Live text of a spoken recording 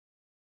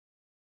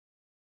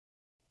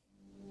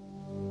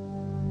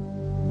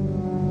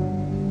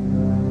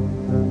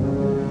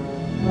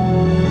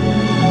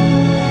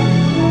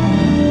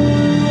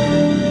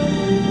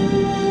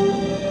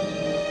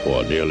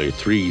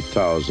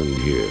3,000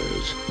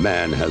 years,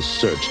 man has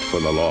searched for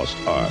the lost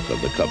Ark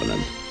of the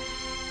Covenant.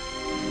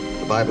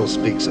 The Bible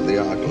speaks of the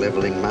Ark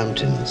leveling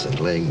mountains and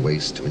laying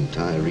waste to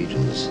entire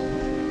regions.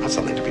 Not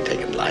something to be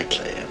taken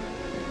lightly.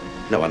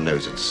 No one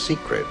knows its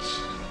secrets.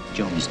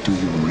 Jones, do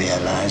you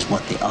realize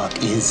what the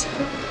Ark is?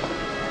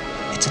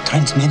 It's a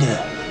transmitter.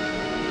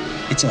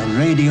 It's a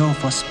radio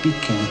for speaking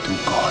to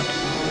God.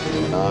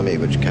 An army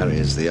which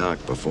carries the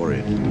Ark before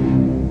it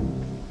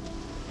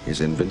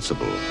is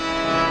invincible.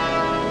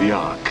 The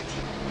Ark,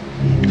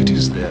 if it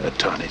is their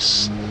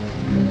Eternis,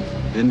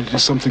 then it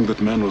is something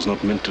that man was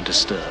not meant to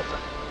disturb.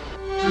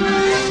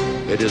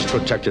 It is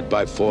protected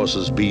by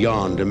forces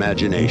beyond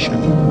imagination.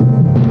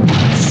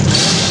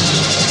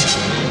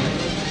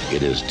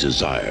 It is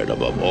desired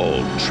above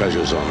all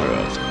treasures on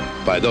earth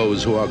by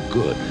those who are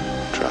good.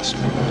 Trust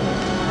me.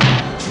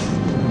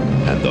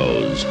 And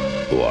those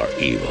who are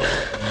evil.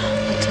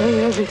 I'll tell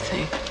you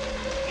everything.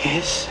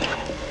 Yes,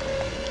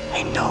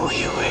 I know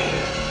you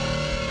will.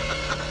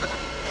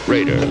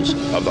 Raiders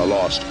of the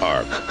Lost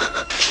Ark.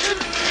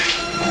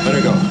 Let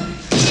her go.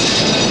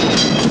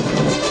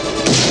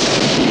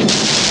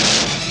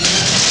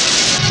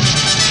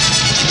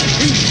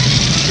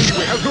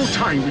 We have no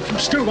time. If you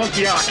still want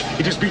the Ark,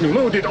 it is being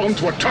loaded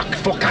onto a truck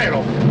for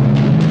Cairo.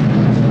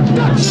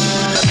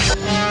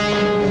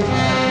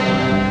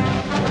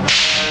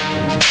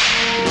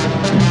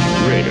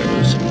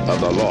 Raiders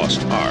of the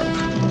Lost Ark.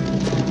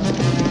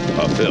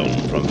 A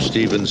film from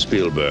Steven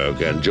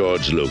Spielberg and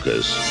George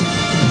Lucas.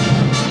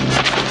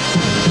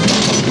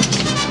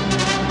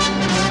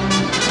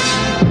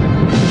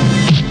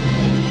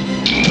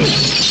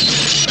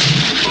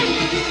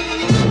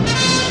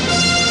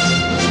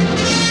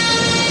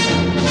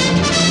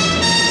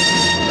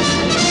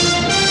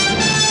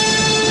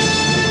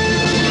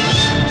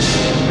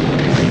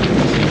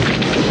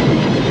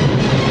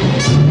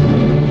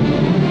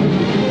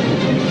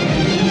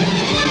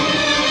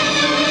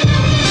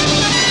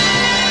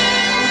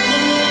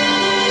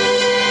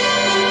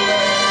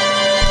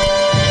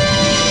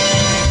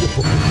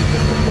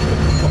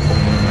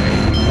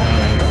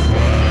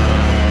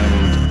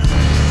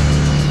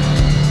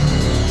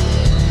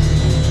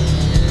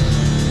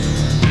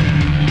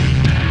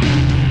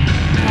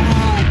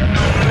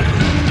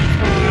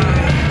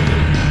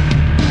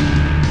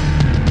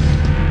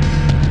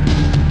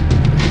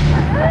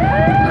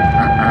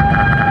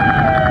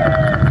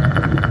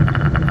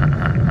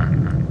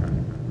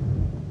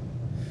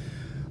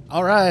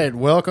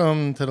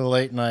 Welcome to the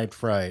Late Night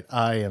Fright.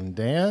 I am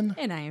Dan.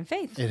 And I am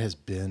Faith. It has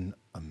been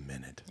a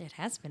minute. It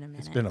has been a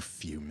minute. It's been a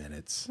few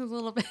minutes. A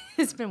little bit.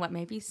 It's been, what,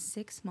 maybe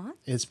 6 months?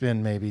 It's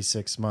been maybe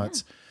 6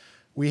 months. Yeah.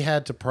 We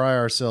had to pry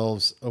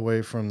ourselves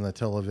away from the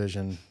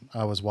television.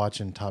 I was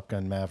watching Top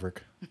Gun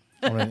Maverick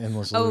on an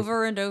endless loop.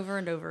 Over and over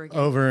and over again.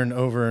 Over and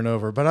over and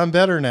over. But I'm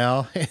better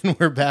now, and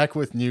we're back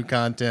with new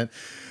content.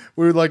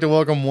 We would like to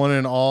welcome one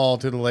and all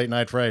to the Late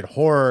Night Fright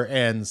horror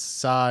and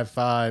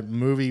sci-fi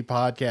movie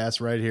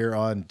podcast right here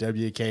on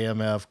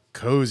WKMF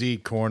Cozy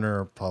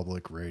Corner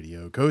Public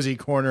Radio. Cozy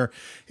Corner,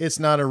 it's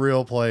not a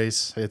real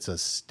place, it's a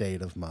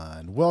state of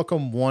mind.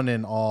 Welcome one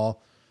and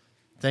all.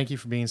 Thank you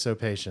for being so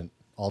patient,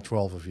 all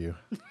 12 of you.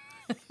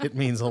 It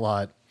means a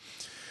lot.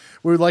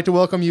 We would like to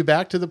welcome you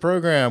back to the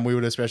program. We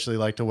would especially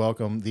like to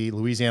welcome the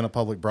Louisiana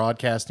Public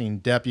Broadcasting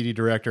Deputy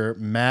Director,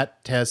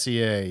 Matt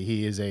Tessier.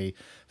 He is a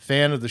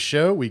fan of the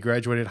show. We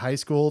graduated high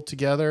school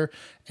together,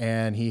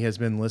 and he has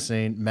been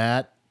listening.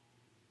 Matt,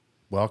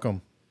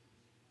 welcome.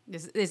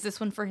 Is this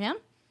one for him?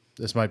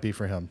 This might be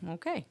for him.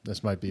 Okay.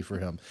 This might be for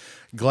him.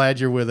 Glad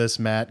you're with us,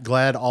 Matt.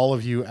 Glad all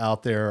of you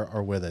out there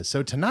are with us.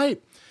 So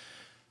tonight,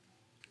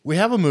 we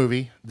have a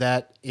movie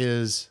that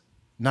is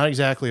not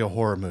exactly a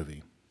horror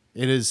movie.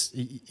 It is,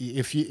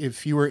 if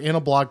you were in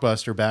a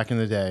Blockbuster back in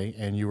the day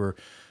and you were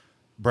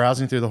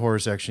browsing through the horror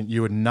section,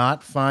 you would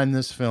not find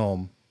this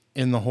film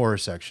in the horror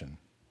section.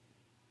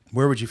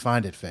 Where would you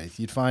find it, Faith?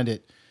 You'd find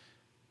it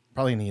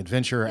probably in the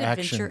adventure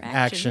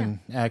action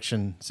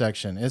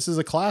section. This is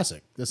a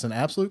classic. This is an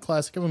absolute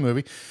classic of a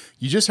movie.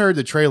 You just heard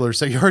the trailer,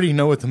 so you already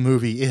know what the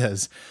movie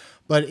is.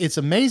 But it's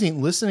amazing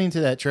listening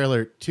to that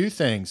trailer. Two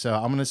things. So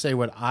I'm going to say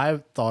what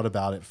I thought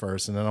about it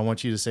first, and then I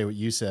want you to say what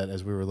you said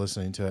as we were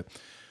listening to it.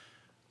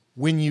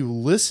 When you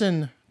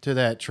listen to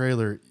that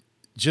trailer,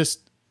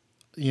 just,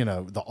 you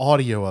know, the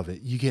audio of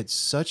it, you get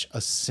such a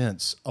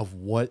sense of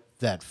what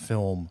that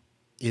film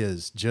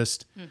is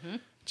just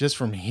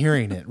from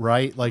hearing it,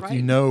 right? Like, right.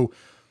 You know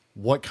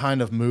what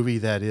kind of movie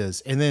that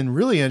is. And then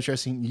really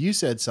interesting, you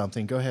said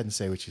something. Go ahead and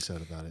say what you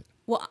said about it.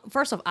 Well,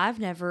 first off, I've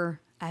never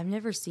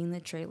seen the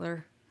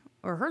trailer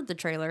or heard the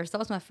trailer. So that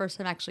was my first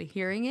time actually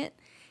hearing it.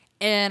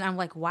 And I'm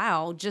like,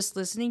 wow, just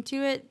listening to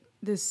it,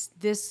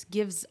 this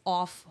gives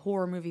off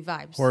horror movie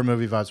vibes. Horror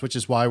movie vibes, which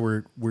is why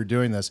we're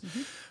doing this.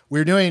 Mm-hmm.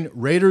 We're doing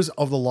Raiders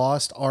of the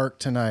Lost Ark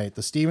tonight,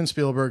 the Steven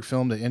Spielberg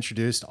film that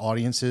introduced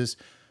audiences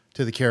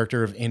to the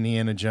character of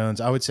Indiana Jones.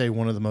 I would say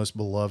one of the most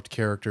beloved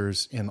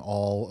characters in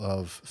all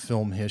of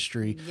film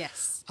history.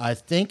 Yes. I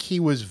think he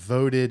was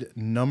voted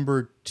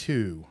number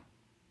 2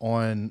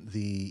 on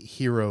the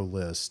hero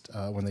list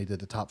when they did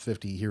the top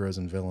 50 heroes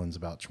and villains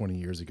about 20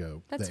 years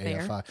ago. That's the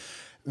fair. AFI.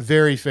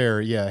 Very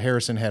fair. Yeah,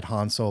 Harrison had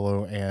Han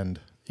Solo and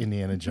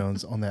Indiana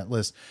Jones on that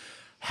list.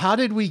 How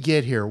did we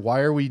get here? Why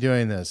are we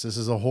doing this? This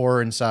is a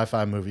horror and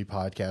sci-fi movie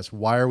podcast.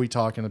 Why are we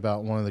talking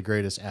about one of the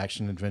greatest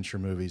action adventure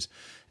movies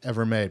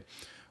ever made?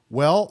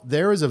 Well,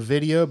 there is a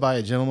video by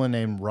a gentleman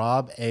named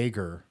Rob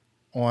Ager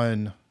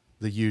on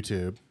the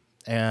YouTube,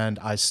 and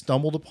I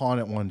stumbled upon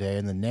it one day,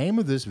 and the name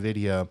of this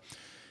video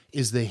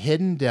is The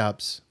Hidden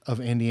Depths of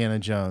Indiana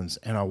Jones.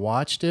 And I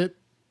watched it,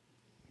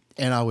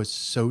 and I was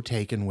so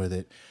taken with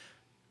it.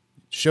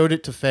 Showed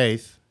it to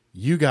Faith.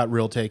 You got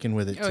real taken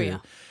with it, too. Yeah.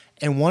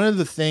 And one of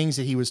the things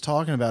that he was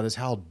talking about is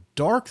how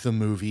dark the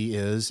movie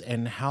is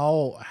and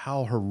how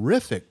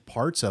horrific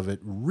parts of it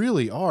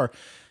really are.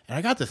 And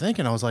I got to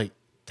thinking, I was like,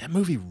 that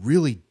movie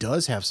really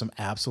does have some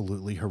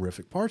absolutely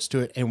horrific parts to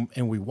it.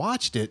 And we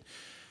watched it.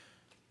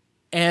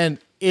 And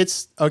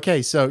it's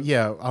okay. So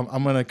yeah,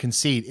 I'm going to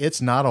concede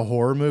it's not a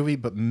horror movie,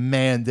 but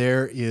man,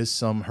 there is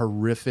some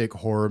horrific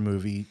horror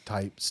movie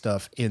type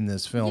stuff in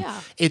this film. Yeah.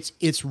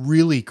 It's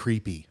really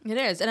creepy. It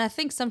is. And I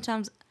think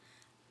sometimes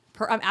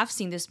I've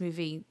seen this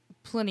movie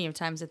plenty of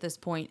times at this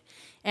point,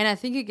 and I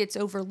think it gets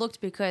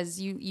overlooked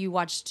because you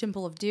watch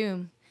Temple of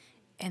Doom,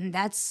 and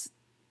that's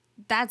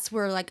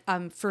where, like,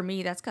 for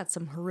me, that's got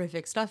some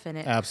horrific stuff in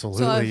it.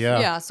 Absolutely,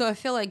 yeah. So I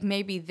feel like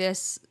maybe the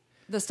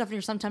stuff in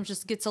here sometimes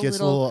just gets a A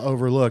little little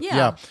overlooked.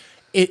 Yeah.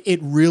 Yeah. It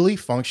really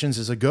functions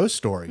as a ghost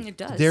story. It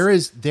does.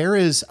 There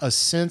is a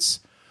sense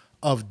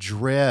of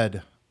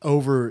dread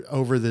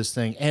over this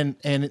thing, and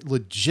it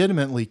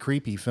legitimately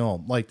creepy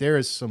film. Like, there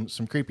is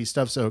some creepy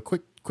stuff. So a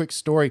quick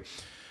story.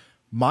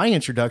 My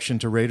introduction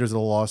to Raiders of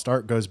the Lost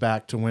Ark goes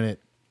back to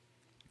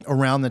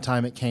around the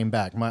time it came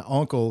back. My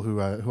uncle,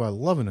 who I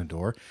love and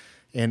adore,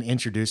 and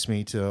introduced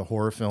me to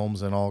horror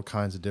films and all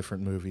kinds of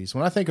different movies.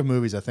 When I think of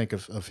movies, I think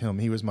of him.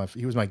 He was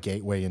my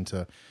gateway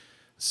into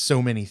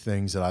so many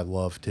things that I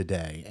love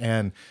today.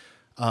 And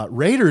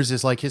Raiders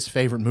is like his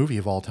favorite movie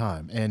of all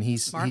time. And he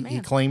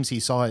claims he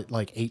saw it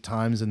like 8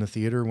 times in the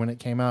theater when it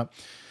came out.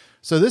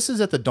 So this is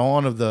at the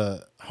dawn of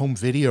the home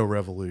video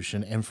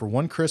revolution. And for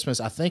one Christmas,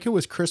 I think it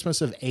was Christmas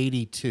of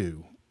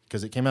 82,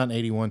 because it came out in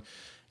 81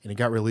 and it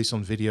got released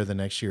on video the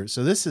next year.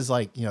 So this is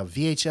like,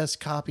 VHS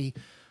copy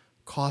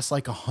cost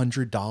like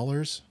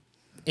 $100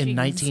 in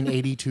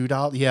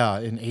 $1982. Yeah,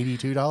 in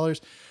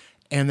 $82.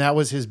 And that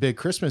was his big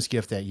Christmas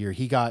gift that year.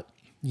 He got,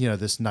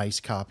 this nice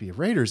copy of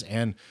Raiders,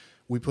 and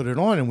we put it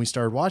on and we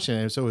started watching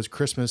it. And so it was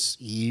Christmas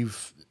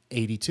Eve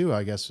 82,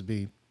 I guess would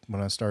be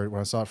when I saw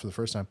it for the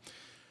first time.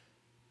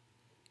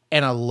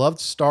 And I loved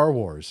Star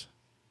Wars,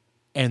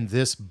 and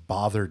this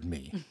bothered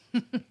me.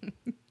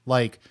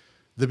 Like,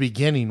 the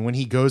beginning when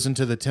he goes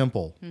into the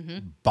temple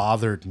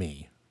bothered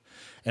me.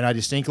 And I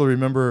distinctly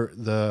remember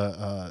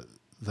the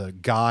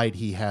guide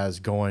he has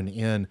going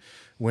in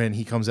when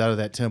he comes out of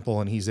that temple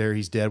and he's there,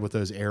 he's dead with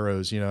those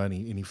arrows, and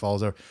he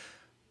falls over.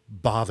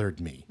 Bothered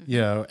me,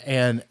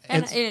 and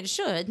it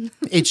should.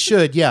 It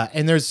should, yeah.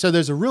 And there's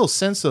a real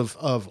sense of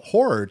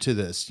horror to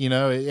this,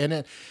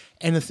 and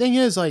the thing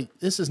is, like,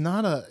 this is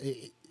not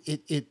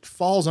it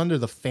falls under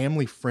the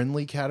family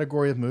friendly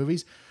category of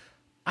movies.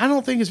 I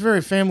don't think it's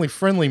very family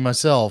friendly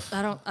myself.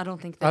 I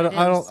don't think that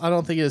I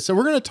don't think it is. So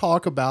we're going to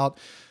talk about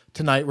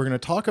tonight. We're going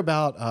to talk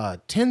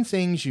about 10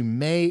 things you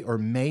may or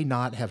may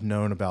not have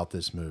known about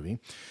this movie.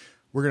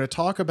 We're going to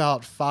talk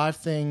about 5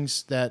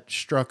 things that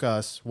struck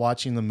us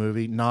watching the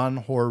movie,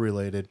 non-horror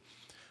related.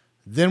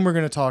 Then we're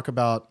going to talk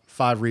about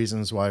 5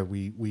 reasons why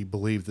we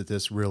believe that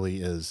this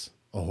really is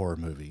a horror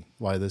movie.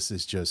 Why this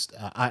is just,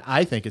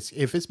 I think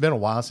if it's been a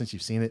while since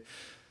you've seen it,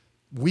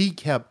 we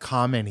kept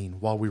commenting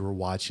while we were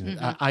watching it.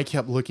 I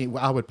kept looking,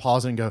 I would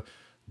pause and go,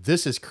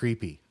 this is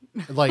creepy.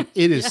 Like,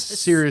 it is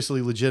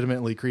seriously,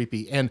 legitimately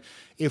creepy. And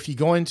if you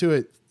go into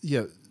it,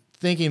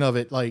 thinking of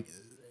it like,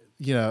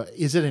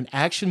 is it an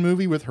action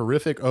movie with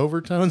horrific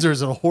overtones, or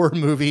is it a horror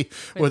movie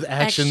with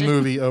action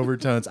movie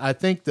overtones? I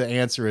think the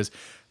answer is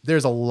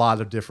there's a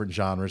lot of different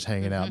genres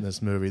hanging out in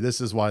this movie.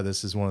 This is why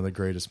this is one of the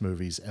greatest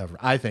movies ever.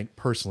 I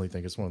personally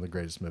think it's one of the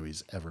greatest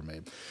movies ever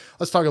made.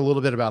 Let's talk a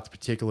little bit about the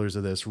particulars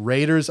of this.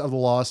 Raiders of the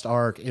Lost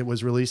Ark. It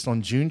was released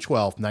on June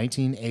 12th,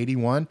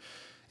 1981.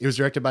 It was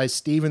directed by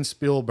Steven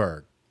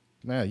Spielberg.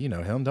 Now, you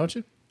know him, don't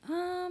you?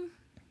 A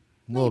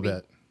little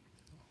bit.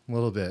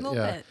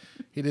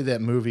 He did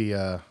that movie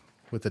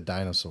with the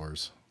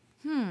dinosaurs,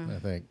 I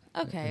think.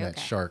 Okay. That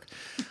shark.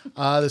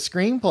 The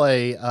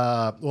screenplay,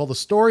 the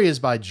story is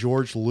by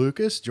George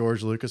Lucas.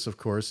 George Lucas, of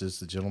course, is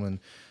the gentleman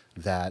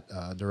that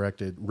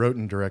wrote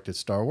and directed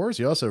Star Wars.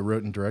 He also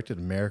wrote and directed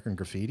American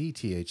Graffiti,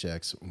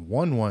 THX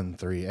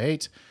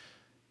 1138,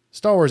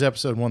 Star Wars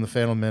Episode 1, The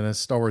Phantom Menace,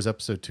 Star Wars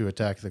Episode 2,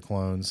 Attack of the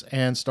Clones,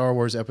 and Star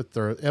Wars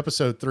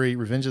Episode 3,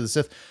 Revenge of the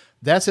Sith.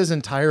 That's his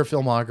entire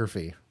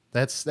filmography.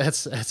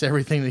 That's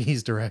everything that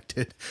he's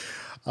directed.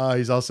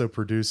 He's also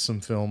produced some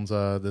films,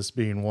 this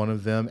being one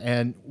of them.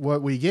 And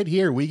what we get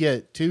here, we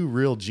get 2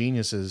 real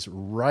geniuses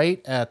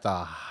right at the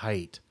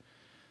height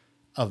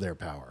of their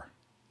power.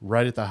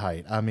 Right at the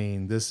height. I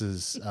mean, this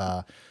is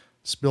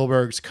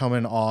Spielberg's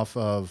coming off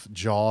of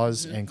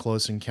Jaws and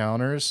Close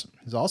Encounters.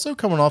 He's also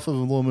coming off of a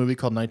little movie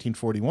called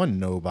 1941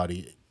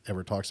 nobody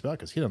ever talks about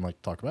because he doesn't like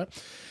to talk about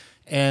it.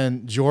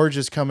 And George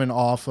is coming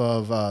off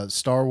of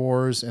Star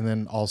Wars and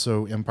then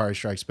also Empire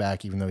Strikes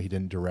Back, even though he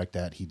didn't direct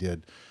that. He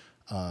did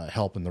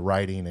help in the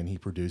writing and he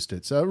produced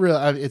it. So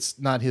really, it's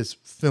not his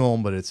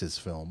film, but it's his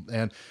film.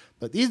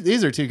 But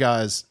these are two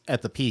guys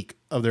at the peak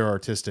of their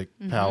artistic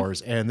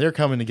powers, and they're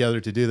coming together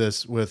to do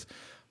this with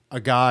a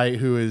guy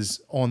who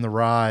is on the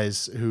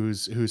rise,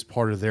 who's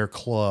part of their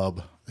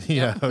club.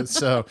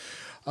 So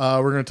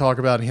we're going to talk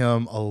about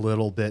him a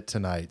little bit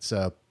tonight.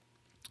 So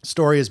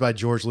story is by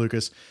George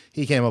Lucas.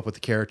 He came up with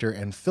the character,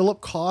 and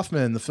Philip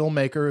Kaufman, the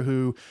filmmaker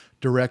who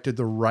directed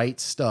The Right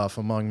Stuff,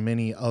 among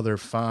many other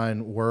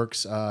fine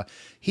works.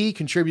 He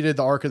contributed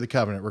The Ark of the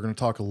Covenant. We're going to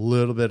talk a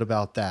little bit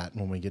about that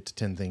when we get to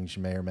 10 things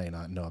you may or may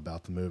not know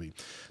about the movie.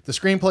 The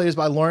screenplay is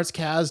by Lawrence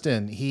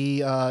Kasdan. He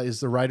is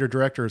the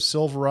writer-director of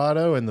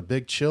Silverado and The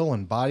Big Chill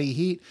and Body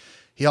Heat.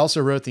 He also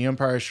wrote The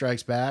Empire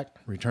Strikes Back,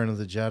 Return of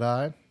the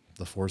Jedi,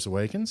 The Force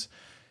Awakens.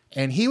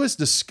 And he was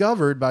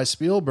discovered by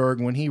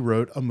Spielberg when he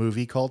wrote a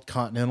movie called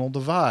Continental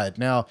Divide.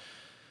 Now,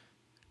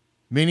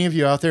 many of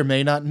you out there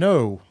may not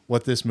know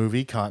what this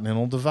movie,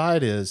 Continental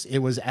Divide, is. It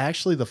was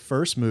actually the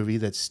first movie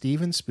that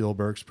Steven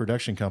Spielberg's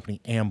production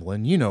company,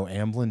 Amblin, you know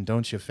Amblin,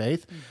 don't you,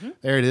 Faith?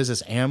 There it is,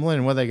 it's Amblin.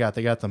 And what they got?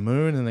 They got the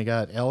moon and they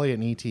got Elliot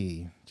and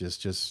E.T.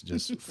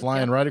 just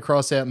flying right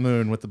across that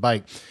moon with the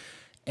bike.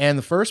 And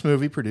the first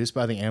movie produced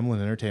by the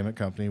Amblin Entertainment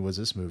Company was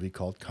this movie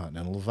called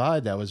Continental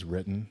Divide that was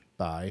written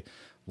by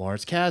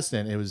Lawrence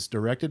Kasdan. It was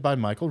directed by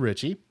Michael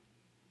Ritchie,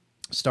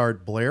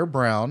 starred Blair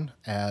Brown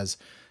as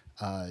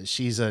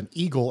she's an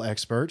eagle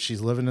expert.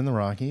 She's living in the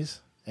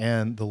Rockies.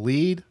 And the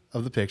lead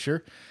of the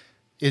picture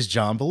is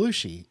John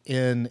Belushi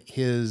in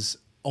his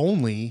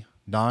only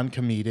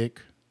non-comedic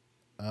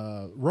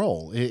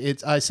role.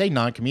 I say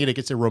non-comedic,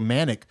 it's a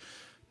romantic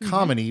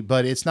comedy,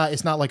 but it's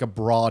not like a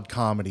broad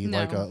comedy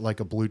like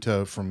a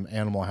Bluto from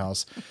Animal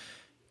House.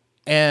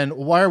 And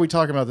why are we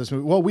talking about this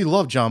movie? Well, we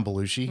love John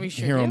Belushi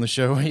here on the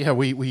show. Yeah,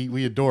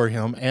 we adore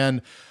him.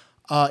 And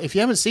if you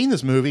haven't seen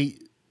this movie,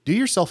 do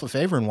yourself a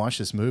favor and watch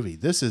this movie.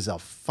 This is a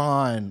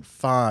fine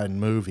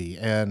movie.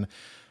 And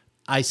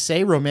I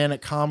say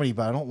romantic comedy,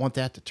 but I don't want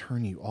that to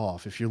turn you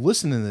off. If you're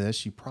listening to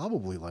this, you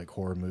probably like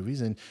horror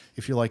movies. And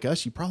if you're like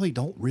us, you probably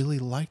don't really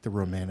like the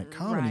romantic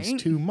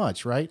comedies too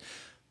much, right?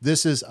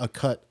 This is a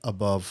cut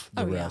above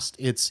the rest.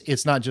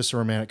 It's not just a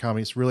romantic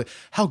comedy. It's really,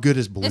 how good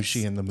is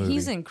Belushi in the movie?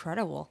 He's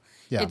incredible.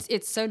 Yeah.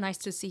 It's so nice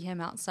to see him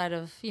outside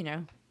of,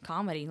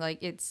 comedy.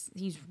 Like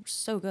he's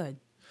so good.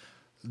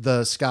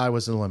 The sky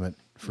was the limit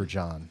for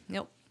John.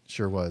 Yep.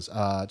 Sure was.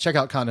 Check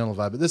out Continental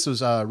Vibe. But this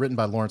was written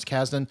by Lawrence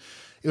Kasdan.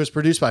 It was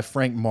produced by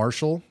Frank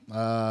Marshall.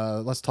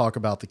 Let's talk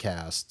about the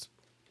cast.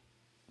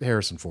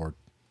 Harrison Ford.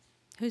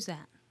 Who's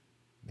that?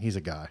 He's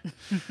a guy.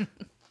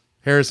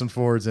 Harrison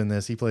Ford's in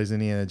this. He plays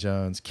Indiana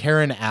Jones.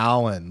 Karen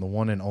Allen, the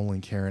one and only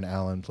Karen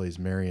Allen, plays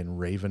Marion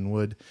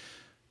Ravenwood.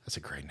 That's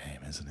a great name,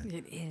 isn't it?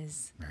 It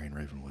is. Marion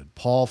Ravenwood.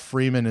 Paul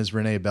Freeman is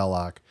Renee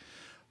Belloc.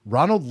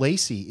 Ronald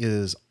Lacey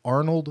is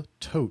Arnold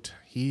Tote.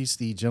 He's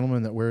the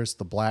gentleman that wears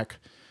the black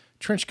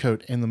trench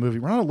coat in the movie.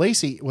 Ronald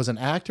Lacey was an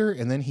actor,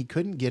 and then he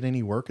couldn't get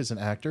any work as an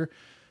actor,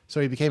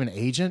 so he became an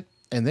agent,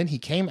 and then he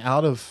came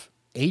out of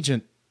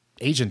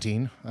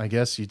agenting, I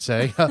guess you'd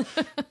say,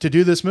 to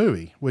do this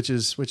movie, which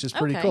is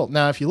pretty cool.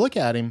 Now, if you look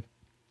at him,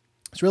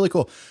 it's really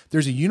cool.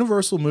 There's a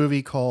Universal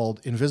movie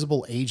called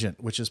Invisible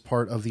Agent, which is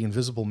part of the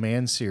Invisible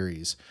Man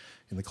series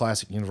in the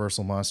classic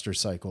Universal Monster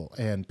cycle.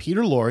 And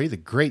Peter Lorre, the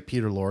great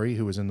Peter Lorre,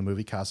 who was in the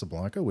movie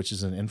Casablanca, which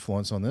is an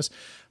influence on this,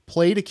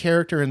 played a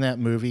character in that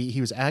movie.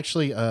 He was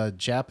actually a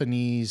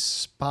Japanese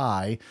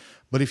spy,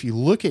 but if you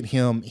look at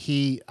him,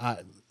 a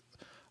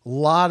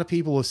lot of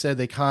people have said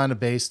they kind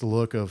of based the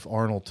look of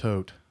Arnold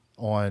Tote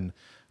on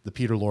the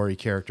Peter Lorre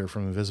character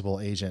from Invisible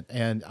Agent.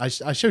 And I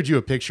showed you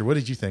a picture. What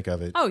did you think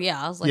of it? Oh,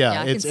 yeah. I was like,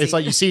 it's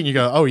like you see it and you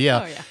go, oh,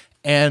 yeah.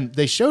 And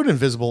they showed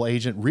Invisible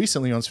Agent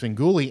recently on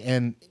Svengoolie,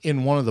 and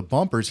in one of the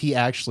bumpers, he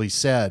actually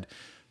said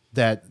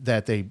that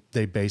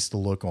they based the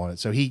look on it.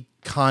 So he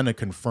kind of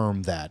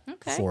confirmed that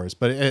for us.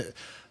 But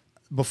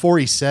before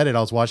he said it, I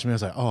was watching him. I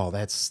was like, oh,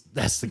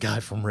 that's the guy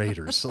from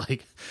Raiders.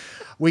 Like,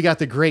 we got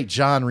the great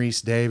John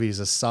Rhys Davies,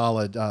 a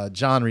solid.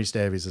 John Rhys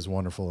Davies is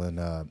wonderful in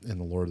the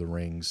Lord of the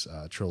Rings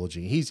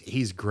trilogy.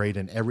 He's great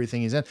in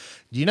everything he's in.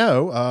 You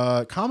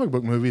know, comic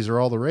book movies are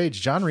all the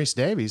rage. John Rhys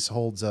Davies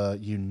holds a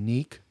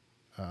unique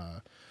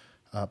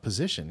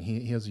position.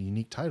 He has a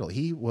unique title.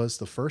 He was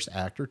the first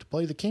actor to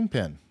play the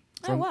Kingpin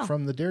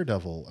from the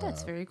Daredevil.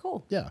 That's very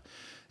cool. Yeah.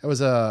 It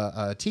was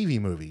a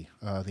TV movie,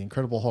 The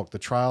Incredible Hulk, The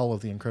Trial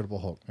of the Incredible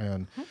Hulk.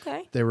 And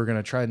they were going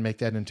to try and make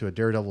that into a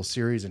Daredevil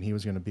series, and he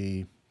was going to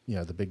be,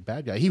 the big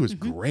bad guy. He was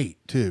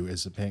great, too,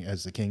 as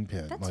the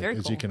Kingpin. That's very cool.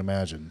 As you can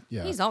imagine.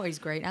 Yeah. He's always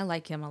great. I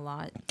like him a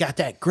lot. Got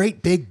that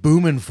great big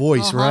booming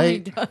voice,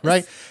 right? He does.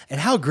 Right? And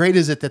how great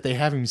is it that they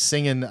have him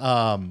singing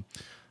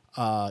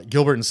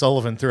Gilbert and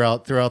Sullivan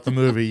throughout the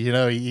movie?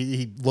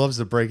 He loves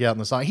to break out in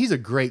the song. He's a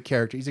great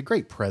character. He's a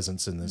great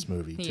presence in this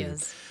movie, too. He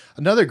is.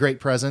 Another great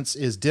presence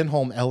is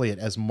Denholm Elliott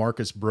as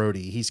Marcus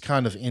Brody. He's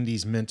kind of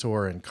Indy's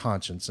mentor and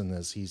conscience in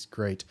this. He's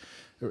great.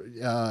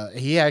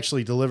 He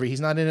actually he's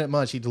not in it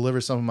much. He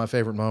delivers some of my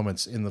favorite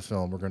moments in the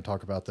film. We're going to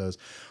talk about those.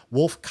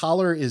 Wolf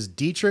Collar is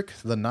Dietrich,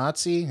 the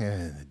Nazi.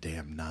 The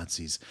damn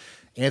Nazis.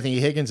 Anthony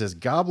Higgins is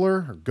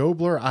Gobbler or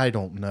Gobler. I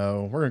don't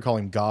know. We're going to call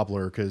him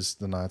Gobbler because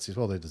the Nazis,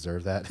 well, they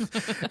deserve that.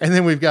 And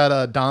then we've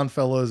got Don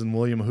Fellows and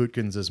William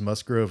Hootkins as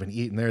Musgrove and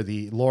Eaton. They're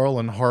the Laurel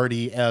and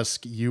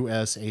Hardy-esque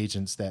U.S.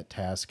 agents that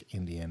task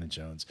Indiana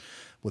Jones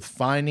with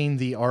finding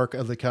the Ark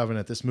of the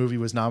Covenant. This movie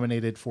was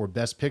nominated for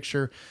Best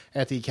Picture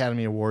at the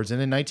Academy Awards,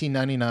 and in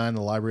 1999,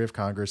 the Library of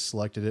Congress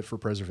selected it for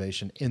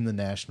preservation in the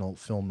National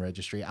Film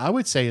Registry. I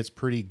would say it's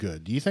pretty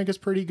good. Do you think it's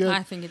pretty good?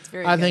 I think it's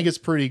very good. I think it's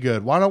pretty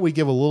good. Why don't we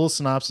give a little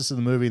synopsis of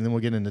the movie, and then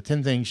we'll get into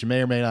 10 things you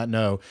may or may not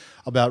know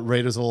about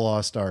Raiders of the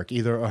Lost Ark.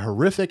 Either a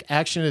horrific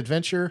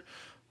action-adventure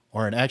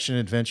or an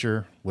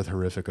action-adventure with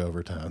horrific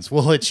overtones.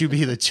 We'll let you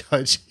be the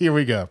judge. Here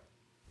we go.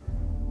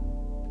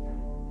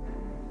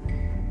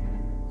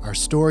 Our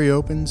story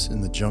opens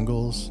in the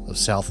jungles of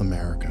South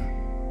America.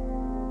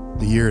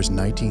 The year is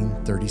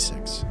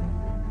 1936.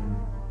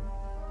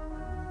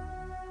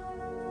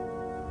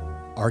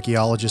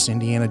 Archaeologist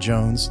Indiana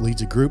Jones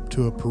leads a group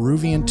to a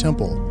Peruvian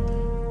temple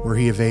where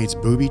he evades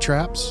booby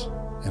traps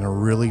and a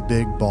really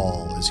big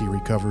ball as he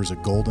recovers a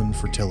golden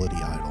fertility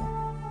idol.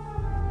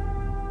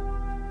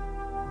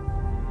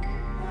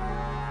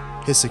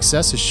 His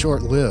success is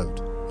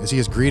short-lived as he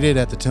is greeted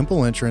at the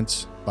temple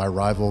entrance by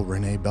rival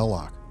Rene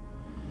Belloc,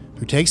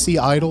 who takes the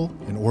idol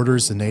and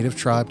orders the native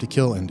tribe to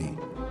kill Indy.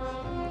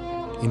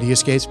 Indy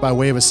escapes by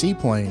way of a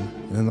seaplane,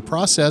 and in the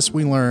process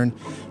we learn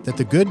that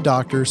the good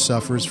doctor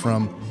suffers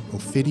from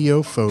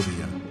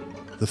ophidiophobia,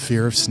 the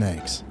fear of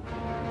snakes,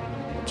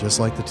 just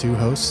like the two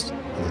hosts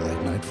of the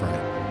Late Night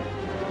Fright.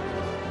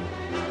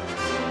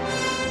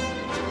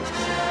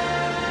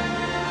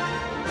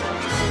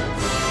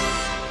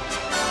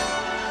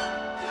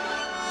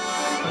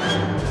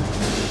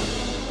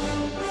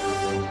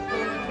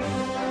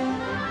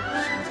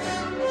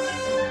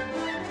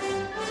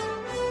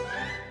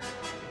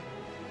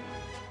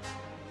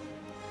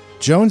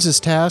 Jones is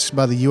tasked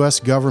by the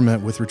U.S.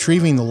 government with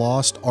retrieving the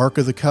lost Ark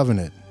of the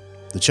Covenant,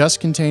 the chest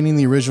containing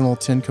the original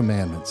 10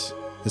 Commandments.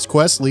 His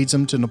quest leads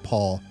him to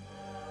Nepal,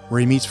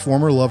 where he meets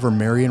former lover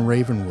Marion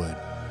Ravenwood,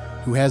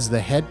 who has the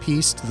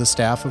headpiece to the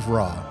Staff of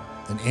Ra,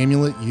 an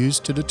amulet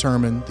used to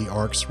determine the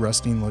Ark's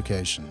resting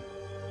location.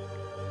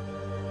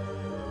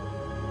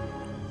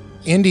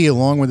 Indy,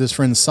 along with his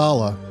friend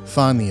Sala,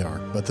 find the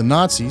Ark, but the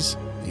Nazis,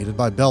 aided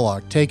by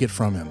Belloc, take it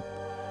from him.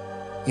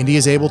 Indy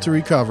is able to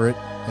recover it,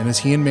 and as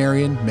he and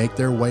Marion make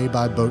their way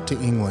by boat to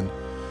England,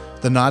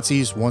 the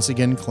Nazis once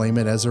again claim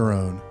it as their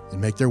own and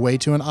make their way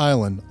to an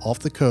island off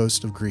the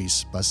coast of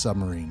Greece by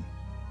submarine.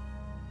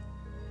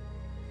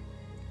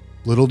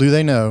 Little do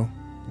they know,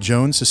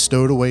 Jones is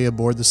stowed away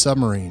aboard the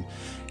submarine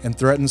and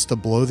threatens to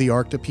blow the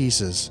Ark to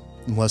pieces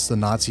unless the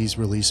Nazis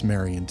release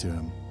Marion to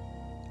him.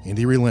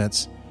 Indy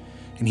relents,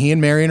 and he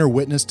and Marion are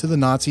witness to the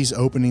Nazis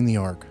opening the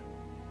Ark.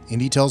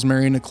 Indy tells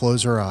Marion to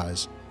close her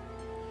eyes.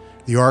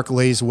 The Ark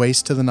lays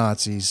waste to the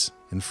Nazis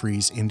and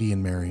frees Indy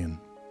and Marion.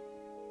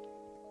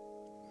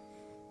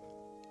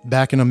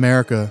 Back in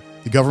America,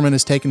 the government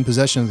has taken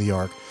possession of the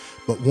Ark,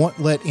 but won't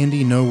let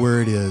Indy know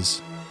where it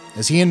is.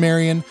 As he and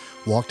Marion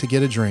walk to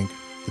get a drink,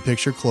 the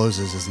picture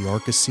closes as the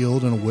Ark is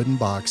sealed in a wooden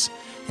box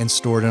and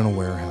stored in a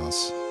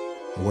warehouse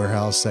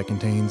that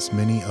contains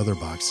many other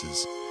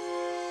boxes,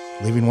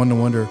 leaving one to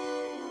wonder,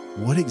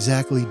 what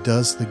exactly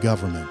does the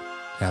government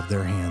have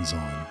their hands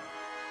on?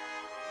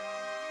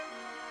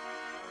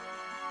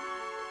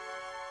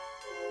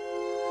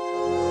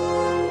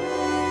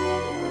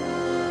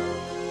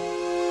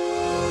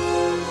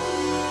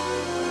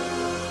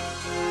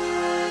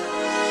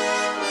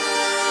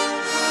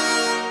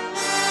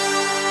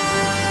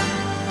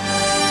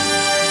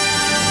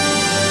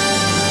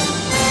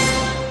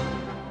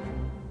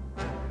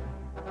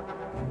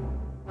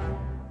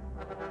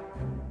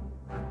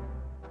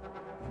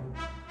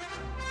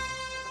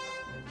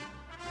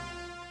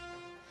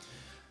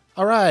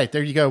 All right,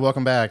 there you go.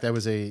 Welcome back. That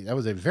was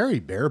a very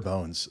bare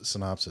bones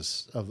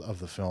synopsis of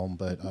the film,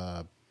 but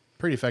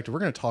pretty effective. We're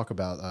going to talk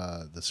about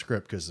the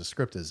script because the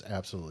script is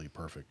absolutely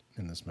perfect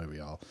in this movie.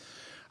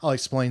 I'll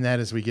explain that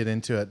as we get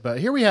into it. But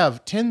here we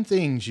have 10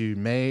 things you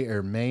may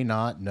or may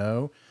not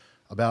know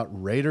about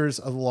Raiders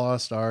of the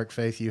Lost Ark.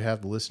 Faith, you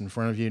have the list in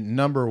front of you.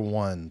 Number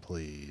 1,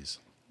 please.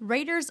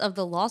 Raiders of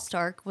the Lost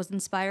Ark was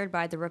inspired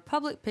by the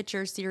Republic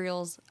Pictures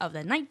serials of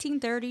the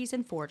 1930s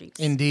and 40s.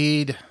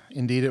 Indeed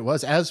it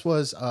was, as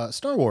was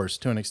Star Wars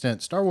to an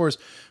extent. Star Wars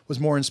was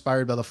more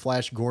inspired by the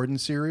Flash Gordon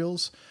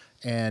serials,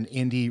 and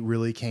Indy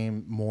really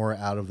came more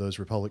out of those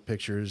Republic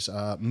Pictures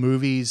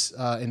movies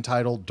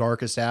entitled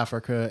Darkest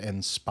Africa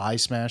and Spy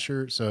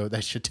Smasher. So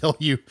that should tell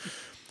you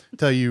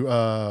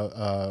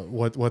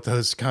what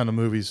those kind of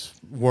movies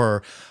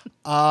were.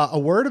 A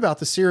word about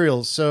the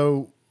serials.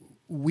 So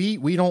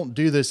we don't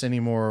do this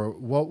anymore.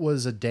 What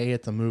was a day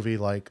at the movies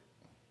like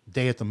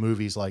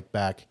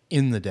back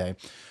in the day?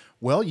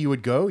 Well, you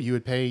would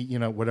pay,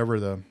 whatever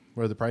the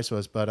what the price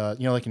was. But,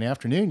 you know, like in the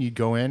afternoon, you'd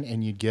go in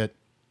and you'd get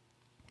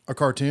a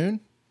cartoon,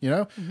 you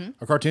know,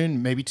 a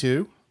cartoon, maybe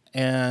two.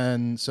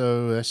 And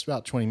so that's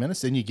about 20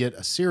 minutes. Then you get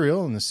a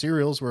cereal, and the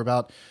cereals were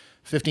about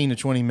 15 to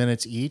 20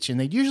 minutes each. And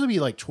they'd usually be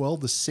like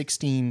 12 to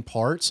 16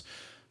 parts.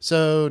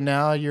 So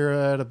now you're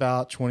at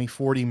about 20,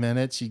 40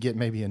 minutes. You get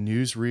maybe a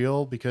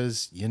newsreel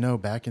because, you know,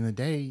 back in the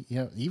day, you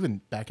know,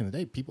 even back in the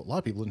day, a lot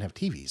of people didn't have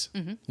TVs,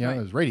 you know, it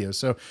was radios.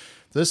 So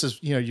this is,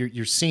 you know,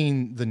 you're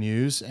seeing the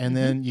news, and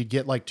then you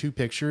get like two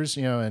pictures,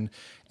 you know, an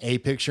A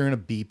picture and a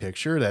B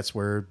picture. That's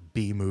where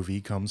B movie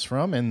comes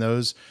from. And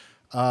those,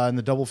 and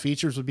the double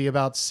features would be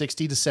about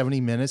 60 to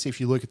 70 minutes. If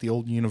you look at the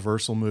old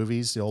Universal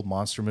movies, the old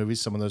monster movies,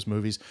 some of those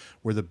movies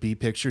were the B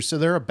pictures. So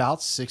they're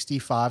about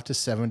 65 to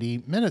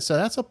 70 minutes. So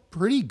that's a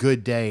pretty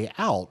good day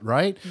out,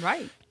 right?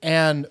 Right.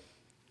 And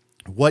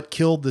what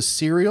killed the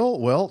serial?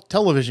 Well,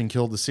 television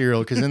killed the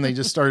serial, because then they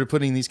just started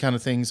putting these kind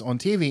of things on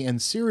TV,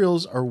 and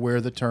serials are where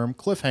the term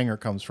cliffhanger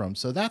comes from.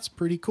 So that's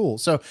pretty cool.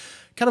 So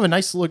kind of a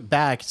nice look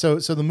back. So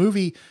the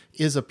movie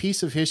is a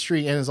piece of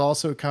history and is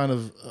also kind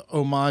of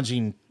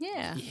homaging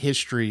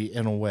history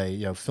in a way,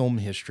 you know, film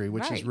history,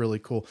 which is really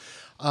cool.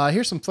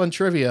 Here's some fun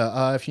trivia.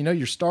 If you know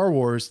your Star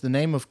Wars, the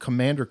name of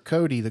Commander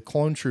Cody, the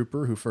clone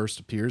trooper who first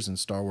appears in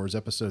Star Wars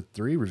Episode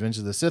 3, Revenge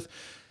of the Sith,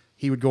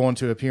 he would go on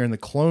to appear in the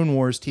Clone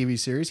Wars TV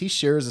series. He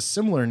shares a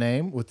similar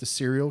name with the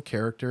serial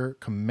character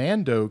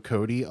Commando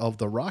Cody of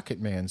the Rocket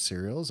Man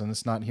serials. And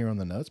it's not here on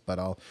the notes, but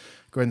I'll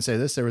go ahead and say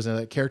this. There was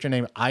a character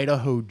named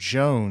Idaho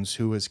Jones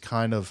who was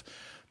kind of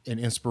an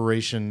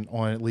inspiration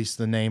on at least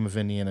the name of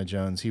Indiana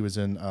Jones. He was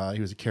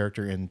he was a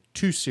character in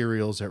two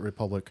serials that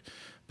Republic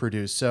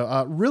produced.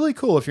 So really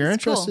cool. If you're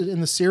interested in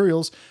the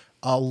serials,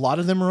 a lot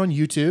of them are on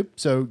YouTube.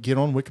 So get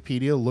on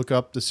Wikipedia, look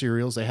up the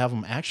serials. They have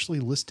them actually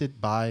listed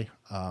by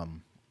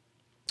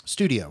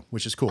studio,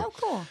 which is cool. Oh,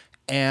 cool.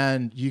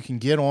 And you can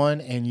get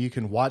on and you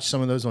can watch some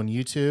of those on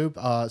YouTube.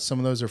 Some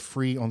of those are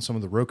free on some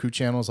of the Roku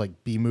channels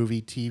like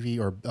B-Movie TV,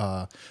 or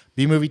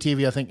B-Movie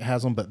TV I think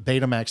has them, but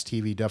Betamax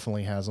TV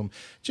definitely has them.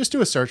 Just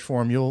do a search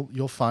for them.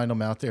 You'll find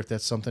them out there if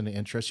that's something that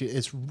interests you.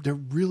 It's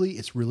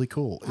really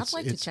cool. I'd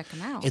like to check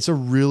them out. It's a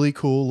really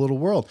cool little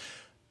world.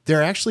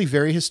 They're actually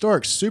very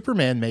historic.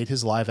 Superman made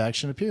his live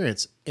action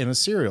appearance in a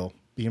serial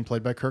being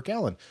played by Kirk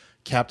Allen.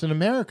 Captain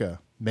America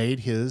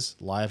made his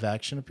live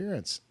action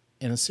appearance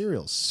in a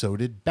serial. So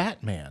did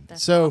Batman.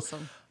 That's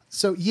awesome.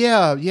 So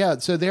yeah.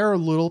 So they're a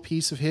little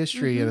piece of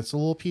history, and it's a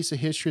little piece of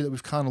history that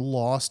we've kind of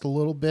lost a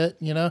little bit,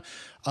 you know.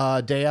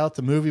 Day Out,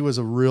 the movie was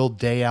a real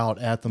day out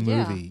at the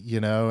movie, you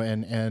know,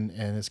 and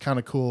it's kind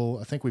of cool.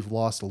 I think we've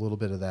lost a little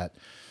bit of that.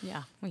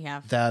 Yeah, we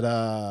have.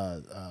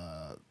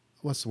 That,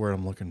 what's the word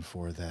I'm looking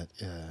for? That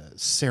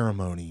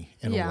ceremony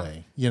in a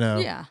way, you know?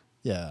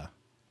 Yeah.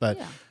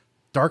 But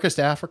Darkest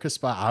Africa,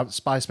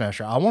 Spy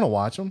Smasher. I want to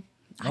watch them.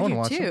 I want to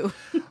watch them.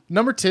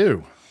 Number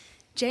 2.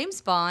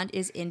 James Bond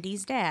is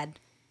Indy's dad,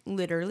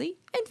 literally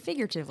and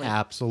figuratively.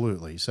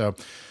 Absolutely. So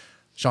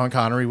Sean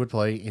Connery would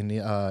play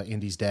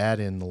Indy's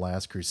dad in The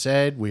Last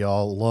Crusade. We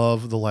all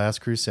love The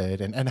Last Crusade.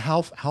 And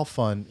how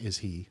fun is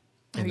he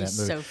in that movie?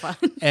 He's so fun.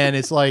 And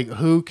it's like,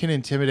 who can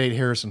intimidate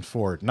Harrison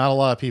Ford? Not a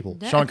lot of people.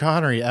 No. Sean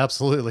Connery,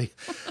 absolutely.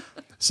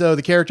 So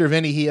the character of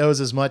Indy, he owes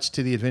as much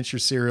to the adventure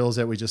serials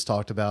that we just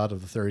talked about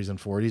of the 30s and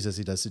 40s as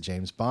he does to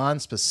James Bond,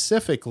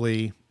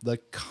 specifically the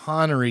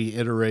Connery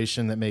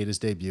iteration that made his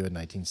debut in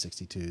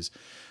 1962's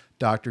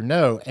Dr.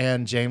 No.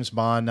 And James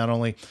Bond, not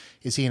only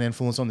is he an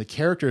influence on the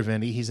character of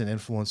Indy, he's an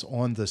influence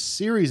on the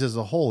series as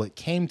a whole. It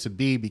came to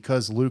be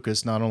because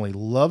Lucas not only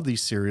loved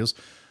these serials,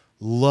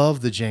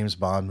 loved the James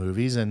Bond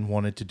movies, and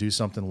wanted to do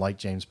something like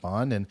James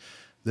Bond. And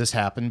this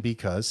happened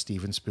because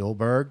Steven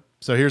Spielberg.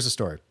 So here's the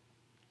story.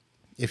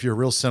 If you're a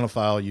real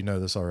cinephile, you know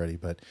this already,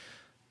 but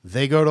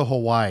they go to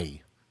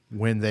Hawaii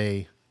when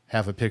they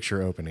have a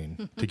picture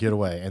opening to get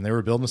away. And they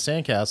were building a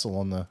sandcastle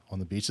on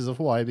the beaches of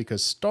Hawaii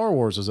because Star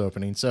Wars was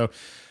opening. So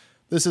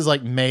this is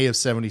like May of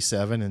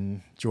 1977,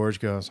 and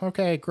George goes,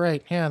 okay,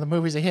 great. Yeah, the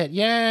movie's a hit.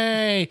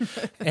 Yay.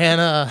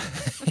 and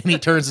he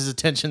turns his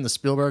attention to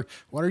Spielberg.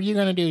 What are you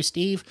going to do,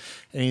 Steve?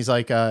 And he's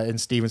like,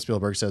 and Steven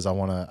Spielberg says, I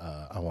want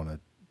to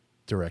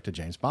direct a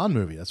James Bond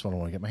movie. That's what I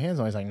want to get my hands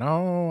on. He's like,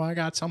 no, I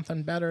got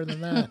something better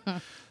than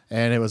that.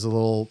 And it was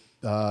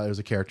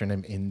a character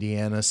named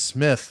Indiana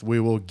Smith. We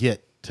will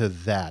get to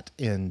that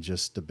in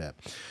just a bit.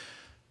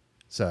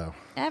 So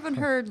I haven't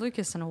heard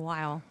Lucas in a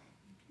while.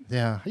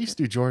 Yeah, I used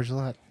to do George a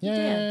lot.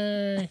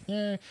 Yay.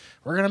 We're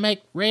going to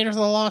make Raiders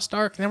of the Lost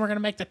Ark, and then we're going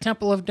to make the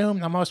Temple of Doom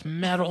the most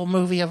metal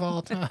movie of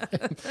all time.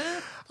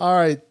 All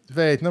right,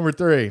 Faith, number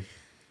 3.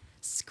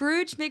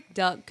 Scrooge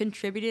McDuck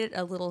contributed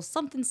a little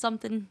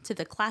something to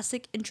the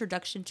classic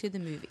introduction to the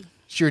movie.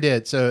 Sure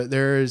did. So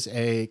there's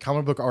a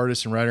comic book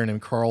artist and writer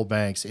named Carl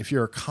Banks. If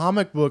you're a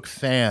comic book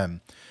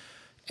fan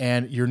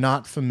and you're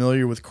not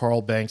familiar with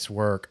Carl Banks'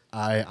 work,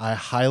 I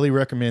highly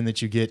recommend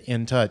that you get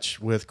in touch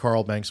with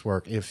Carl Banks'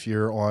 work. If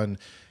you're on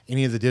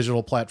any of the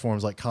digital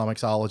platforms like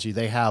Comixology,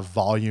 they have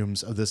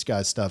volumes of this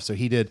guy's stuff. So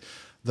he did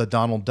the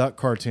Donald Duck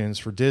cartoons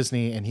for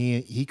Disney, and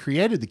he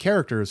created the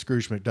character of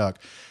Scrooge McDuck.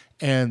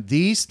 And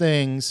these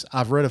things,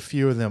 I've read a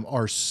few of them,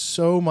 are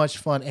so much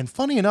fun. And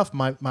funny enough,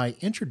 my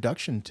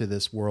introduction to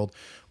this world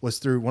was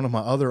through one of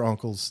my other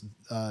uncles.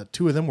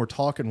 Two of them were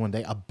talking one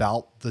day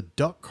about the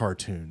duck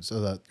cartoons,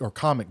 or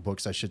comic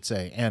books, I should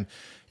say. And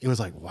it was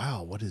like,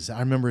 wow, what is that? I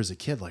remember as a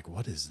kid, like,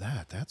 what is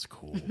that? That's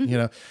cool, you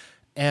know?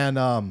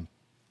 And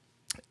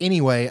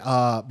anyway,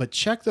 but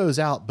check those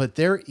out. But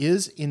there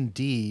is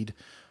indeed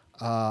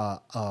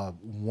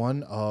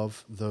one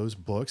of those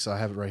books. I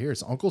have it right here.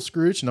 It's Uncle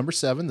Scrooge, number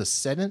 7, the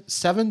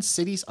seven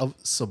cities of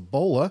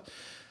Cibola.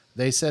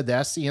 They said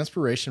that's the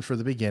inspiration for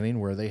the beginning,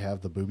 where they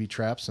have the booby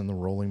traps and the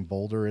rolling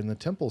boulder in the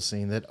temple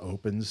scene that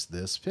opens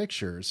this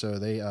picture. So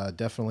they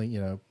definitely,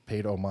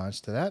 paid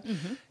homage to that.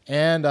 Mm-hmm.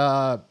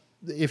 And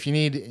if you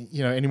need,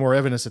 any more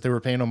evidence that they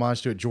were paying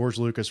homage to it, George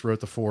Lucas wrote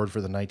the foreword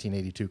for the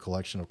 1982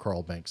 collection of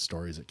Carl Banks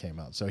stories that came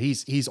out. So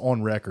he's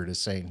on record as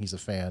saying he's a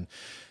fan.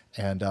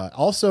 And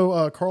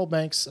also, Carl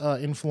Banks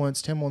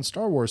influenced him on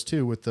Star Wars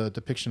too, with the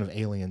depiction of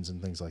aliens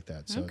and things like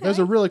that. So those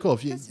are really cool.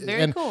 That's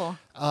very cool.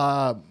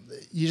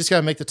 You just got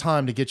to make the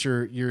time to get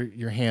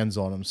your hands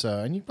on them. So,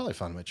 and you probably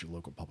find them at your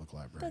local public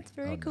library. That's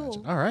very cool.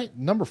 Imagine. All right,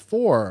 number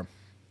 4.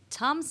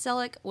 Tom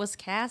Selleck was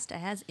cast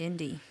as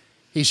Indy.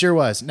 He sure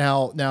was.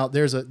 Now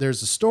there's a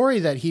story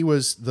that he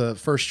was the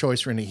first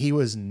choice for Indy. He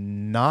was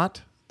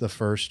not the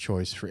first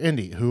choice for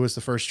Indy. Who was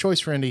the first choice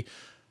for Indy?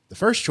 The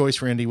first choice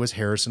for Indy was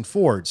Harrison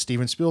Ford.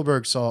 Steven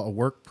Spielberg saw a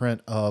work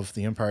print of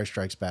The Empire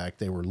Strikes Back.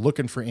 They were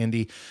looking for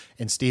Indy,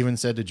 and Steven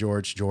said to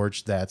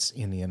George, that's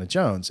Indiana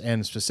Jones.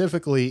 And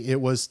specifically, it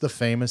was the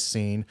famous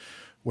scene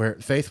where,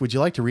 Faith, would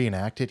you like to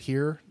reenact it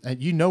here? And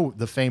you know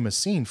the famous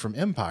scene from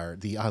Empire,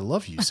 the I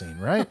love you scene,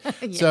 right?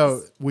 Yes.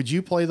 So would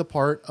you play the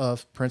part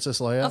of Princess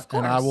Leia? Of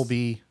course. And I will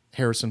be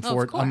Harrison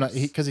Ford. Of course. I'm not,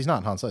 because he's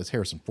not Han Solo, it's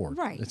Harrison Ford.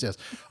 Right. It's yes.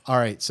 All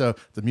right, so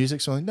the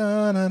music's going,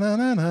 na, na, na,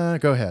 na, na.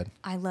 Go ahead.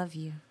 I love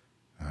you.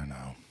 I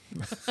know.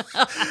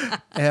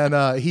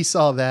 And he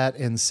saw that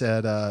and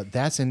said,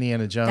 that's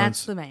Indiana Jones.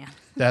 That's the man.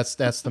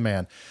 That's the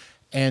man.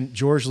 And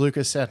George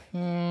Lucas said,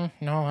 no,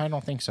 I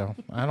don't think so.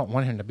 I don't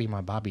want him to be my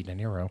Bobby De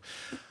Niro.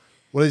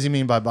 What does he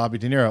mean by Bobby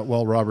De Niro?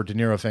 Well, Robert De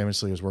Niro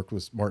famously has worked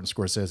with Martin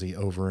Scorsese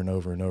over and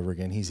over and over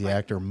again. He's the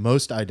actor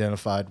most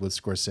identified with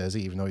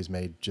Scorsese, even though he's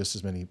made just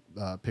as many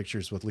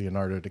pictures with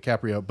Leonardo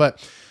DiCaprio.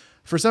 But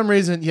for some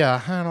reason,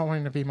 I don't want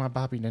him to be my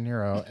Bobby De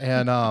Niro.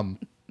 And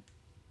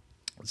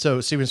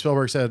so Steven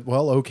Spielberg said,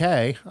 well,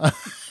 okay.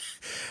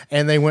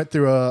 And they went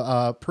through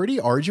a pretty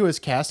arduous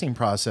casting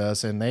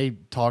process, and they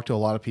talked to a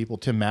lot of people.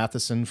 Tim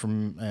Matheson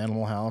from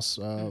Animal House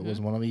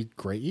was one of the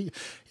great.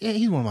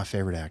 He's one of my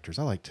favorite actors.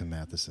 I like Tim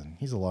Matheson.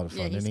 He's a lot of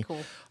fun, he's isn't he?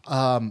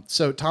 cool.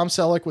 So Tom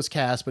Selleck was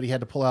cast, but he had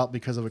to pull out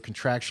because of a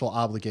contractual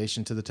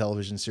obligation to the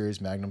television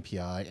series Magnum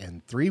P.I.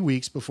 And 3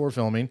 weeks before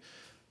filming,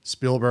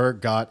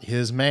 Spielberg got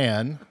his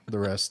man. The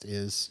rest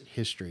is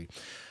history.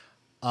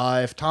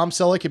 If Tom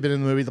Selleck had been in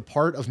the movie, the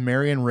part of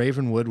Marion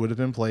Ravenwood would have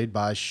been played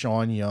by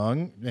Sean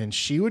Young, and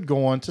she would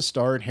go on to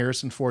star in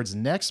Harrison Ford's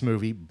next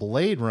movie,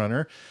 Blade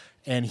Runner,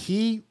 and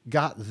he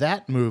got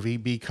that movie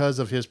because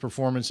of his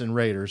performance in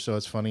Raiders, so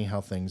it's funny how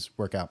things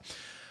work out.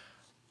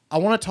 I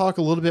want to talk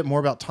a little bit more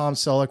about Tom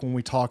Selleck when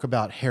we talk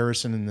about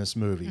Harrison in this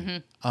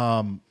movie.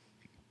 Mm-hmm.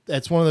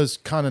 It's one of those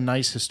kind of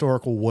nice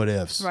historical what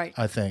ifs, right.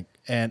 I think,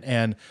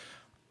 and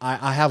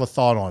I have a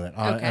thought on it,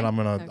 okay. and I'm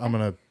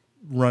gonna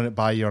run it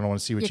by you, and I want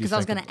to see what you think. Because I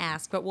was going to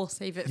ask, but we'll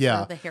save it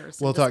for the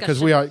Harrison. We'll talk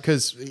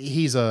because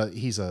he's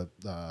a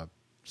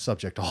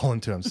subject all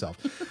into himself.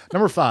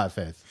 Number 5,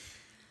 Faith.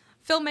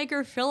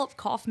 Filmmaker Philip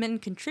Kaufman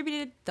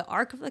contributed the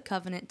Ark of the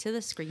Covenant to the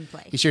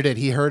screenplay. He sure did.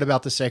 He heard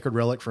about the sacred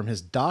relic from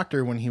his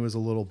doctor when he was a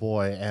little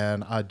boy,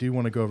 and I do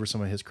want to go over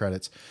some of his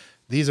credits.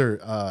 These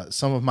are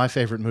some of my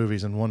favorite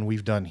movies and one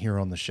we've done here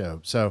on the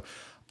show. So,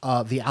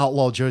 The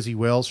Outlaw Josie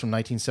Wales from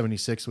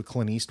 1976 with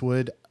Clint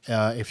Eastwood.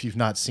 If you've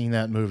not seen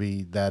that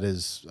movie, that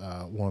is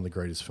one of the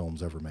greatest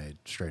films ever made,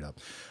 straight up.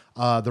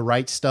 The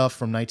Right Stuff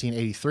from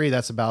 1983.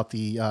 That's about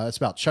it's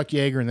about Chuck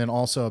Yeager, and then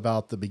also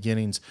about the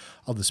beginnings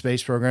of the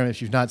space program.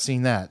 If you've not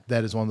seen that,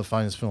 that is one of the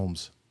finest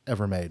films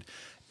ever made.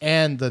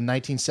 And the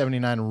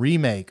 1979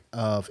 remake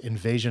of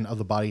Invasion of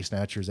the Body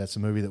Snatchers. That's a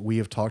movie that we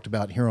have talked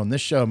about here on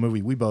this show. A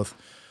movie we both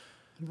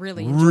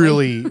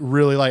really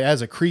like,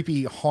 as a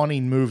creepy,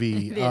 haunting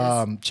movie.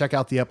 Check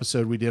out the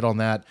episode we did on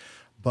that.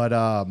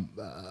 But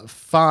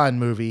fun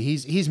movie.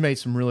 He's made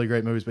some really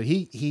great movies. But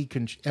he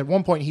at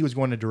one point he was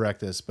going to direct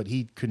this, but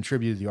he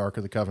contributed the Ark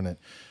of the Covenant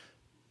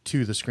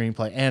to the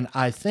screenplay. And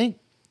I think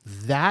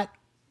that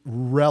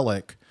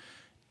relic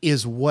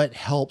is what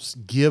helps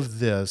give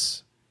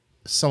this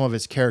some of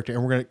its character.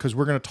 And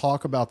we're gonna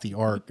talk about the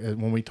Ark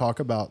when we talk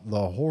about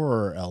the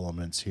horror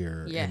elements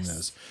here in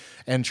this.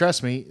 And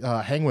trust me,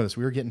 hang with us.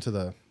 We were getting to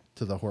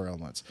the horror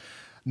elements.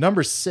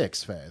 Number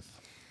 6, Faith.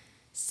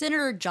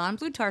 Senator John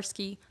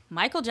Blutarsky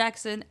Michael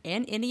Jackson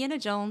and Indiana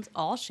Jones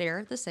all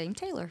share the same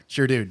tailor.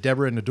 Sure do.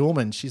 Deborah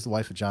Nadoolman, she's the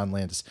wife of John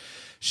Landis.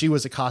 She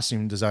was a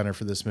costume designer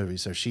for this movie,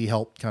 so she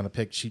helped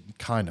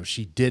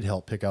she did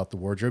help pick out the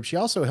wardrobe. She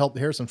also helped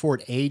Harrison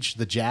Ford age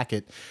the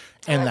jacket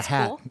and the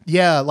hat. Cool.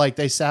 Yeah, like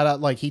they sat out,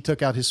 like he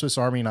took out his Swiss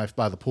Army knife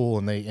by the pool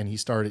and they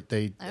aged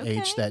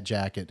that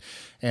jacket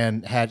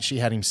and she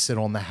had him sit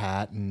on the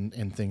hat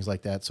and things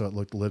like that, so it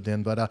looked lived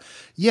in. But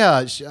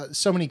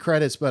so many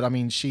credits. But I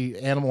mean,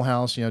 Animal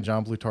House,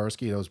 John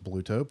Blutarsky, that was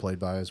Bluto, played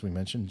by, as we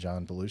mentioned,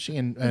 John Belushi,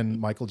 and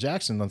Michael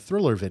Jackson, the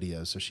Thriller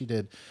video. So she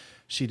did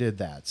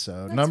that.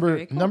 So That's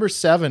very cool. number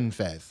 7,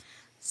 Faith.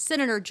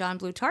 Senator John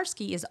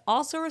Blutarsky is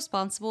also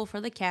responsible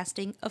for the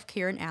casting of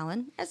Karen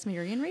Allen as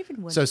Marion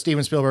Ravenwood. So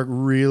Steven Spielberg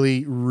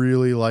really,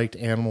 really liked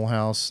Animal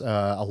House.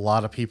 A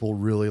lot of people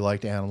really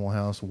liked Animal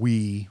House.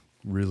 We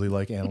really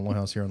like Animal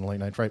House here on the Late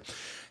Night Fright.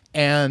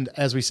 And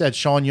as we said,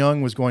 Sean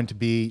Young was going to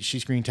be, she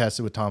screen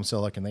tested with Tom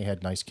Selleck and they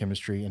had nice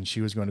chemistry, and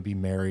she was going to be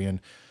Marion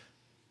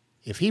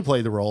if he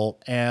played the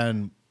role.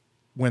 And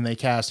when they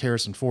cast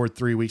Harrison Ford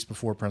 3 weeks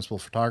before principal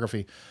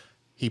photography,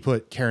 he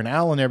put Karen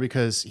Allen there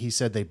because he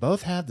said they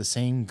both have the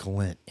same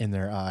glint in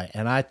their eye.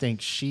 And I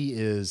think she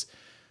is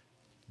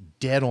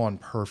dead on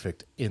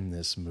perfect in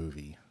this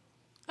movie.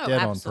 Oh, dead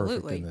absolutely.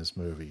 on perfect in this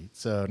movie.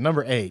 So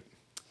number 8.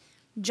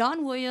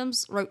 John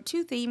Williams wrote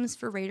 2 themes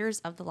for Raiders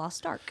of the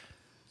Lost Ark.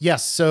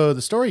 Yes. So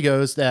the story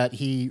goes that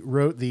he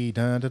wrote the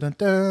dun dun dun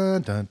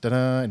dun dun dun,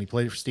 dun and he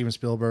played it for Steven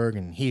Spielberg,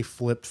 and he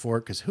flipped for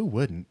it because who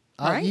wouldn't?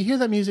 Right? You hear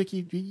that music,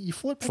 you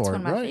flip for it, right?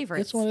 It's one of my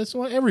favorites. It's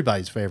one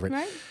everybody's favorite.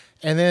 Right.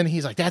 And then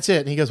he's like, "That's it."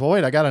 And he goes, "Well,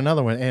 wait, I got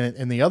another one."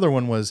 And the other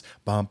one was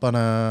bum ba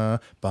na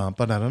bum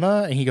ba na na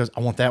na. And he goes, "I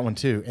want that one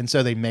too." And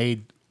so they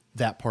made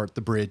that part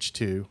the bridge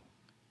to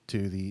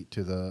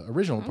the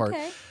original part.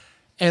 Okay.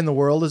 And the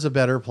world is a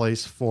better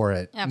place for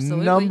it.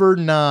 Absolutely. Number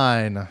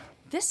 9.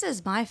 This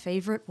is my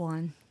favorite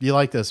one You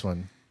like this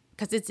one?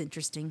 because it's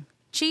interesting.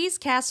 Cheese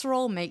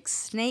casserole makes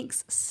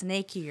snakes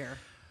snakier.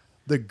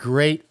 The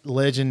great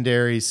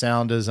legendary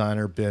sound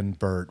designer Ben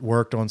Burtt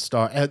worked on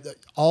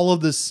all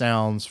of the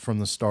sounds from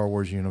the Star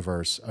Wars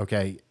universe,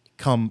 okay,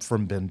 come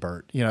from Ben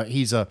Burtt.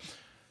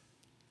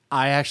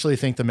 I actually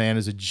think the man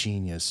is a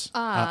genius.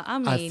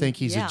 I think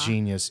he's a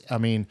genius. I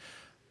mean,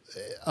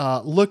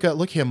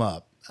 look him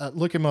up.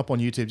 Look him up on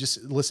YouTube.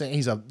 Just listen.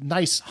 He's a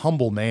nice,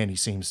 humble man. He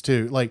seems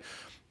too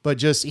but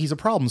just he's a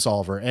problem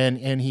solver,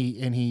 and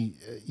he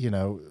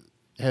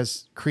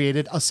has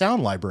created a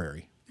sound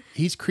library.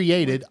 He's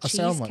created a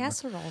sound library.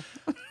 Cheese casserole.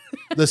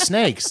 The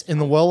snakes in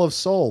the Well of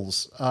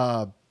Souls.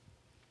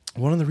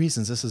 One of the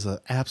reasons this is an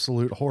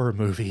absolute horror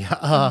movie.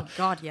 Oh,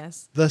 God,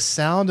 yes. The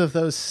sound of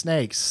those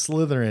snakes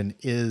slithering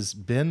is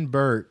Ben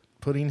Burtt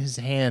putting his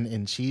hand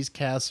in cheese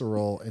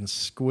casserole and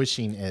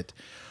squishing it.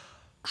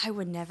 I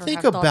would never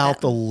Think have thought about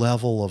that. the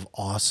level of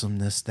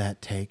awesomeness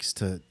that takes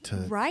to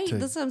Right, to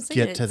that's what I'm saying.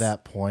 get to It's-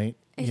 that point.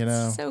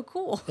 It's so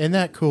cool. Isn't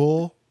that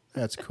cool?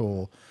 That's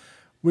cool.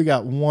 We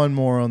got one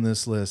more on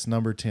this list,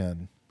 number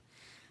 10.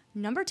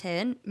 Number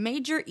 10,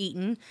 Major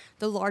Eaton,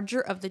 the larger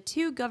of the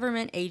 2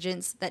 government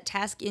agents that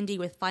task Indy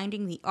with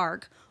finding the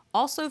Ark,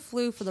 also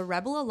flew for the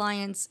Rebel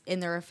Alliance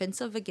in their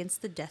offensive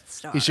against the Death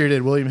Star. He sure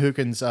did. William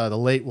Hookins, the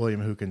late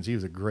William Hookins, he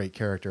was a great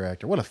character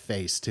actor. What a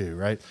face, too,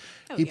 right?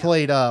 He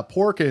played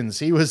Porkins.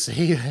 He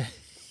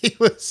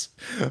was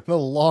the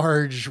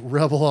large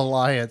Rebel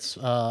Alliance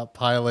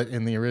pilot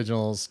in the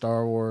original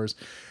Star Wars.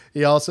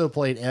 He also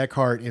played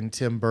Eckhart in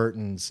Tim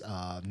Burton's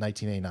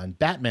 1989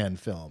 Batman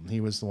film. He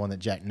was the one that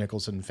Jack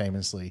Nicholson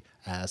famously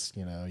asked,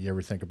 you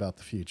ever think about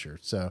the future?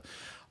 So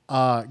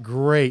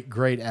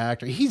great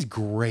actor. He's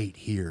great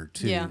here,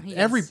 too. Yeah, he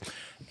is.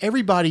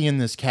 Everybody in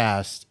this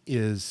cast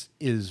is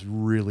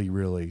really,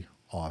 really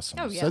awesome.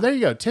 Oh, yeah. So there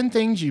you go. 10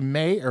 things you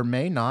may or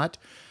may not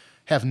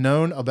have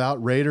known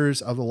about Raiders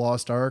of the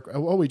Lost Ark.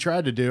 What we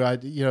tried to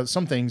do,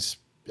 some things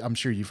I'm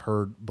sure you've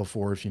heard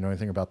before if you know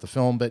anything about the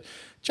film, but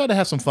try to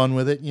have some fun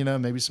with it,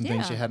 maybe some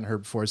things you hadn't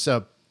heard before.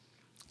 So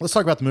let's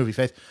talk about the movie,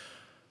 Faith.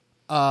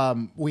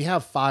 We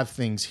have 5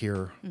 things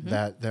here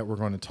that we're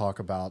going to talk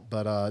about,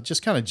 but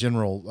just kind of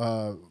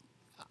general.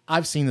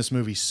 I've seen this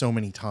movie so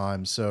many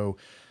times, so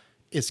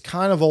it's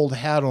kind of old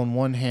hat on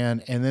one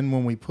hand, and then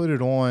when we put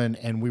it on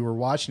and we were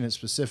watching it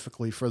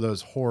specifically for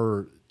those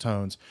horror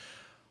tones,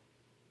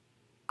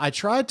 I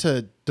tried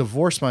to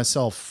divorce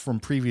myself from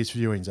previous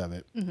viewings of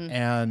it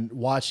and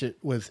watch it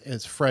with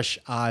as fresh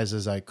eyes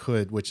as I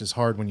could, which is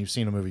hard when you've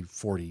seen a movie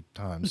 40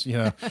 times,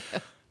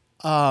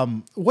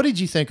 What did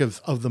you think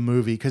of the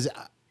movie? Because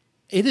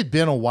it had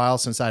been a while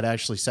since I'd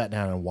actually sat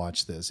down and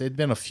watched this. It had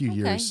been a few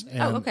years.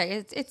 And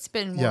okay. It's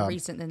been more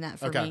recent than that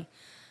for me.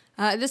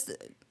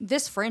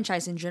 This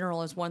franchise in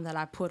general is one that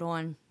I put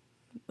on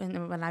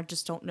when I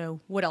just don't know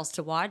what else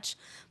to watch.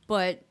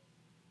 But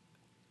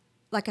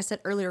like I said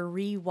earlier,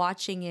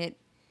 rewatching it,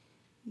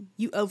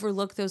 you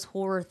overlook those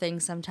horror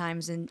things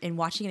sometimes, and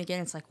watching it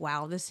again, it's like,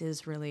 wow, this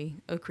is really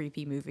a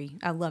creepy movie.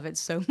 I love it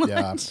so much.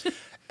 Yeah,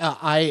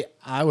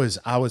 I was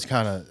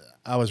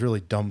really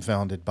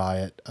dumbfounded by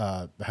it,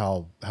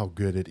 how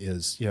good it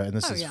is. And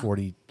this is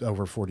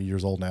over 40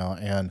 years old now,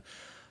 and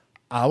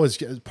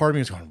part of me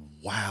was going,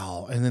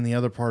 wow. And then the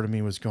other part of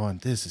me was going,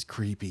 this is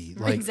creepy.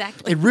 Like,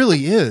 Exactly. It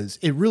really is.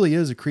 It really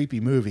is a creepy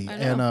movie. I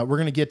And know. we're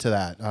going to get to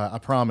that. I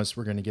promise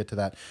we're going to get to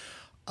that.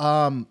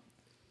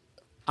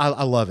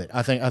 I love it.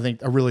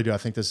 I really do. I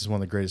think this is one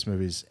of the greatest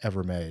movies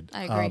ever made.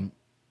 I agree.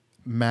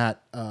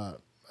 Matt,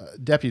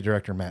 Deputy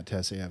Director Matt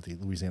Tessie of the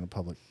Louisiana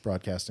Public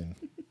Broadcasting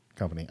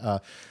Company.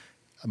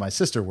 My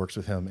sister works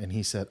with him, and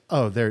he said,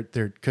 "Oh, they're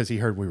because he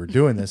heard we were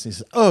doing this. And he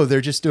said, oh,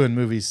 they're just doing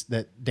movies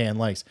that Dan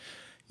likes."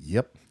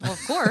 Yep. Well,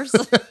 of course.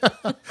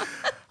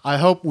 I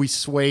hope we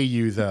sway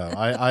you, though.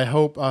 I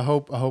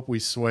hope we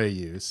sway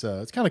you.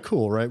 So it's kind of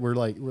cool, right?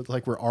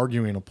 We're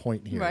arguing a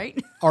point here.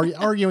 Right.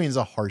 Arguing is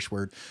a harsh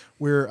word.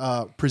 We're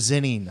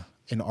presenting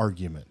an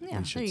argument. Yeah,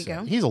 we should there you say.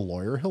 go. He's a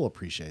lawyer. He'll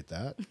appreciate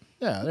that.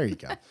 Yeah, there you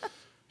go.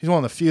 He's one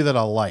of the few that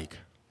I like.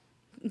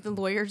 The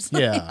lawyers.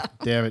 Yeah,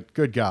 damn it,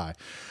 good guy.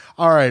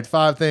 All right,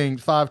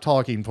 5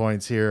 talking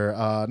points here.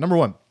 Number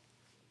 1,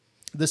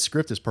 this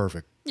script is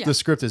perfect. Yeah. The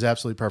script is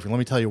absolutely perfect. Let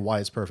me tell you why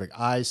it's perfect.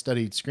 I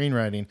studied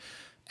screenwriting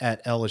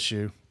at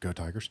LSU. Go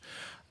Tigers.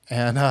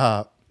 And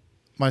my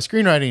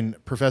screenwriting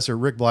professor,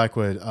 Rick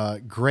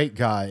Blackwood, great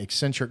guy,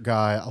 eccentric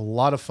guy, a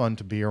lot of fun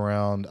to be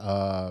around,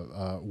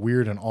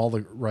 weird in all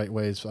the right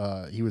ways.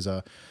 He was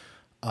a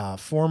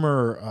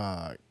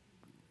former...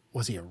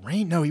 was he a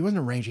Ranger? No, he wasn't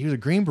a Ranger. He was a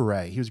Green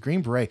Beret. He was a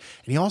Green Beret.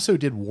 And he also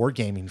did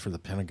wargaming for the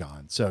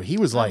Pentagon. So he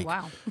was like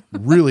wow.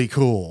 really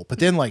cool, but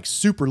then like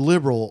super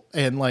liberal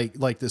and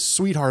like this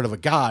sweetheart of a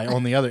guy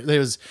on the other. There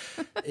was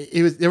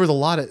a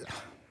lot of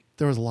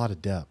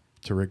depth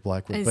to Rick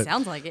Blackwood. It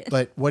sounds like it.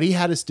 But what he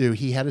had us do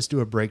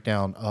a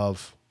breakdown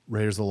of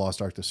Raiders of the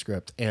Lost Ark, the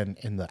script, and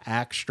the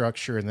act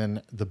structure, and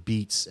then the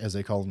beats, as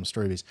they call them, the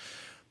story beats.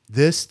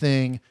 This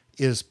thing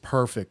is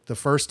perfect. The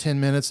first 10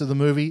 minutes of the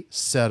movie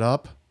set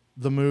up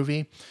the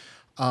movie.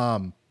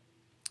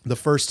 The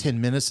first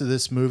 10 minutes of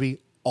this movie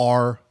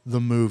are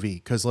the movie,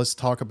 because let's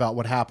talk about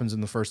what happens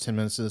in the first 10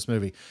 minutes of this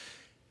movie.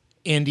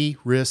 Indy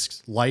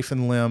risks life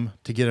and limb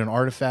to get an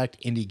artifact.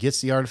 Indy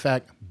gets the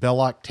artifact.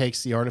 Belloc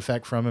takes the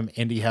artifact from him.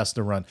 Indy has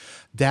to run.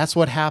 That's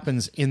what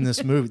happens in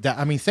this movie.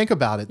 Think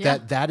about it. Yeah.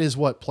 That is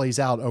what plays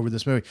out over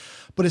this movie.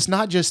 But it's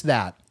not just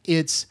that.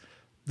 It's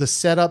the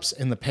setups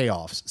and the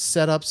payoffs.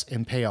 Setups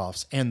and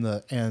payoffs.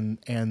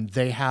 And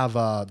they have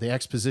the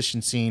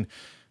exposition scene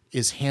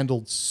is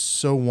handled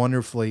so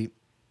wonderfully.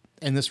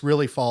 And this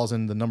really falls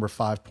in the number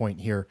 5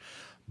 point here.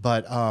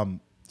 But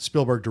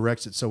Spielberg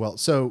directs it so well.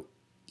 So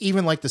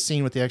even like the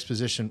scene with the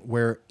exposition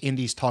where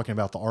Indy's talking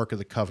about the Ark of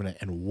the Covenant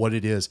and what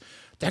it is,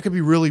 that could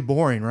be really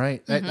boring,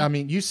 right? Mm-hmm. I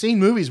mean, you've seen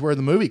movies where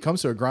the movie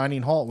comes to a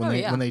grinding halt when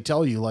yeah. when they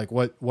tell you like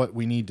what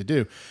we need to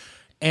do.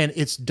 And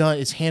it's done,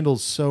 it's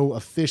handled so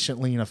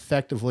efficiently and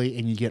effectively,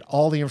 and you get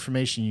all the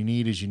information you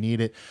need as you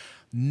need it.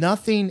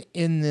 Nothing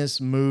in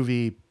this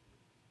movie,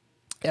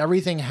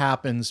 everything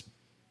happens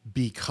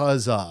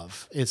because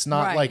of. It's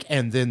not Right. like,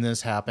 and then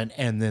this happened,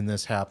 and then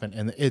this happened,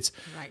 and it's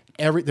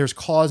Right. there's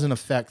cause and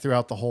effect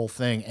throughout the whole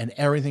thing, and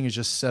everything is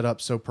just set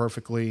up so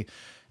perfectly.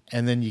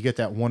 And then you get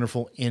that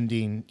wonderful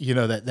ending,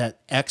 that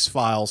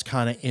X-Files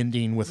kind of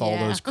ending with all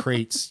Yeah. those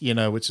crates,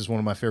 which is one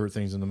of my favorite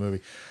things in the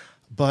movie.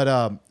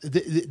 But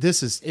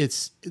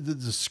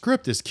the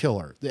script is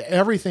killer.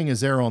 Everything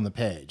is there on the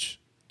page.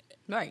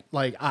 Right.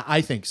 Like I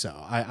think so.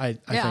 I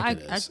think it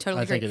is. I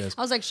totally agree. think it is.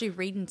 I was actually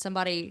reading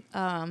somebody.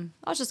 I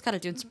was just kind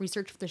of doing some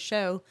research for the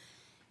show,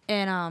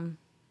 and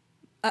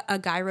a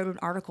guy wrote an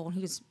article, and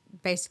he was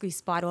basically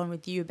spot on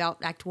with you about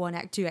Act 1,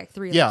 Act 2, Act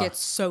 3. Yeah. Like, it's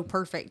so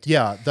perfect.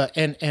 Yeah,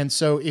 and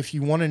so if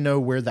you want to know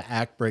where the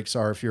act breaks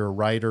are, if you're a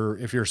writer,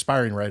 if you're an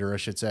aspiring writer, I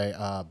should say,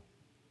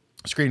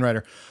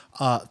 screenwriter,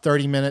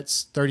 30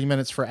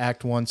 minutes for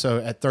Act 1. So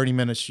at 30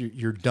 minutes,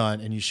 you're done,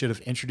 and you should have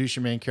introduced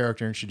your main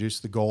character,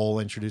 introduced the goal,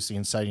 introduced the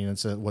inciting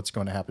incident, what's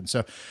going to happen.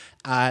 So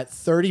at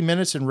 30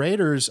 minutes in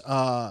Raiders,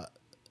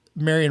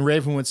 Marion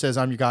Ravenwood says,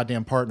 "I'm your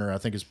goddamn partner." I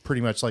think is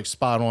pretty much like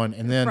spot on.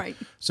 And then, Right.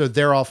 so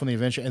they're off on the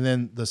adventure. And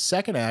then the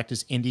second act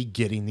is Indy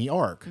getting the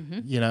Ark,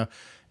 And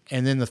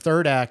then the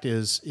third act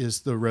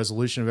is the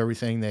resolution of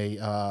everything. They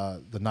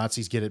the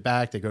Nazis get it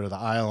back. They go to the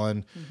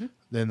island.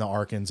 Then the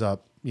Ark ends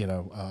up,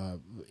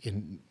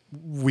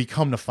 we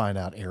come to find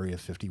out Area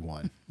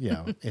 51,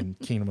 in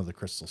Kingdom of the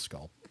Crystal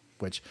Skull,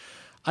 which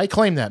I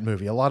claim that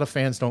movie. A lot of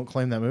fans don't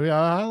claim that movie.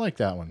 I like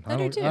that one. I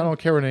do too. I don't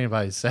care what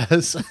anybody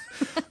says.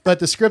 But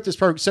the script is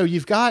perfect. So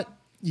you've got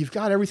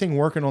everything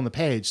working on the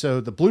page. So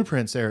the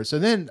blueprint's there. So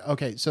then,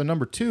 okay, so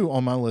number 2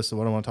 on my list of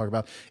what I want to talk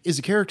about is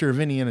the character of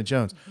Indiana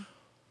Jones.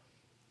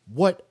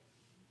 What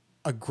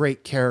a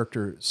great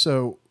character.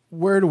 So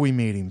where do we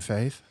meet him,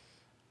 Faith?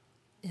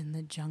 In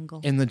the jungle.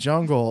 In the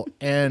jungle.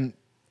 And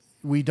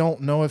we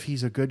don't know if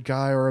he's a good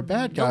guy or a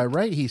bad guy,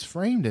 right? He's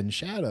framed in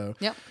shadow.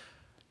 Yep.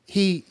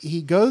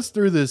 He goes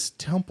through this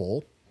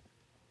temple.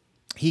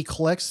 He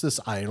collects this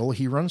idol.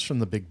 He runs from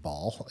the big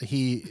ball.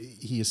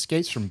 He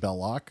escapes from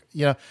Belloc.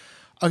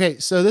 Okay,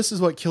 so this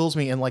is what kills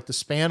me in like the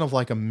span of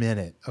like a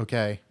minute,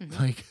 okay?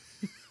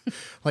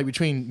 Like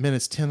between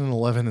minutes 10 and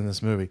 11 in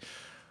this movie.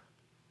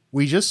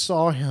 We just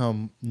saw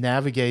him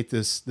navigate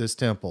this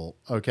temple,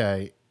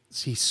 okay?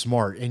 he's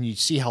smart, and you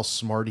see how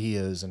smart he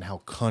is and how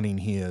cunning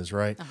he is,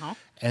 right? Uh-huh.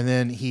 And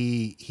then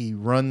he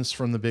runs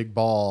from the big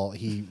ball.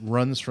 He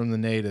runs from the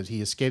natives.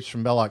 He escapes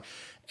from Belloc.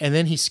 And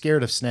then he's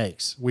scared of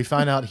snakes. We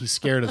find out he's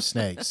scared of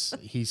snakes.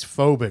 He's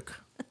phobic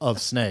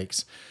of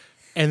snakes.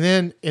 And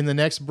then in the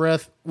next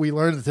breath, we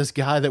learn that this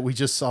guy that we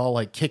just saw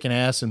like kicking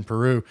ass in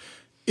Peru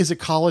is a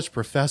college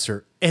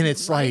professor. And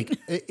it's like,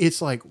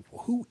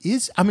 who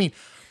is, I mean,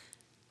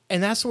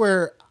 and that's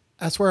where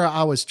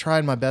I was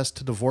trying my best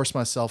to divorce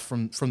myself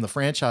from the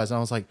franchise. And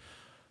I was like,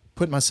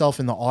 putting myself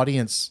in the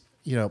audience,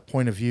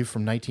 point of view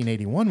from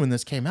 1981 when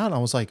this came out. And I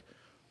was like,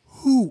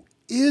 who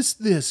is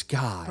this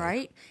guy?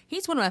 Right?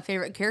 He's one of my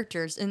favorite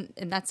characters, and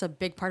that's a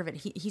big part of it.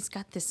 He's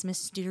got this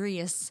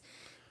mysterious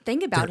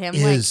thing about him.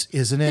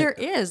 Isn't it? There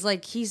is.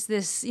 Like, he's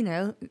this,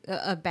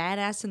 a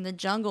badass in the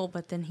jungle,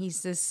 but then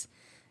he's this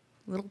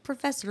little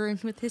professor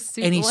with his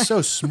suit. And he's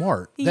so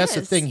smart. That's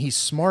the is. thing. He's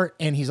smart,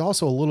 and he's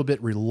also a little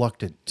bit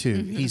reluctant, too.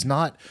 Mm-hmm. He's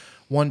not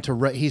one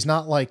to... he's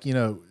not like,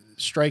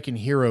 striking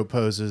hero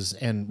poses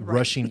and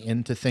rushing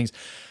into things.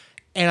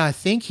 And I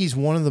think he's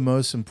one of the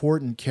most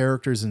important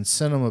characters in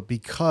cinema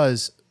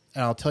because,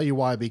 and I'll tell you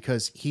why,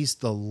 because he's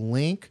the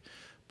link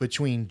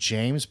between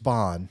James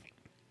Bond,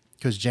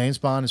 because James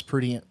Bond is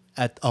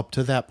up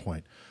to that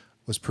point,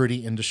 was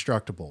pretty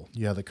indestructible.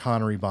 The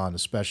Connery Bond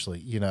especially,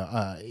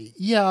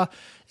 it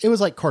was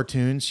like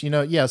cartoons,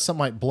 something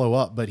might blow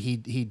up, but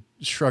he'd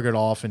shrug it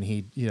off and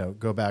he'd,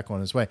 go back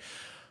on his way.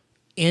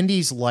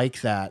 Indy's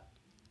like that,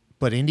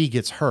 but Indy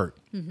gets hurt.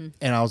 Mm-hmm.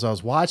 And I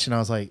was watching, I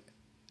was like,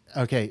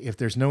 okay, if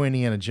there's no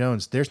Indiana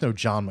Jones, there's no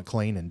John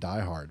McClane in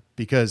Die Hard,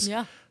 because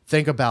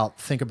think about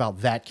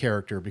that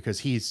character,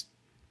 because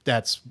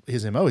that's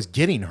his MO is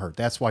getting hurt.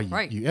 That's why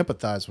you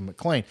empathize with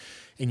McClane,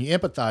 and you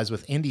empathize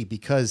with Indy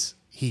because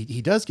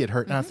he does get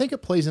hurt. Mm-hmm. And I think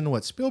it plays into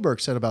what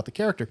Spielberg said about the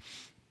character.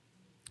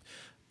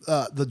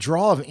 The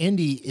draw of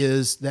Indy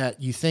is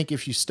that you think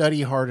if you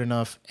study hard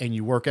enough and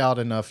you work out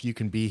enough, you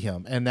can be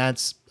him. And I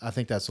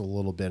think that's a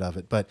little bit of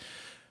it. But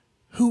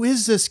who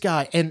is this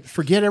guy? And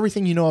forget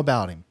everything you know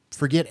about him.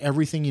 Forget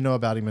everything you know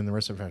about him in the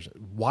rest of the franchise.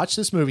 Watch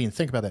this movie and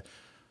think about that.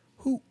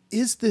 Who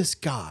is this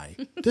guy?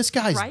 This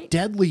guy's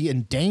deadly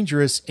and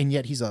dangerous, and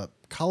yet he's a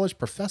college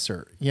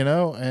professor,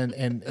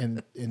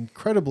 and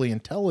incredibly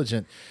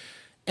intelligent,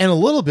 and a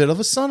little bit of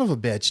a son of a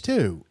bitch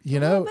too,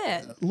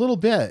 a little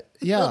bit,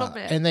 yeah.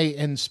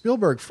 And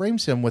Spielberg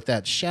frames him with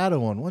that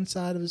shadow on one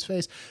side of his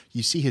face.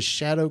 You see his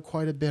shadow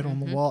quite a bit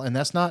on the wall, and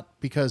that's not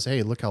because,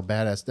 hey, look how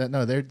badass that.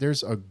 No,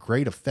 there's a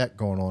great effect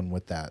going on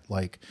with that.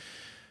 Like,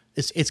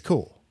 it's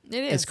cool.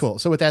 It is. It's cool.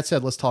 So with that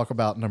said, let's talk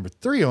about number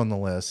 3 on the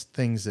list,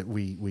 things that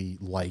we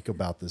like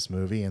about this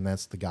movie, and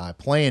that's the guy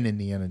playing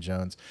Indiana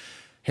Jones,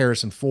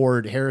 Harrison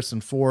Ford.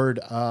 Harrison Ford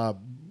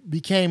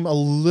became a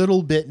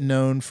little bit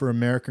known for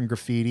American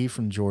Graffiti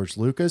from George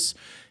Lucas.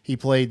 He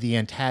played the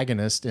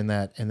antagonist in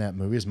that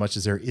movie, as much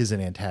as there is an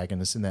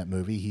antagonist in that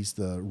movie. He's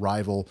the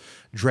rival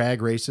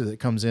drag racer that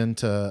comes in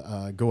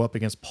to go up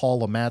against Paul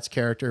Le Mat's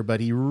character,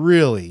 but he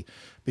really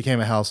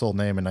became a household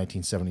name in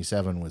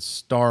 1977 with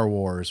Star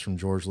Wars from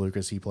George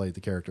Lucas. He played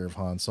the character of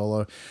Han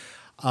Solo.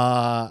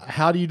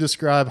 How do you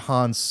describe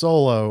Han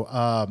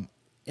Solo?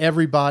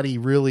 Everybody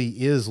really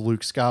is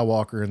Luke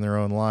Skywalker in their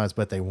own lives,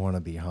 but they want to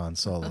be Han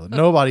Solo.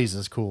 Nobody's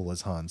as cool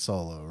as Han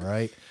Solo,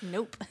 right?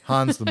 Nope.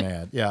 Han's the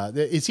man. Yeah.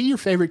 Is he your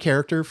favorite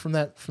character from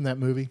that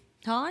movie?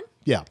 Han?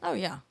 Yeah. Oh,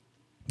 yeah.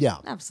 Yeah.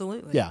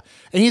 Absolutely. Yeah.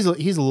 And he's a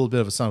little bit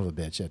of a son of a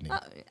bitch, isn't he?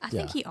 I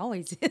think he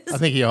always is. I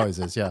think he always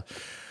is, yeah.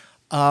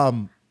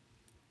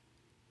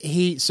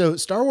 So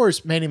Star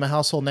Wars made him a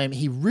household name.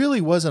 He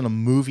really wasn't a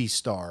movie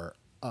star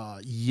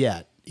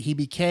yet. He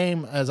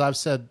became, as I've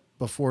said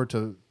before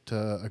to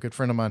a good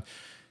friend of mine,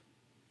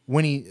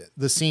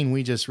 the scene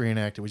we just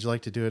reenacted. Would you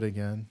like to do it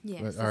again?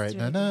 Yes. All right.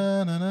 Na,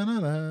 na, na, na, na,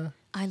 na.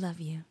 I love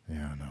you.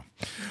 Yeah, I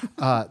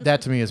know.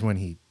 That to me is when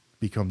he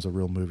becomes a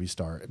real movie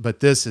star. But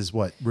this is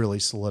what really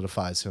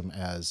solidifies him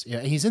as.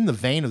 Yeah, he's in the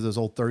vein of those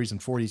old 30s and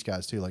 40s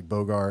guys too, like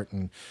Bogart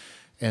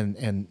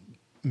and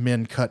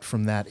men cut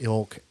from that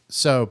ilk.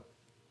 So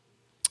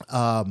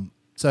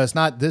it's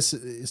not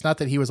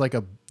that he was like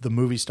the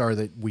movie star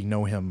that we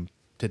know him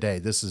today.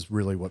 This is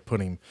really what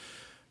put him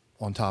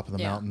on top of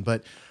the mountain.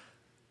 But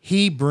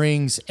he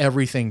brings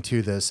everything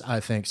to this, I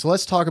think. So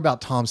let's talk about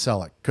Tom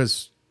Selleck,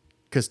 because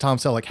Tom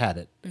Selleck had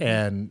it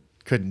and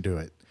couldn't do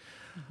it.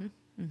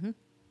 Mm-hmm. Mm-hmm.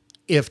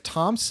 If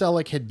Tom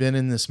Selleck had been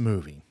in this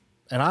movie,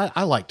 and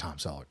I like Tom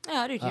Selleck.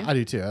 Yeah, I do too. I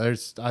do too.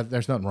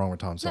 There's nothing wrong with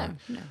Tom Selleck.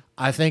 No.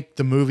 I think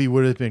the movie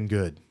would have been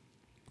good.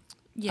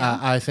 Yeah.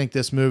 I think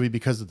this movie,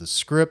 because of the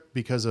script,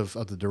 because of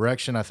the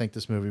direction, I think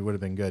this movie would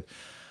have been good.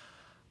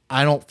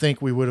 I don't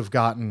think we would have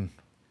gotten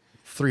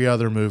 3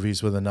 other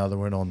movies with another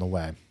one on the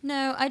way.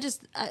 No,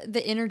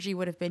 the energy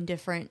would have been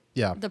different.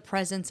 Yeah. The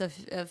presence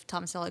of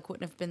Tom Selleck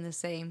wouldn't have been the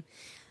same.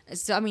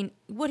 So, I mean,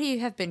 would he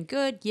have been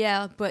good?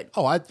 Yeah, but...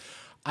 Oh,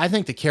 I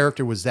think the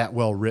character was that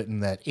well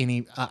written that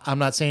I'm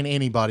not saying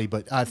anybody,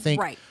 but I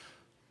think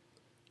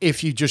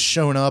if you just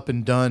shown up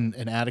and done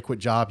an adequate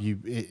job,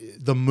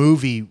 the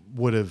movie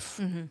would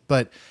have,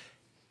 but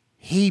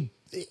he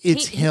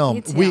it's him.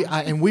 It's him.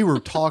 And we were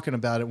talking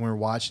about it when we were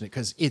watching it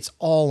because it's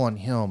all on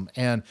him,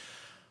 and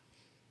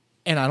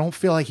I don't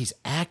feel like he's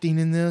acting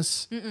in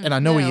this, and I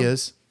know he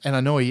is, and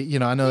I know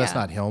I know that's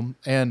not him,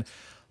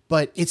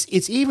 but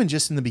it's even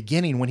just in the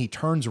beginning when he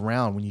turns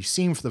around, when you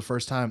see him for the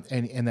first time,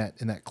 and in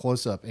that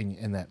close up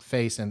and that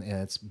face, and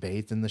it's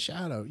bathed in the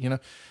shadow, and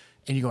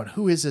you're going,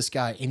 who is this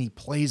guy? And he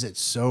plays it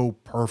so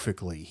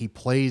perfectly.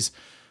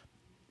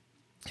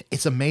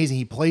 It's amazing.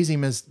 He plays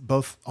him as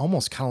both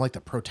almost kind of like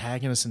the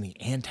protagonist and the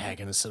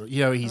antagonist. So,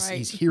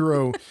 he's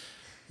hero,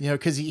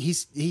 because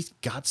he's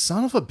got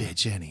son of a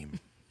bitch in him.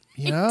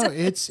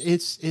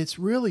 It's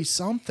really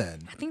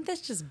something. I think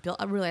that's just built.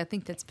 I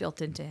think that's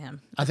built into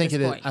him. I think it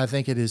is. I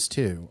think it is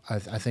too. I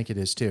think it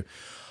is too.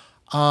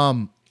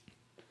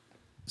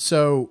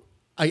 So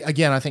I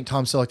think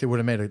Tom Selleck would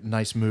have made a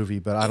nice movie,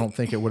 but I don't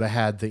think it would have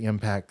had the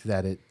impact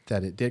that it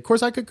did. Of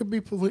course, I could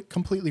be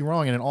completely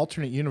wrong. In an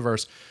alternate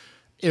universe,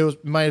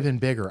 might have been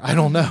bigger. I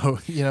don't know,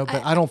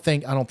 but I don't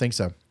think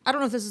so. I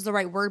don't know if this is the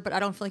right word, but I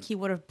don't feel like he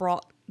would have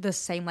brought the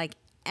same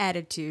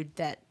attitude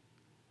that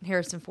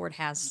Harrison Ford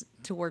has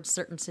towards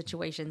certain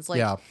situations.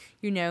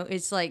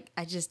 It's like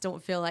I just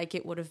don't feel like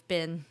it would have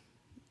been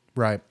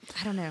right.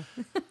 I don't know.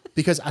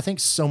 Because I think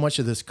so much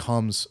of this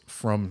comes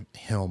from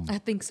him. I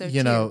think so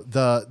too.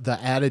 The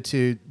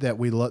attitude that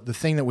we love, the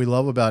thing that we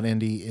love about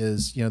Indy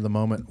is, the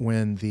moment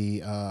when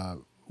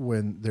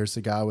when there's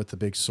the guy with the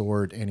big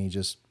sword and he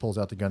just pulls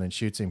out the gun and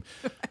shoots him.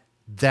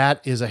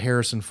 That is a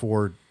Harrison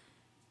Ford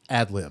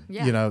ad lib.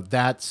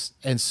 Yeah.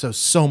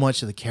 So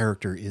much of the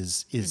character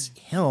is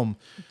him.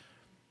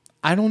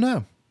 I don't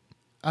know.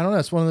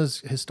 It's one of those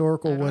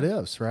historical what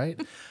ifs, right?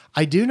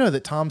 I do know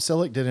that Tom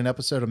Selleck did an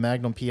episode of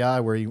Magnum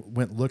PI where he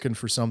went looking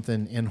for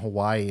something in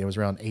Hawaii. It was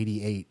around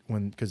 88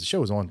 because the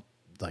show was on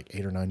like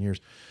 8 or 9 years.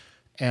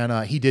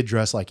 And he did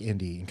dress like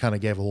Indy and kind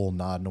of gave a little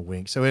nod and a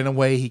wink. So in a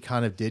way, he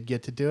kind of did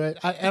get to do it.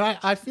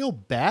 I feel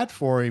bad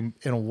for him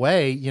in a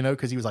way,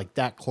 because he was like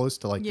that close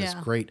to this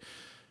great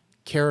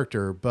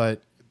character.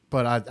 But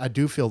I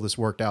do feel this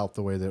worked out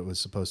the way that it was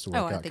supposed to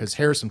work out. Because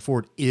Harrison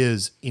Ford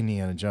is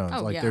Indiana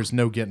Jones. There's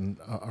no getting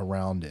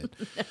around it.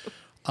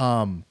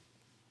 No.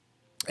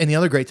 And the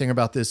other great thing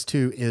about this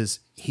too is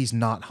he's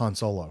not Han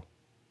Solo.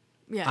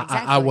 Yeah,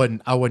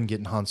 exactly. I wasn't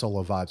getting Han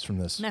Solo vibes from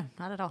this. No,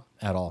 not at all.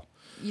 At all.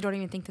 You don't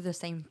even think they're the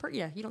same.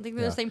 You don't think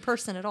they're the same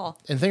person at all.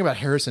 And the thing about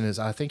Harrison is,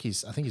 I think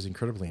he's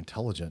incredibly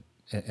intelligent.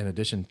 In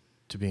addition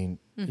to being,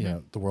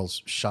 the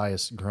world's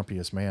shyest,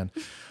 grumpiest man,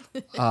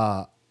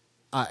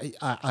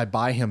 I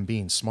buy him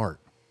being smart.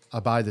 I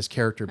buy this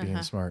character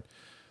being smart.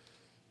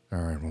 All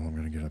right, well, I'm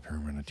going to get up here.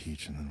 I'm going to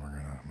teach, and then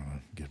I'm going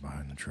to get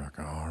behind the truck.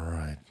 All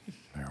right,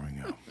 there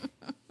we go.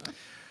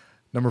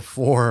 Number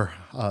 4,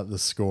 the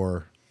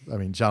score. I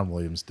mean, John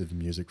Williams did the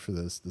music for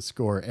this, the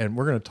score, and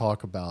we're going to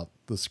talk about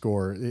the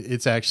score.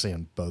 It's actually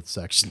in both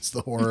sections,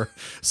 the horror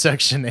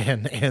section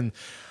and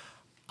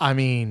I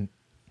mean,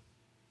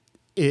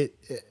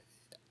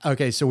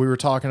 okay, so we were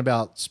talking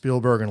about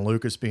Spielberg and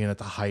Lucas being at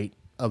the height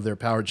of their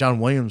power. John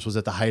Williams was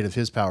at the height of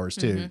his powers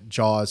too.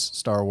 Jaws,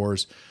 Star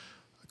Wars,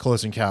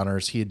 Close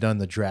Encounters. He had done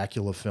the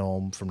Dracula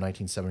film from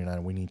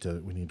 1979. We need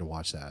to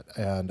watch that.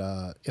 And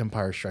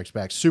Empire Strikes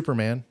Back.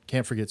 Superman.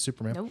 Can't forget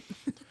Superman. Nope.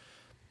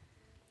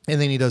 And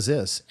then he does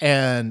this,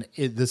 and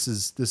this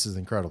is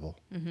incredible.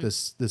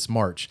 This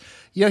march.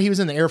 He was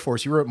in the Air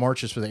Force. He wrote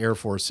marches for the Air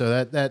Force,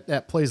 so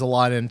that plays a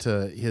lot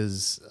into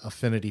his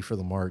affinity for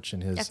the march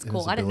and his. That's cool.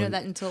 His I didn't know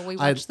that until we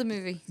watched the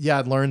movie. Yeah,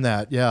 I'd learned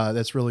that. Yeah,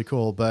 that's really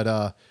cool.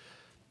 But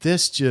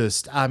this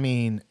just, I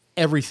mean,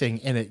 everything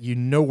in it. You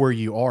know where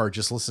you are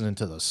just listening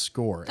to the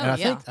score, and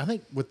I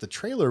think with the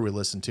trailer we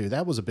listened to,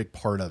 that was a big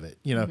part of it.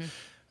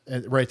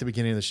 Right at the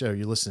beginning of the show,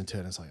 you listen to it,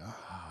 and it's like,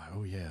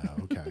 oh yeah,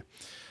 okay.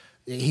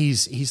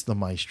 He's the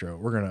maestro.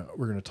 We're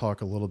gonna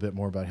talk a little bit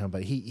more about him,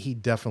 but he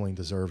definitely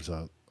deserves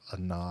a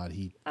nod.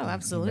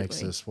 Absolutely. He makes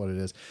this what it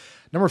is.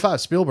 Number 5,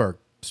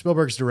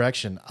 Spielberg's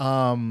direction.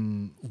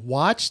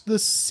 Watch the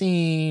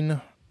scene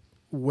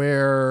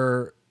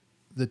where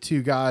the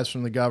 2 guys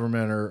from the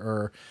government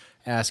are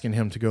asking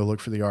him to go look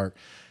for the Ark,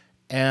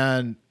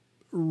 and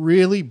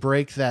really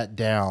break that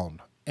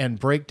down and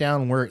break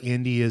down where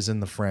Indy is in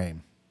the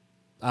frame.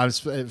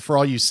 For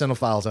all you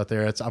cinephiles out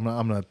there, I'm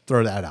gonna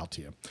throw that out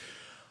to you.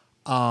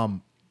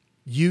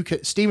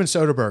 Steven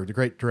Soderbergh, the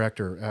great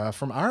director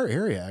from our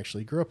area,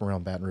 actually grew up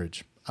around Baton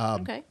Rouge.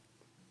 Okay.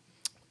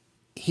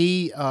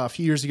 He a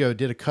few years ago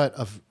did a cut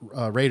of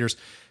Raiders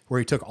where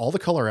he took all the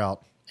color out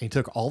and he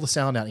took all the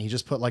sound out and he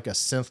just put like a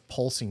synth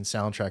pulsing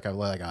soundtrack. I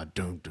like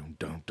dun dun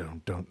dun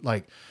dun dun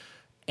like,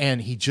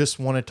 and he just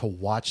wanted to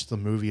watch the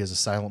movie as a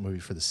silent movie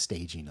for the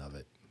staging of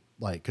it,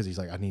 like because he's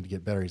like I need to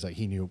get better. He's like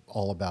he knew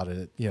all about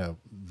it at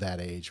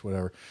that age,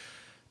 whatever,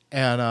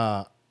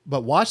 and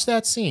but watch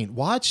that scene.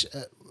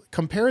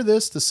 Compare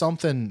this to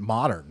something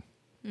modern.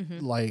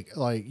 Like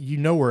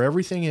where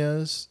everything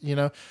is.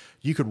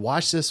 You could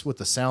watch this with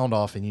the sound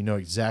off, and you know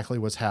exactly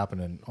what's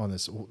happening on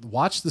this.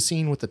 Watch the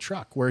scene with the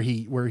truck where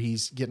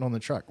he's getting on the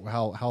truck.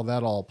 How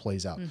that all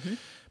plays out.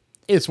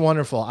 It's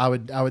wonderful. I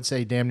would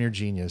say damn near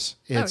genius.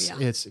 Yeah.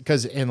 It's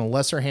because in the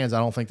lesser hands, I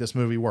don't think this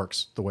movie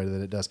works the way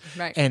that it does.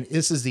 Right. And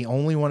this is the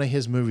only one of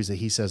his movies that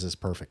he says is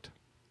perfect.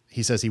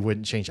 He says he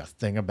wouldn't change a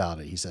thing about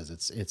it. He says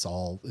it's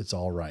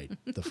all right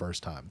the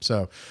first time.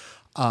 So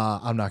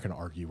I'm not going to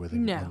argue with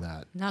him on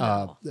that. Not at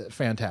all.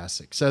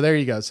 Fantastic. So there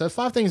you go. So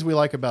 5 things we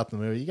like about the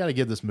movie. You got to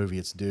give this movie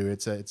its due.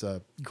 It's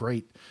a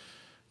great.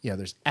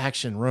 There's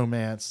action,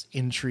 romance,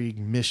 intrigue,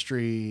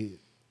 mystery,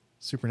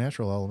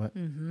 supernatural element.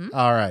 Mm-hmm.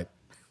 All right.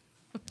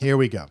 Here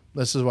we go.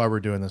 This is why we're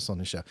doing this on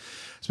the show.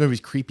 This movie's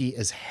creepy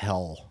as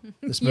hell.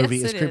 This movie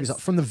Yes, is it creepy is. as hell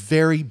from the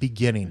very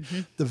beginning.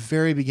 The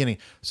very beginning.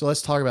 So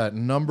let's talk about it.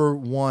 Number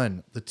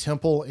 1, the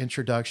temple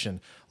introduction.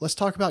 Let's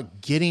talk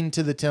about getting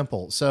to the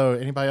temple. So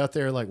anybody out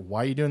there like,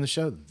 why are you doing the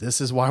show?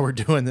 This is why we're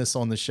doing this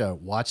on the show.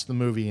 Watch the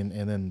movie and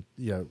then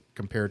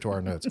compare it to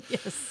our notes.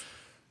 Yes.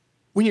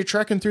 When you're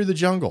trekking through the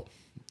jungle,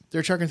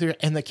 they're trekking through,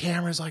 and the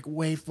camera's like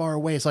way far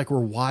away. It's like we're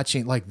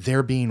watching, like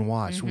they're being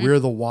watched. We're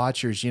the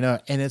watchers,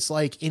 and it's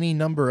like any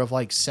number of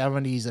like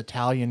 70s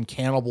Italian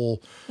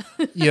cannibal,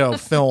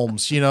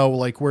 films,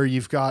 like where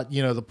you've got,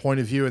 the point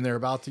of view and they're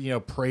about to,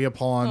 prey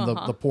upon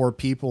the poor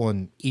people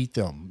and eat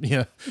them.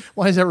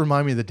 Why does that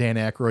remind me of the Dan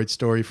Aykroyd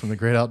story from The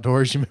Great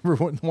Outdoors? You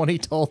remember when he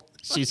told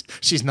she's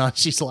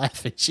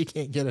laughing. She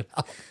can't get it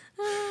out.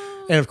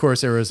 And of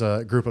course, there was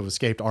a group of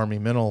escaped army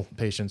mental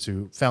patients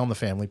who found the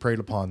family, preyed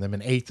upon them,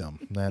 and ate them.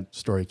 And that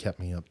story kept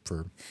me up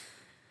for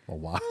a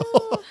while.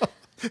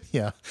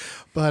 Yeah,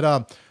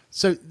 but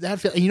so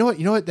that you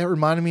know what that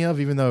reminded me of,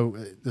 even though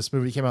this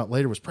movie came out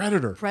later, was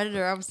Predator.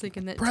 Predator. I was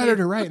thinking that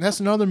Predator, too. right? And that's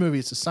another movie.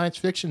 It's a science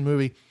fiction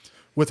movie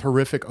with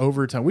horrific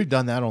overtone. We've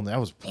done that on that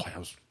was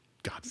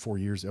God, 4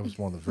 years. That was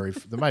one of the very.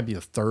 That might be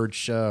the 3rd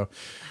show.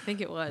 I think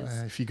it was.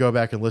 If you go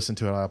back and listen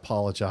to it, I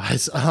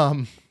apologize.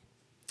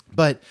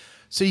 But.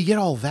 So you get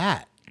all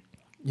that,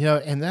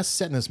 and that's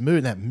setting this mood,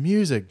 and that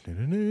music,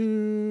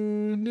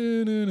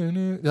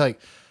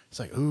 like, it's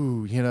like,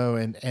 ooh,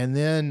 and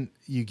then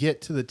you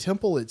get to the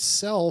temple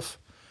itself,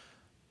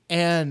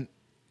 and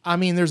I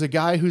mean, there's a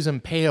guy who's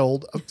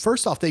impaled.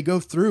 First off, they go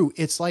through,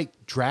 it's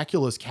like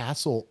Dracula's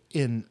castle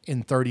in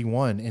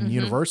 31 in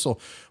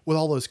Universal with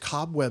all those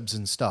cobwebs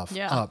and stuff.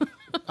 Yeah.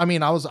 I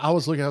mean, I was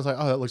looking, I was like,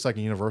 oh, that looks like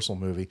a Universal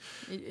movie.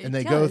 It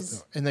They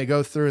does.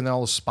 go through, and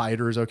all the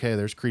spiders. Okay,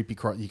 there's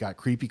you got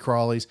creepy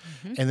crawlies,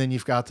 and then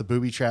you've got the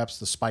booby traps.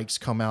 The spikes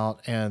come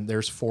out, and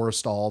there's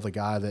Forrestal, the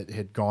guy that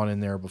had gone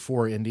in there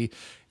before Indy.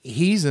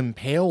 He's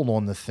impaled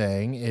on the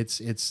thing. It's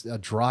a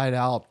dried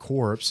out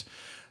corpse.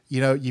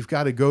 You've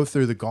got to go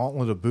through the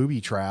gauntlet of booby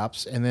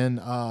traps, and then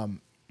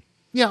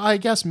I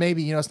guess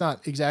maybe, it's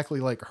not exactly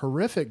like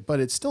horrific,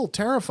 but it's still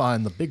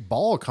terrifying. The big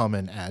ball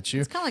coming at you.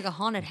 It's kind of like a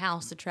haunted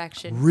house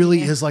attraction.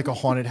 Really is like a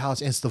haunted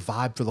house. And it's the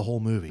vibe for the whole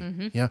movie.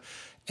 And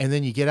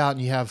then you get out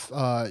and you have,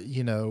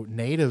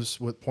 natives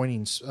with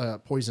pointing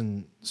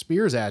poison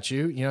spears at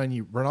you, and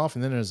you run off,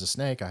 and then there's a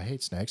snake. I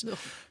hate snakes. Ugh.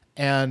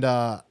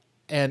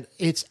 And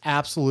it's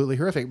absolutely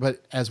horrific.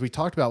 But as we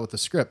talked about with the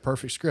script,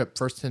 perfect script,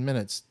 first 10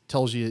 minutes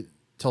tells you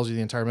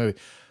the entire movie.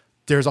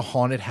 There's a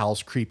haunted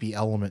house creepy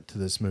element to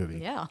this movie.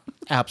 Yeah.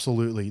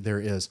 Absolutely, there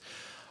is.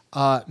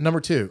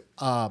 Number 2,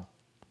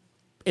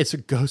 it's a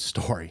ghost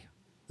story.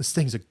 This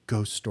thing's a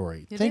ghost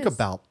story. Think is.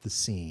 about the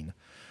scene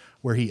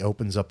where he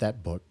opens up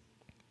that book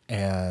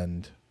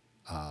and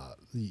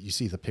you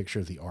see the picture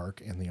of the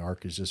Ark, and the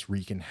Ark is just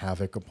wreaking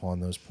havoc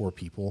upon those poor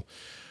people.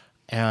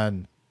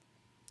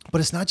 But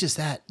it's not just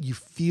that. You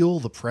feel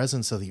the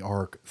presence of the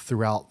Ark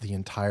throughout the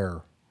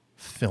entire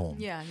film.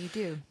 Yeah, you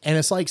do. And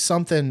it's like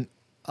something,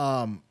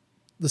 The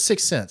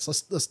Sixth Sense.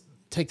 Let's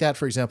take that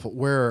for example,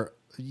 where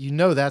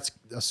that's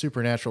a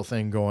supernatural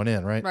thing going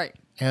in, right? Right.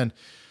 And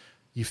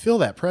you feel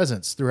that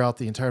presence throughout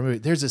the entire movie.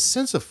 There's a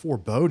sense of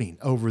foreboding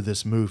over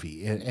this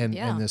movie, and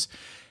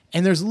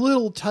there's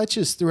little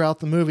touches throughout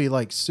the movie,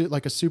 like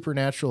a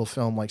supernatural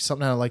film, like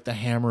something out of like the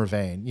Hammer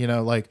vein.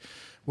 Like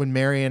when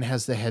Marion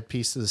has the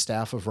headpiece of the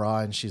Staff of Ra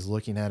and she's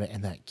looking at it,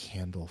 and that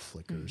candle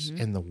flickers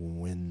and the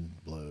wind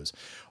blows,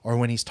 or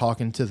when he's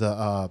talking to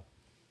the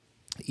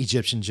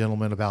Egyptian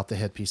gentleman about the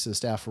headpiece of the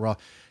Staff of Ra,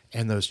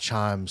 and those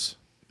chimes,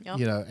 and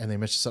they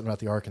mention something about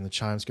the Ark, and the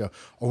chimes go,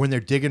 or when they're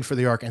digging for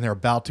the Ark and they're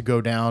about to go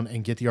down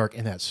and get the Ark,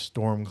 and that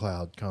storm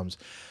cloud comes.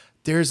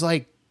 There's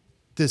like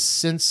this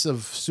sense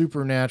of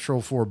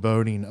supernatural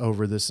foreboding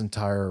over this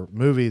entire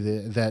movie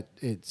that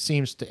it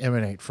seems to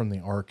emanate from the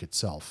Ark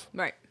itself.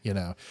 Right.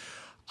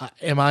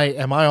 Am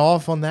I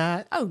off on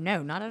that? Oh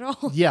no, not at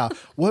all. Yeah.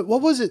 What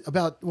was it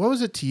about? What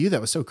was it to you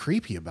that was so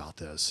creepy about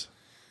this?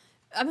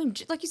 I mean,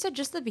 like you said,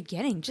 just the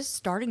beginning, just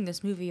starting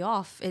this movie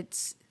off,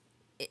 it's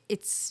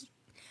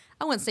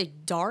I wouldn't say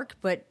dark,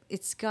 but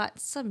it's got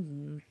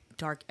some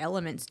dark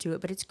elements to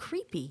it, but it's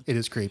creepy. It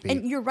is creepy.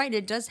 And you're right,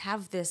 it does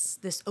have this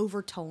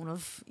overtone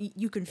of,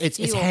 you can feel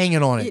it's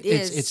hanging on it.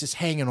 It's just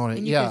hanging on it.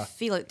 And you can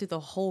feel it through the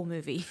whole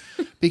movie.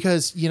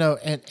 Because,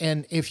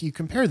 and if you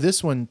compare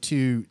this one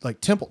to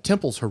like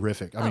Temple's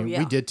horrific. I mean,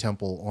 we did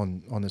Temple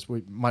on this.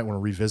 We might want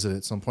to revisit it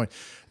at some point.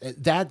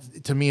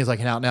 That to me is like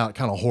an out and out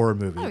kind of horror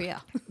movie. Oh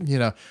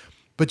yeah.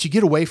 But you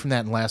get away from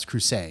that in Last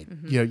Crusade.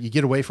 You know, you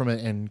get away from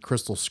it in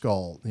Crystal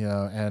Skull. You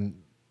know,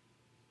 and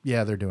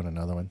yeah, they're doing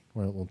another one.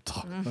 We'll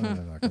talk. I'm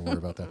not going to worry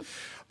about that.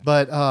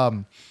 But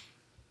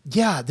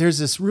yeah, there's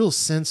this real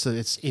sense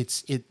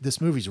that this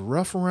movie's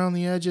rough around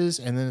the edges,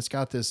 and then it's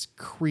got this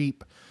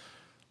creep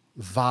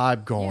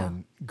vibe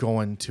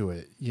going to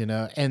it, you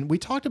know. And we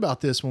talked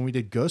about this when we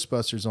did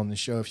Ghostbusters on the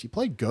show. If you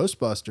play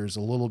Ghostbusters a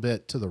little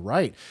bit to the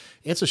right,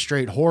 it's a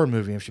straight horror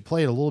movie. If you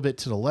play it a little bit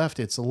to the left,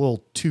 it's a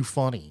little too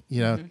funny,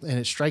 you know. And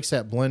it strikes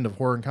that blend of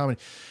horror and comedy.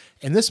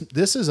 And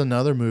this is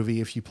another movie.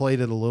 If you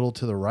played it a little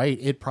to the right,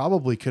 it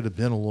probably could have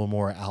been a little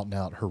more out and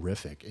out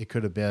horrific. It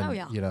could have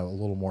been, you know, a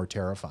little more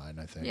terrifying,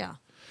 I think. Yeah.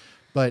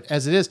 But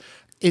as it is,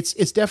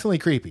 it's definitely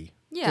creepy.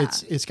 Yeah.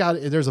 There's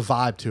a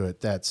vibe to it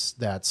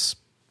that's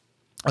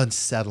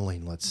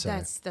unsettling, let's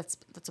say. That's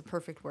a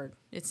perfect word.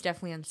 It's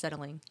definitely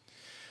unsettling.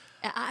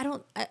 I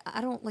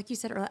don't like you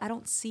said earlier, I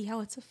don't see how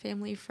it's a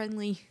family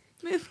friendly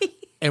movie.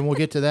 And we'll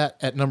get to that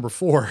at number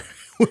 4.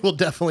 We will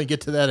definitely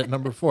get to that at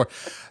number 4.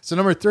 So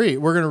number 3,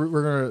 we're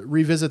gonna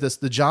revisit this,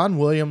 the John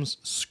Williams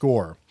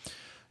score.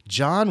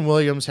 John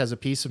Williams has a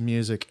piece of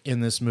music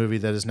in this movie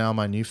that is now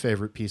my new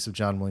favorite piece of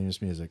John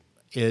Williams music.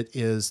 It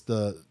is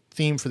the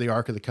theme for the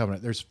Ark of the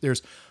Covenant.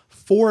 There's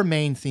 4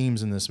 main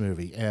themes in this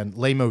movie, and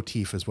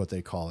leitmotif is what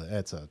they call it.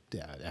 That's a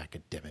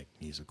academic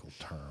musical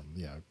term.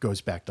 Yeah, it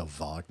goes back to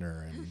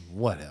Wagner and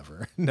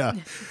whatever. No,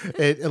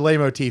 a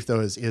leitmotif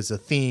though is a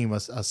theme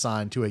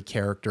assigned to a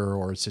character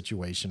or a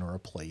situation or a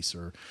place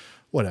or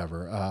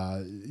whatever.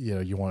 You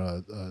know, you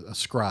want to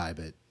ascribe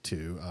it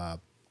to.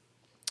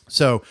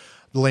 So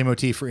the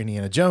leitmotif for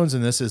Indiana Jones,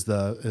 and this is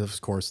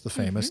of course the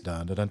famous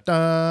dun dun dun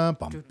dun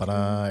bum ba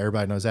da.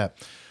 Everybody knows that.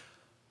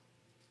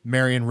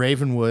 Marion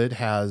Ravenwood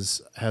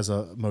has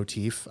a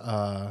motif.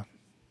 Da,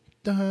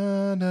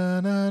 da,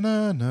 da, da,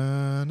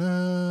 da,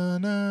 da,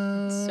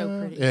 da. So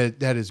pretty.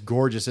 That is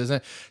gorgeous, isn't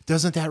it?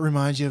 Doesn't that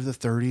remind you of the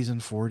 30s and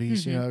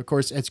 40s? You know, of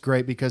course, it's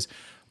great because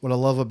what I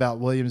love about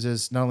Williams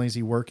is not only is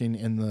he working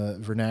in the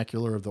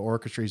vernacular of the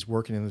orchestra, he's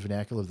working in the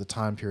vernacular of the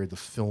time period the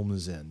film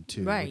is in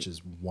too, which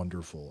is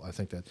wonderful. I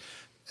think that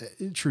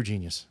true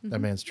genius. That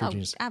man's true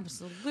genius.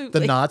 Absolutely.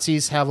 The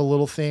Nazis have a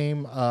little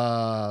theme.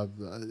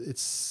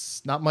 It's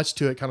not much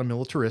to it, kind of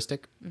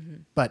militaristic,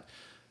 but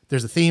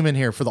there's a theme in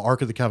here for the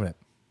Ark of the Covenant.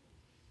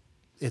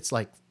 It's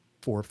like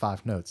 4 or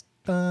 5 notes.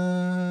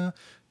 Da,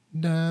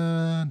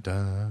 da,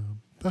 da,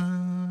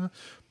 ba,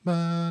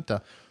 ba, da.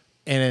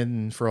 And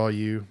then for all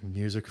you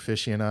music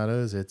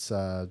aficionados, it's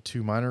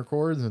 2 minor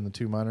chords, and the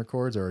 2 minor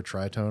chords are a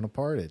tritone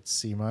apart. It's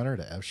C minor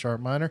to F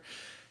sharp minor.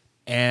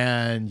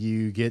 And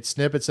you get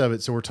snippets of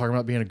it. So we're talking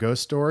about being a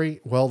ghost story.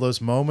 Well,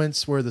 those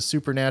moments where the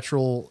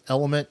supernatural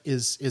element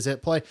is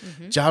at play,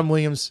 John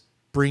Williams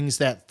brings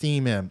that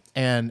theme in.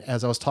 And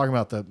as I was talking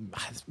about,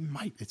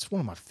 it's one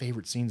of my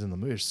favorite scenes in the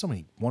movie. There's so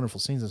many wonderful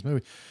scenes in this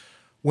movie.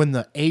 When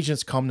the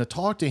agents come to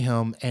talk to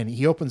him and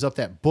he opens up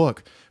that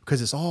book,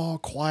 because it's all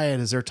quiet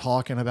as they're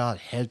talking about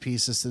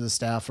headpieces to the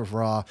staff of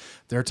Ra.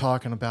 They're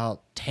talking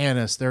about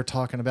Tanis. They're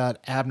talking about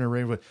Abner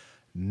Ravenwood.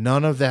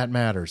 None of that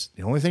matters.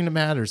 The only thing that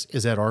matters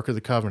is that Ark of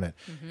the Covenant.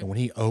 And when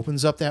he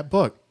opens up that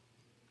book,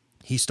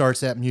 he starts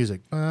that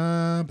music.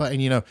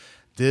 And you know,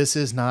 this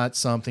is not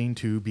something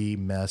to be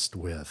messed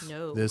with.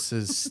 No. This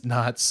is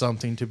not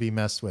something to be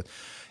messed with.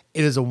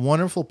 It is a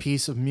wonderful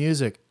piece of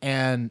music.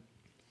 And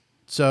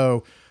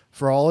so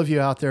for all of you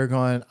out there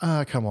going,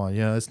 come on,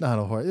 you know, it's not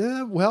a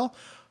horror. Well,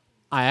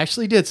 I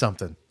actually did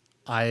something.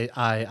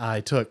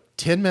 I took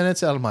 10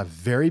 minutes out of my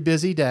very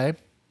busy day.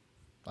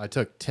 I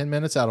took 10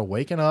 minutes out of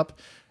waking up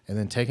and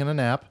then taking a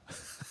nap.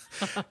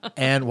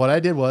 And what I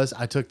did was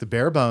I took the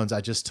bare bones.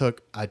 I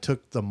took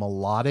the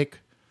melodic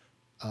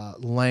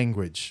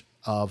language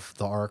of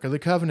the Ark of the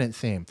Covenant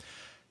theme,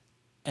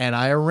 and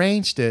I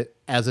arranged it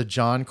as a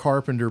John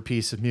Carpenter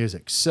piece of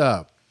music.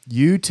 So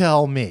you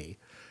tell me,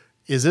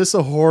 is this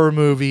a horror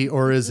movie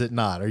or is it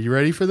not? Are you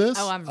ready for this?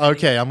 Oh, I'm ready.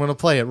 Okay, I'm going to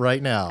play it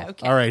right now.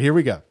 Okay. All right, here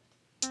we go.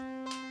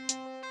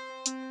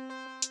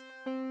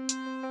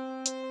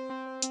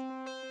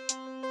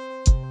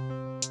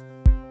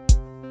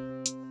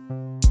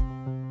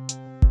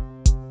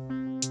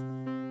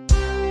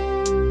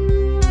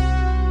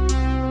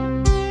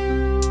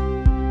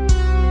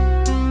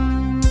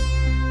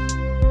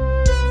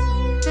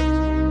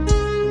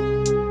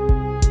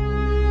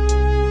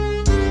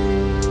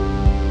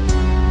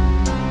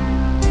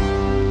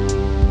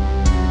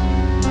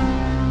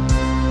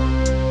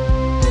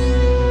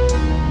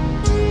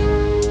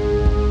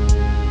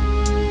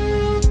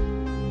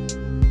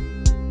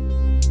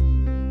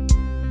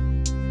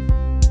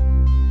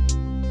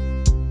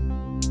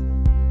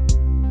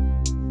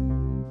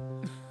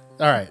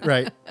 All right,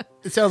 right.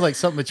 It sounds like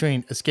something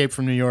between Escape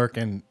from New York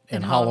and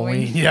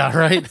Halloween. Yeah,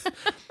 right.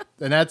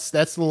 And that's the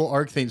little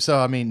Ark theme. So,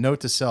 I mean,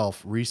 note to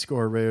self,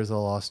 rescore Raiders of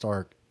the Lost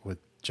Ark with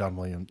John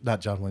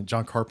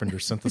Carpenter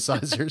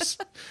synthesizers.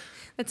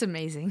 That's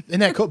amazing. Isn't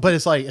that cool? But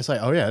it's like,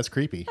 oh yeah, that's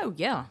creepy. Oh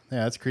yeah.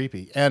 Yeah, that's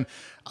creepy. And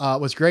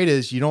what's great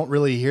is you don't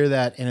really hear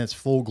that in its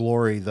full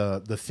glory,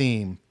 the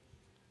theme,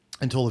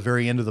 until the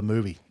very end of the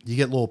movie. You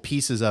get little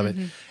pieces of it,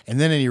 and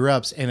then it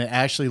erupts, and it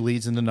actually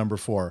leads into number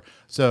 4.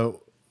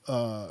 So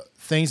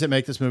things that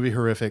make this movie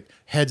horrific: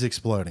 heads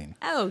exploding.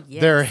 Oh,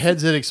 yes. There are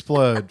heads that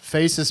explode,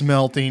 faces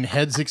melting,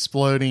 heads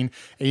exploding,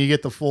 and you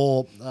get the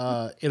full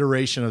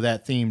iteration of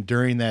that theme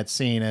during that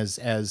scene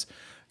as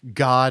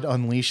God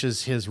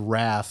unleashes his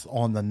wrath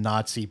on the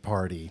Nazi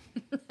party.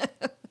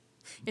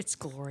 It's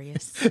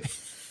glorious.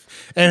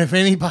 And if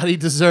anybody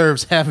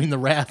deserves having the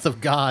wrath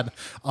of God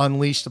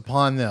unleashed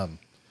upon them,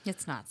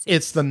 It's Nazi.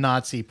 it's the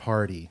Nazi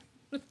party.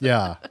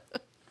 Yeah.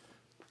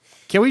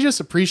 Can we just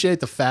appreciate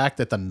the fact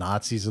that the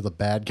Nazis are the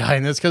bad guy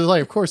in this? Because,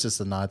 like, of course it's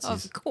the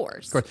Nazis. Of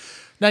course. Of course.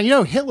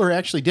 Now, Hitler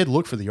actually did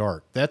look for the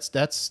Ark.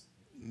 That's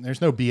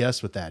there's no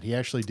BS with that. He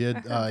actually did.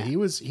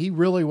 He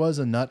really was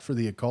a nut for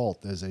the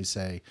occult, as they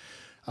say.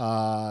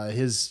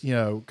 His,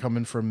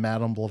 coming from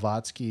Madame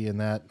Blavatsky and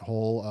that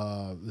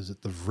whole, is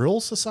it the Vril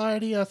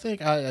Society? I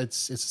think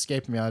it's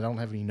escaping me. I don't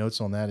have any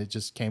notes on that. It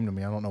just came to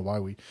me. I don't know why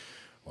we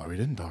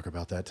didn't talk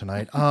about that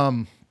tonight.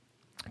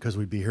 Because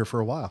we'd be here for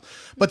a while.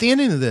 But the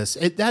ending of this,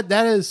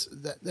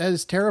 that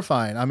is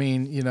terrifying. I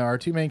mean, our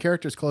two main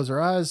characters close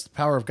their eyes. The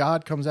power of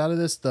God comes out of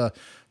this.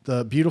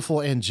 The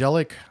beautiful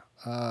angelic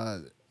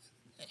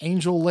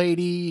angel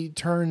lady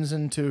turns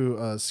into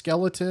a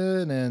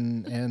skeleton,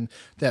 and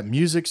that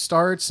music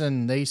starts,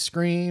 and they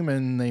scream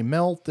and they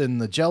melt, and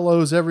the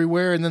jello's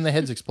everywhere, and then the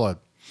heads explode.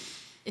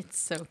 It's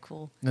so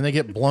cool. And they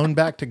get blown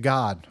back to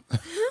God.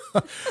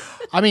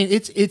 I mean,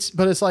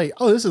 but it's like,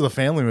 oh, this is a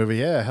family movie.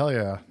 Yeah, hell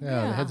yeah.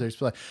 Yeah, the heads are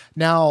exploding.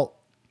 Now,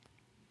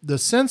 the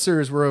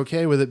censors were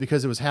okay with it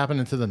because it was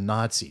happening to the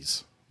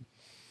Nazis.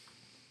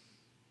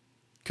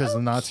 Because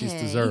the Nazis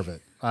deserve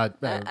it.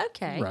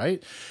 Okay.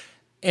 Right?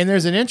 And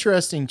there's an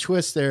interesting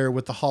twist there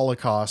with the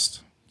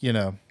Holocaust,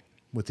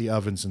 with the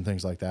ovens and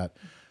things like that.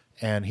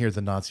 And here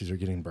the Nazis are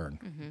getting burned.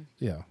 Mm-hmm.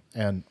 Yeah.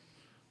 And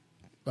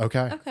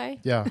okay. Okay.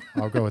 Yeah,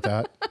 I'll go with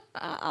that.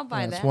 I'll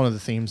buy that. It's one of the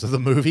themes of the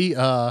movie.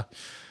 But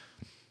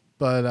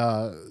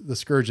the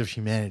scourge of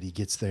humanity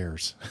gets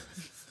theirs.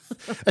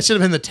 That should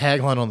have been the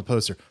tagline on the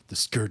poster. The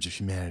scourge of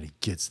humanity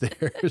gets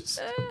theirs.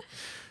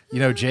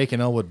 Jake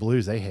and Elwood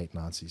Blues, they hate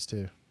Nazis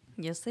too.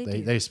 Yes, they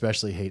do. They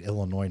especially hate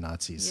Illinois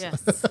Nazis.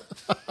 Yes.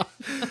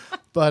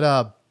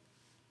 But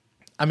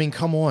I mean,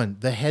 come on.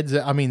 The heads,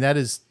 I mean, that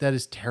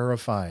is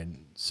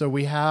terrifying. So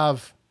we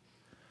have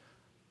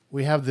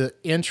the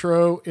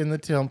intro in the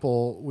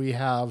temple. We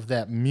have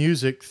that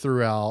music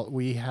throughout.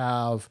 We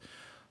have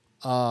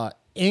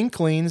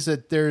inklings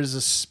that there's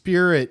a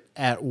spirit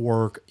at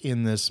work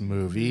in this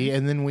movie.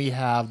 And then we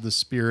have the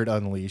spirit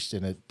unleashed,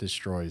 and it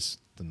destroys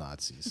the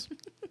Nazis.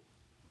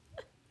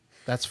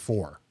 That's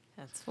 4.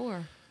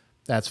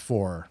 That's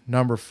 4.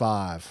 Number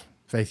 5.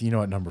 Faith, you know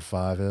what number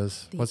 5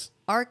 is? What's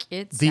Ark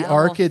itself? The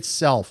Ark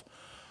itself.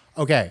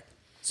 Okay.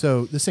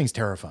 So this thing's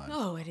terrifying.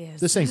 Oh, it is.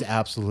 This thing's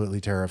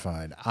absolutely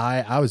terrifying.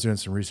 I was doing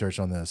some research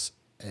on this.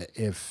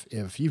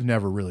 If you've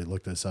never really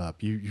looked this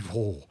up, you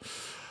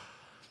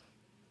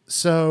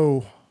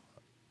So,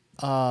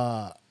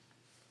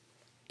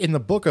 in the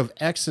book of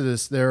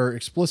Exodus, there are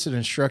explicit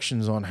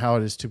instructions on how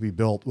it is to be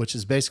built, which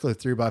is basically a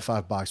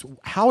 3x5 box.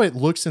 How it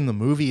looks in the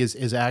movie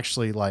is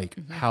actually like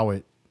how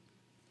it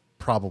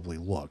probably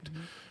looked.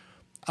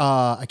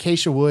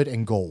 Acacia wood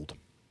and gold.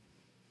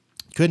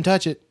 Couldn't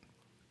touch it.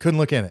 Couldn't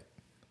look in it.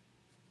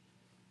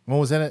 What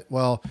was in it?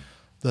 Well,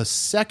 the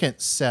second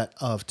set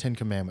of 10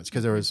 Commandments,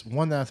 because there was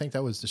one that I think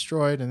that was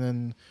destroyed, and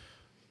then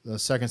the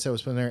second set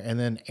was put in there, and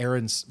then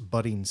Aaron's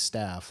budding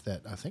staff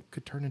that I think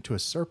could turn into a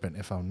serpent,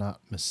 if I'm not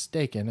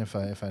mistaken, if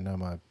I know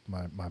my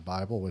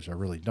Bible, which I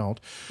really don't.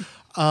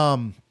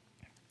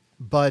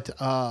 But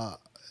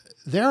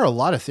there are a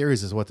lot of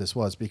theories as to what this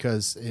was,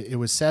 because it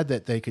was said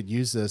that they could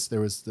use this.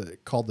 There was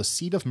called the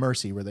Seat of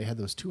Mercy, where they had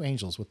those 2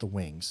 angels with the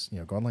wings,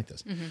 going like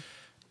this. Mm-hmm.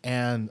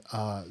 And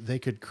they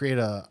could create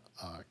a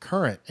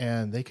current,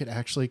 and they could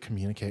actually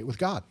communicate with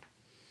God.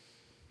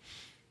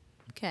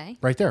 Okay.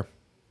 Right there.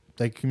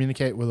 They could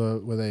communicate with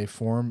a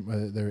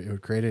form. It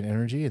would create an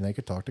energy, and they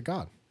could talk to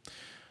God.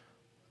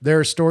 There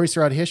are stories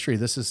throughout history.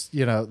 This is,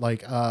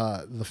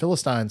 the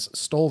Philistines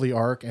stole the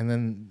ark, and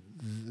then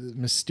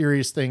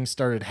mysterious things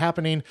started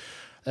happening,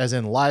 as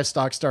in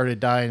livestock started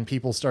dying,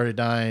 people started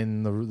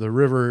dying, the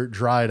river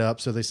dried up,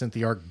 so they sent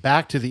the ark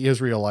back to the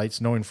Israelites,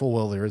 knowing full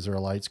well the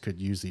Israelites could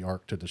use the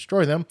ark to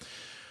destroy them.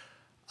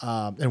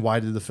 And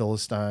why did the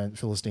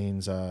Philistines,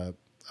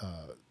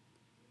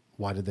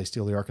 why did they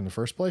steal the ark in the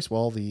first place?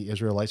 Well, the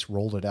Israelites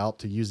rolled it out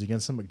to use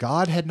against them, but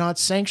God had not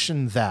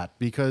sanctioned that,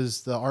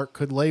 because the ark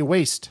could lay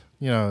waste,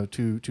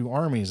 to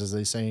armies, as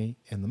they say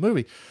in the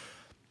movie.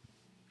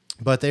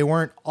 But they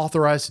weren't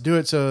authorized to do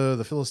it, so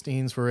the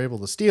Philistines were able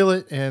to steal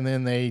it, and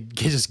then they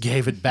just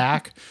gave it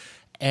back.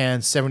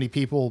 And 70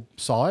 people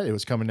saw it. It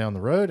was coming down the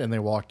road, and they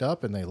walked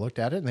up, and they looked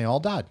at it, and they all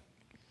died.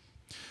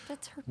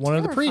 That's One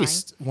of the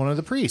priests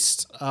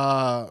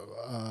of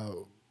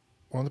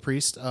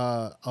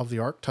the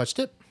ark touched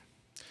it,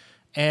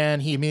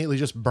 and he immediately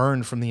just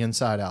burned from the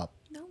inside out.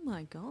 Oh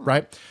my God!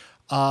 Right.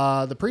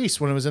 The priests,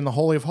 when it was in the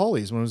Holy of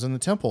Holies, when it was in the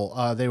temple,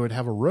 they would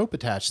have a rope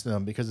attached to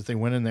them because if they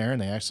went in there and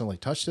they accidentally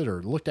touched it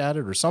or looked at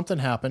it or something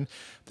happened,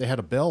 they had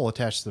a bell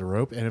attached to the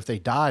rope. And if they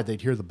died,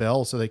 they'd hear the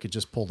bell so they could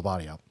just pull the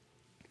body out.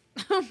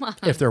 Oh my.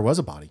 If there was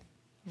a body.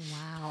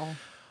 Wow.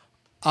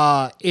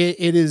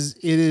 It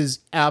is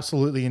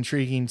absolutely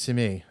intriguing to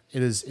me.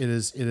 It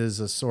is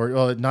a sort,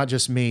 well, not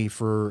just me,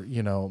 for,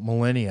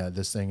 millennia,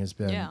 this thing has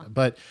been,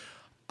 but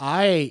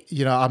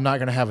I'm not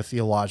going to have a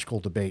theological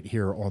debate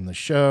here on the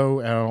show.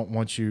 I don't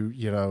want you,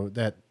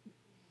 that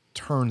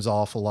turns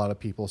off a lot of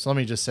people. So let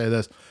me just say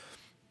this.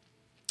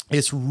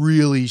 It's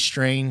really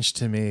strange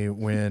to me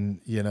when,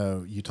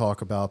 you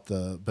talk about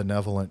the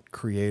benevolent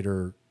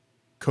creator,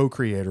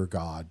 co-creator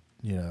God,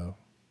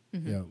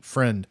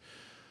 friend,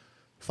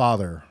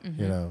 father,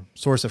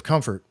 source of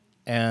comfort.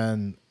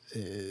 And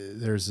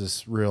there's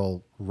this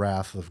real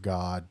wrath of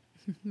God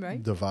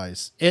right.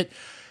 device.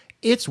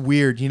 It's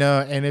weird,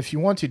 and if you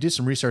want to do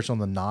some research on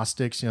the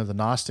Gnostics, the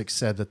Gnostics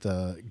said that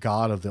the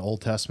God of the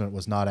Old Testament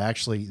was not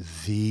actually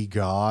the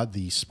God,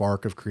 the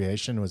spark of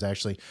creation. It was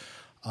actually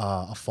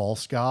a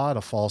false God,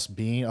 a false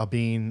being, a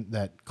being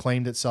that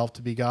claimed itself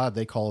to be God.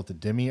 They call it the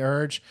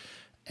demiurge.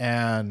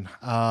 And,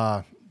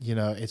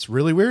 it's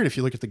really weird if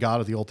you look at the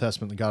God of the Old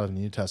Testament, the God of the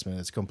New Testament.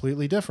 It's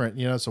completely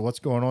different, so what's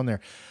going on there?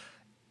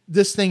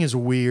 This thing is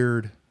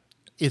weird.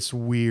 It's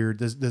weird.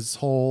 This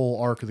whole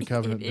Ark of the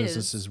Covenant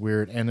business is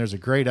weird. And there's a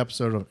great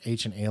episode of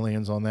Ancient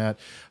Aliens on that.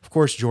 Of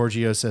course,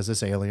 Giorgio says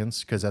it's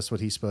aliens because that's what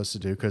he's supposed to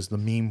do, because the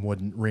meme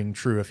wouldn't ring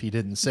true if he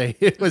didn't say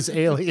it was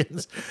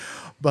aliens.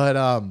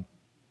 But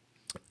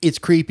it's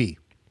creepy.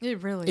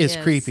 It really is.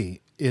 It's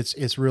creepy.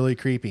 It's really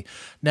creepy.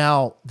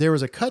 Now, there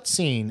was a cut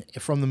scene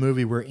from the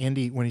movie where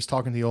Indy, when he's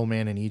talking to the old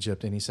man in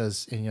Egypt, and he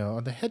says,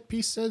 the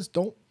headpiece says,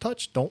 don't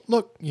touch, don't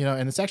look,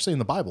 and it's actually in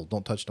the Bible,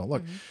 don't touch, don't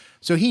look. Mm-hmm.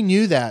 So he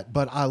knew that,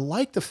 but I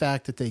like the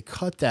fact that they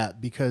cut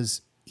that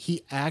because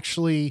he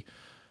actually,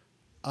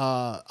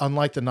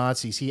 unlike the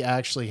Nazis, he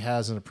actually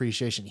has an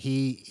appreciation.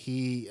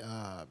 He's,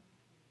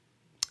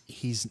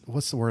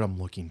 what's the word I'm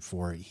looking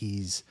for?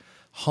 He's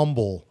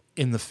humble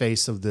in the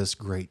face of this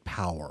great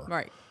power.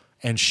 Right.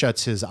 And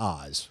shuts his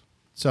eyes.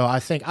 So I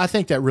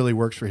think that really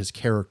works for his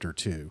character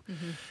too.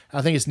 Mm-hmm.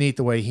 I think it's neat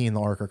the way he and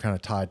the Ark are kind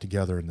of tied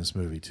together in this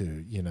movie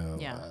too.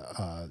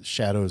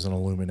 Shadows and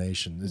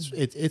illumination.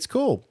 It's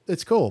cool.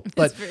 It's cool.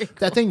 But cool.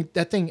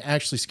 that thing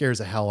actually scares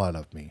the hell out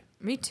of me.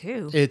 Me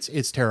too.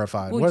 It's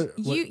terrifying. Well,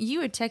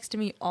 you had texted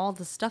me all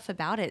the stuff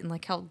about it and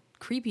like how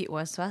creepy it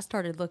was. So I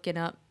started looking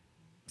up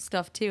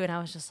stuff too, and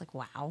I was just like,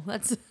 wow,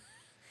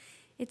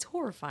 it's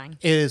horrifying.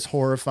 It is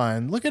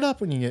horrifying. Look it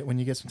up when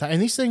you get some time.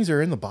 And these things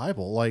are in the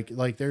Bible.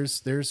 Like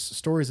there's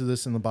stories of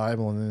this in the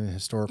Bible and in the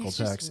historical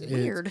texts. It's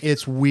weird.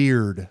 It's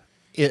weird.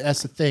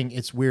 That's the thing.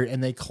 It's weird.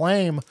 And they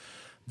claim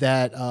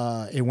that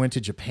it went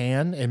to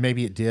Japan, and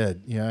maybe it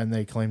did. And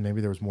they claim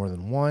maybe there was more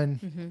than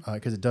one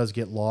because it does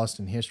get lost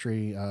in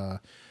history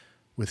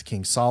with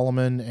King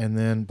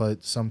Solomon.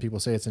 But some people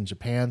say it's in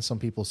Japan. Some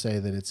people say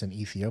that it's in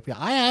Ethiopia.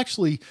 I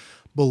actually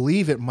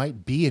believe it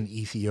might be in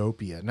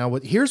Ethiopia. Now,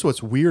 here's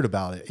what's weird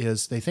about it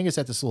is they think it's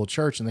at this little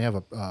church, and they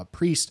have a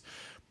priest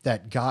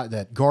that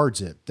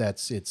guards it.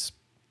 That's its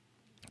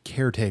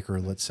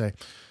caretaker, let's say.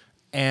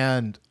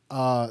 And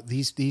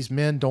these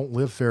men don't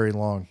live very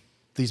long.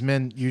 These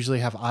men usually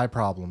have eye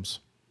problems.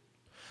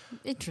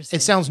 Interesting.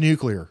 It sounds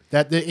nuclear.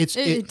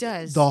 It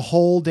does. The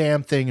whole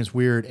damn thing is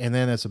weird. And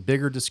then it's a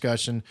bigger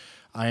discussion.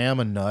 I am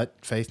a nut.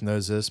 Faith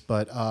knows this,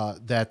 but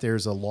that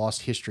there's a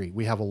lost history.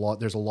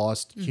 There's a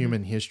lost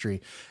human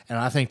history, and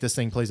I think this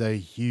thing plays a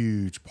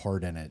huge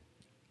part in it.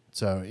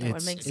 So that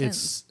would make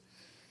sense.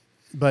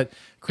 But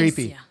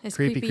creepy. It's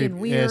creepy and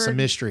weird. Yeah, it's a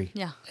mystery.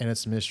 Yeah, and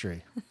it's a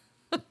mystery,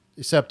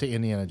 except to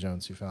Indiana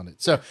Jones who found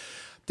it. So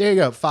there you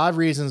go. 5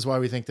 reasons why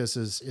we think this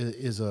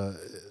is a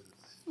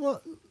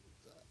well.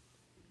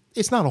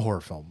 It's not a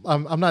horror film.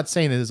 I'm not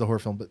saying it is a horror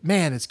film, but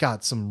man, it's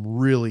got some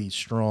really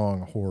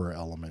strong horror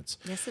elements.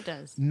 Yes, it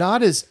does.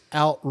 Not as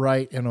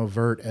outright and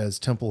overt as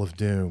Temple of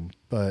Doom,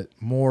 but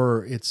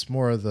it's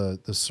more of the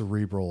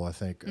cerebral, I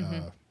think,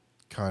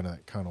 kind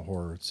of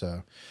horror.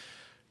 So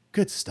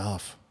good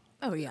stuff.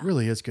 Oh yeah, it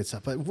really is good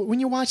stuff. But when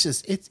you watch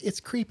this, it's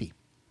creepy.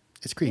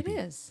 It's creepy. It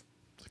is.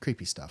 It's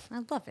creepy stuff.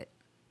 I love it.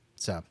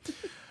 So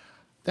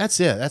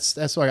that's it.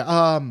 That's what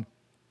I.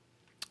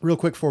 Real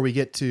quick before we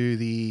get to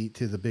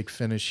the big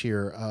finish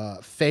here,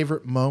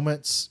 favorite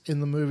moments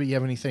in the movie. You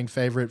have anything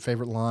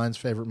favorite lines,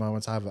 favorite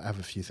moments? I have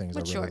a few things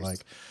What's I really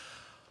yours?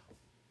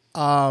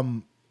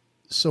 like.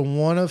 So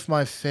one of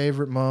my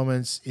favorite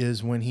moments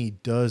is when he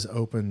does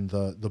open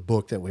the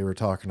book that we were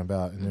talking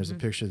about, and there's a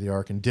picture of the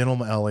Ark, and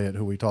Denholm Elliott,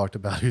 who we talked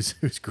about, who's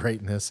great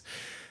in this,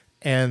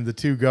 and the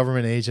 2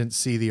 government agents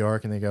see the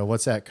Ark and they go,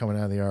 "What's that coming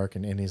out of the Ark?"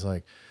 And he's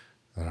like,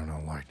 "I don't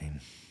know,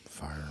 lightning,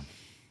 fire,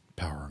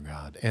 power of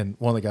God." And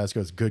one of the guys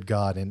goes, "Good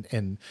God."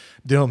 And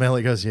Denholm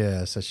Elliott goes,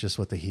 "Yes, that's just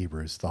what the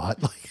Hebrews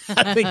thought." Like,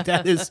 I think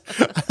that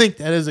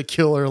is a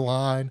killer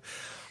line.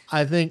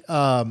 I think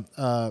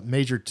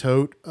Major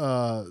Todt,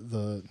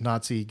 the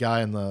Nazi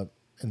guy in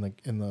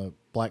the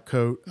black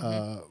coat,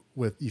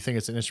 with you think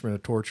it's an instrument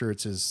of torture.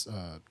 It's his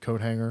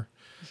coat hanger.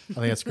 I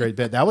think that's a great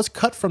bit. That was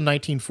cut from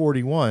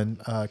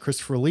 1941.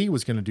 Christopher Lee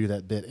was going to do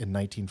that bit in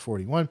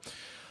 1941.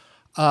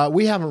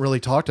 We haven't really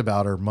talked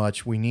about her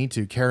much. We need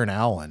to. Karen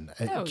Allen.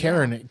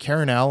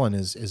 Karen Allen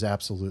is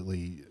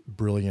absolutely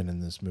brilliant in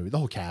this movie. The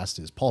whole cast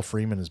is. Paul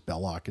Freeman as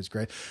Belloc is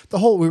great. We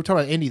were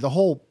talking about Indy. The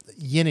whole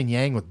yin and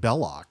yang with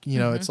Belloc.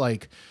 It's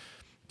like,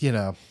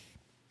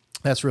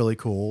 that's really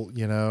cool.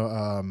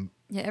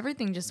 Yeah,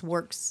 everything just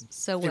works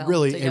so well.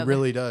 It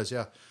really does.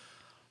 Yeah.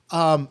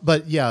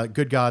 But yeah,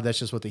 good God, that's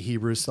just what the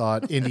Hebrews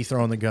thought. Indy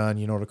throwing the gun,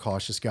 you know what a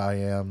cautious guy I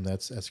am.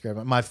 That's great.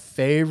 My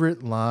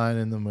favorite line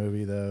in the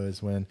movie though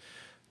is when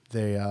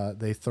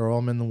they throw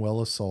him in the well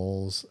of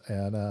souls,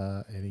 and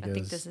he goes. I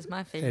think this is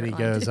my favorite. And he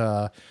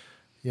line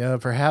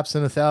goes, perhaps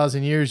in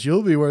 1,000 years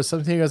you'll be worth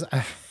something. He goes,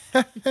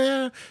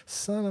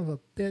 son of a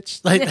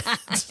bitch. Like I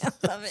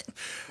love it.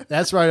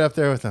 That's right up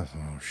there with the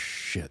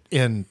shit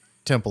in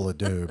Temple of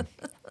Doom.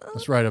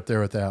 That's right up there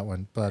with that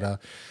one. But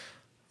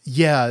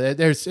yeah,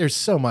 there's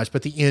so much.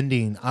 But the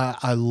ending,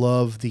 I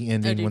love the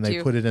ending when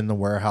they put it in the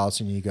warehouse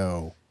and you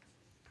go,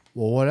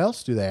 well, what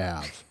else do they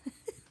have?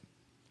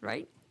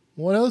 Right.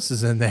 What else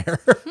is in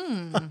there?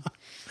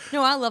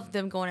 No, I love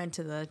them going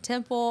into the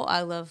temple.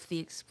 I love the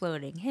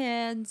exploding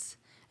heads.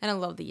 And I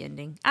love the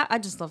ending. I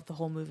just love the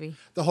whole movie.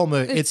 The whole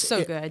movie. It's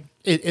so good.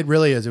 It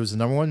really is. It was the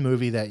number one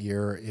movie that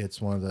year.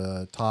 It's one of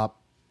the top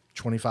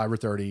 25 or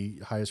 30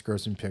 highest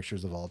grossing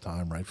pictures of all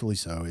time, rightfully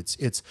so.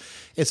 It's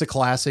a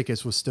classic.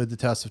 It's withstood the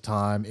test of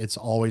time. It's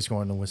always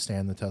going to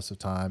withstand the test of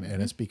time.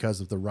 And it's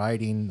because of the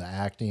writing, the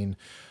acting,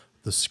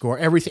 the score.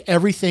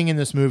 Everything in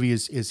this movie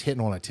is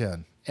hitting on a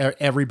 10.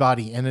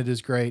 Everybody in it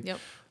is great. Yep.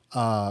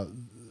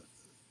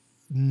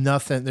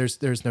 Nothing.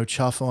 There's no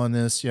chuff on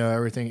this.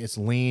 Everything. It's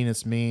lean.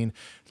 It's mean.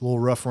 It's a little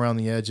rough around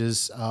the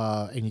edges.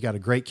 And you got a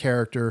great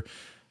character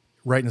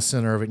right in the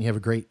center of it. And you have a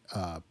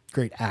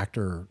great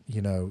actor,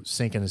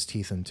 sinking his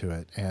teeth into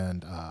it.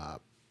 And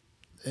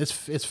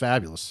it's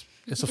fabulous.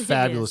 It's a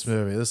fabulous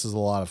movie. This is a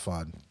lot of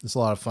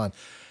fun.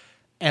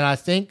 And I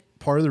think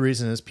part of the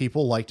reason is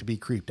people like to be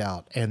creeped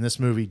out. And this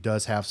movie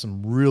does have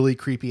some really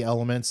creepy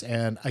elements.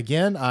 And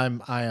again, I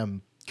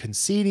am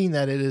conceding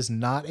that it is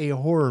not a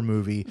horror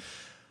movie.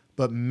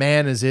 But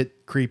man, is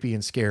it creepy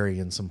and scary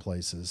in some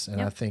places.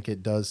 And I think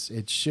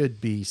it should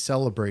be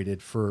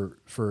celebrated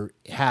for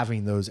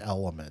having those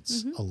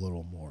elements a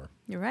little more.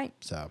 You're right.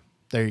 So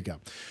there you go.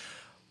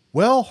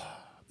 Well,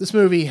 this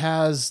movie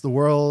has the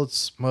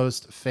world's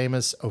most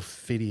famous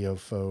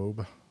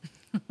ophidiophobe.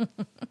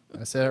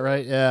 I said it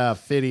right? Yeah,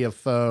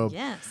 ophidiophobe.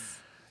 Yes.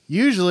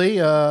 Usually,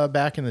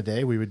 back in the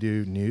day, we would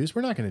do news.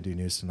 We're not going to do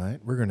news tonight.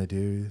 We're going to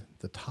do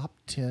the top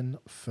 10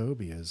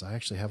 phobias. I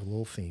actually have a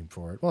little theme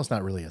for it. Well, it's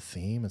not really a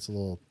theme. It's a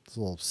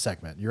little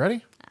segment. You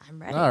ready?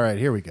 I'm ready. All right,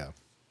 here we go.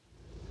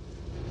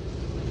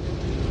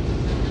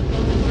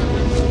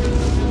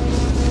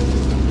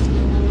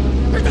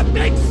 There's a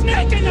big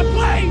snake in the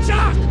plane,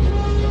 Jock!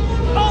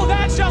 Oh,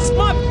 that's just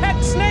my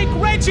pet snake,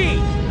 Reggie!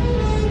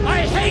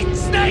 I hate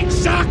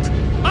snakes, Jock!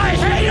 I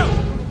hate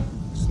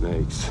them!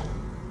 Snakes.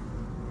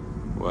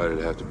 Why did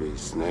it have to be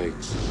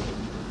snakes?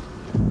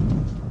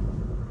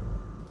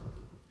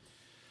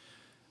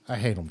 I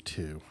hate them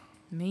too.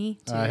 Me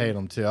too. I hate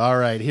them too. All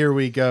right, here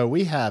we go.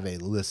 We have a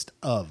list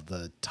of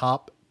the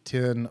top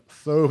 10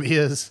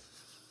 phobias.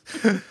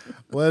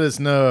 Let us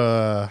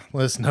know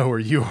where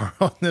you are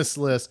on this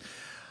list.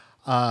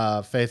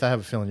 Faith, I have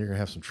a feeling you're gonna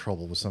have some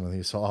trouble with some of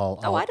these. So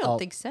I don't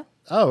think so.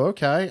 Oh,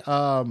 okay.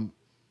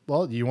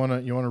 Well, you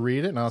wanna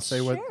read it, and I'll say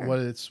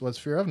what's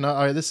fear of. No,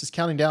 all right. This is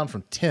counting down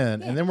from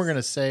 10, and then we're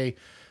gonna say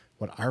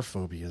what our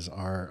phobias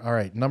are. All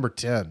right, number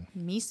 10.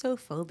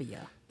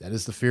 Mesophobia. That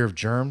is the fear of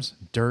germs,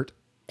 dirt,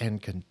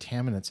 and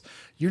contaminants.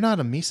 You're not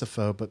a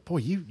mesophobe, but boy,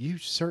 you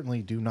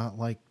certainly do not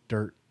like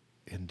dirt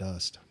and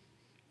dust.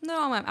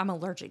 No, I'm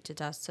allergic to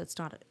dust, so it's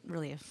not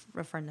really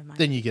a friend of mine.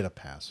 Then you get a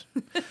pass.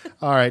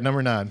 All right,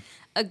 number 9.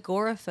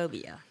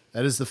 Agoraphobia.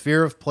 That is the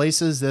fear of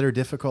places that are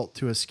difficult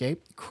to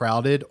escape,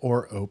 crowded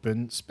or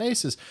open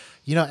spaces.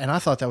 And I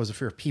thought that was a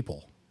fear of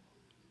people.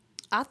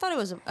 I thought it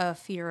was a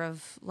fear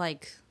of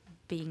like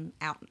being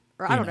out.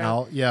 Or I don't know.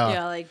 Out, yeah.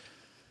 Yeah, like.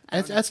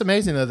 That's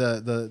amazing though.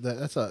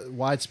 That's a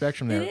wide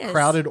spectrum there. It is.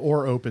 Crowded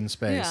or open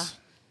space.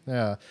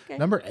 Yeah. Okay.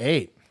 Number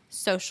 8.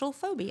 Social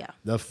phobia.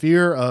 The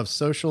fear of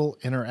social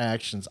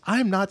interactions.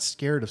 I'm not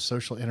scared of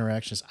social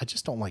interactions. I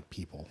just don't like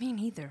people. Me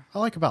neither. I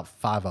like about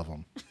 5 of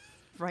them.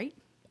 Right?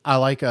 I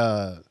like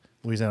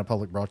Louisiana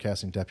Public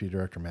Broadcasting Deputy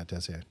Director Matt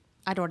Tessier.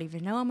 I don't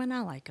even know him, and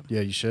I like him.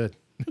 Yeah, you should.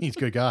 He's a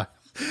good guy.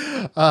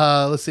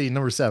 Let's see.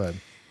 Number 7.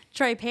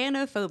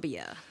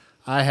 Trypanophobia.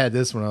 I had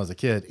this when I was a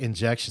kid.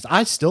 Injections.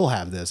 I still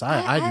have this.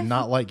 I do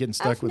not like getting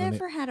stuck with I've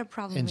never had a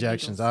problem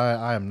injections. with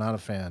I am not a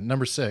fan.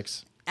 Number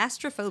 6.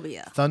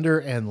 Astrophobia. Thunder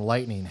and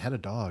lightning. Had a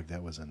dog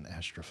that was an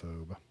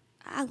astrophobe.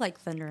 I like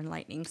thunder and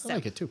lightning. So. I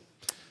like it too.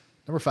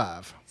 Number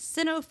 5.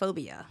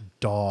 Cynophobia.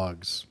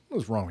 Dogs.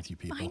 What's wrong with you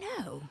people? I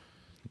know.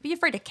 Be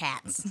afraid of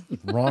cats.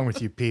 Wrong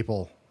with you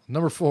people.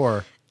 Number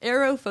 4.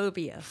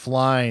 Aerophobia.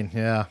 Flying.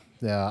 Yeah.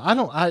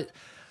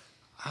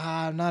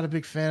 I'm not a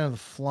big fan of the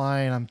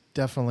flying. I'm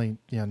definitely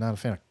not a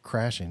fan of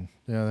crashing.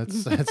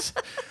 That's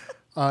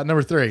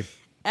number 3.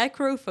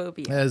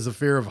 Acrophobia. That is the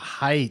fear of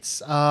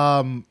heights.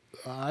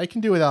 I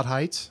can do without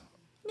heights.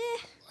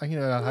 I can do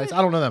without heights.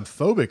 I don't know that I'm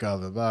phobic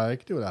of it, but I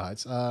can do without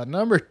heights.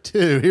 Number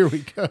 2, here we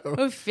go.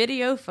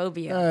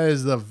 Ophidiophobia. That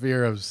is the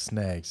fear of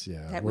snakes.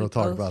 Yeah, That we'll we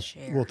talk both about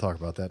share. we'll talk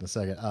about that in a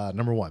second.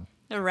 Number 1.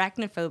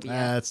 Arachnophobia.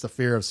 That's the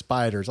fear of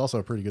spiders. Also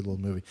a pretty good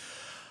little movie.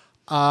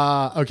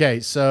 Okay,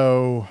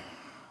 so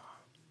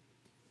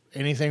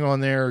anything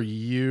on there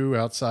you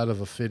outside of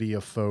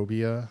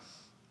ophidiophobia?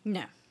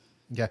 No.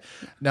 Okay.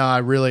 No,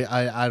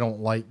 I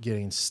don't like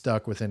getting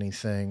stuck with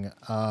anything.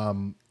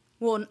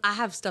 Well, I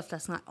have stuff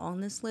that's not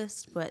on this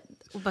list, but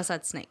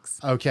besides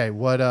snakes. Okay,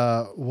 what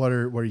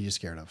are you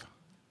scared of?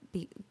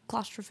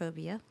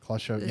 Claustrophobia.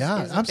 Claustrophobia. is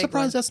Yeah, a I'm big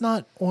surprised one. that's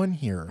not on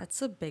here.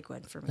 That's a big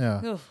one for me.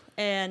 Yeah. Oof.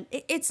 And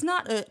it's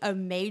not a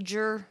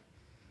major.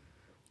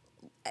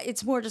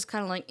 It's more just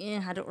kind of like,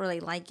 I don't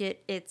really like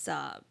it. It's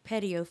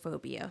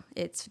pediophobia.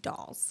 It's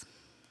dolls.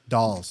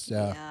 Dolls.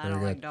 Yeah. I very don't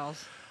good. like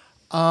dolls.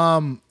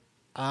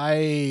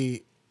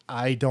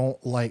 I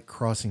don't like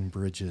crossing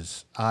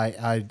bridges.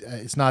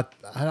 It's not.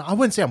 I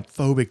wouldn't say I'm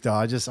phobic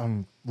though.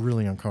 I'm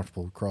really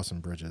uncomfortable with crossing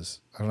bridges.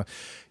 I don't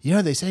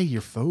know. They say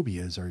your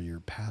phobias are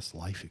your past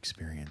life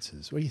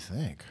experiences. What do you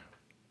think?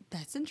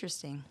 That's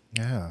interesting.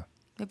 Yeah,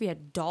 Maybe a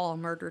doll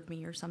murdered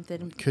me or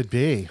something. could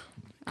be,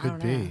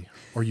 don't know.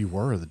 or you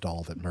were the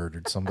doll that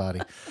murdered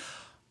somebody.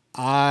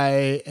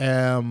 I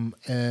am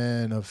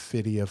an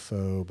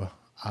ophidiophobe.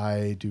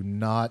 I do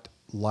not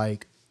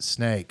like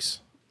snakes.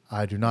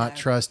 I do not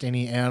trust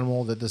any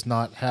animal that does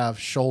not have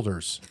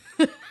shoulders.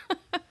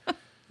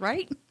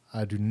 Right?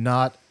 I do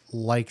not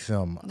like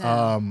them.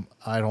 No.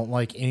 I don't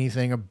like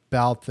anything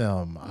about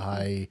them.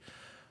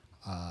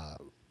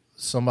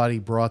 Somebody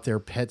brought their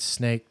pet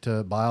snake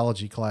to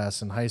biology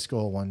class in high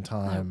school one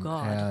time,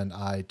 God. and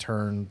I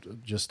turned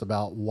just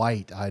about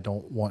white. I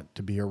don't want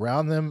to be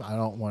around them. I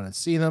don't want to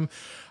see them.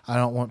 I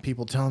don't want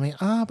people telling me,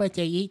 but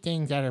they eat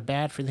things that are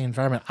bad for the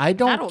environment. I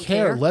don't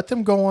care. Let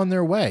them go on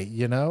their way.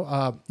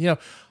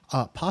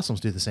 Possums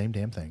do the same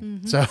damn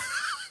thing. So,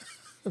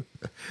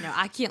 No,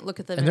 I can't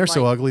look at them. and they're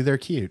so ugly, they're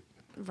cute.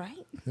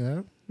 Right?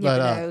 Yeah. Yeah,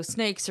 but no,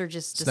 snakes are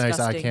just snakes,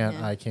 disgusting.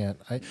 I can't.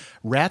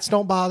 Rats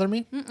don't bother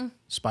me.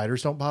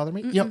 Spiders don't bother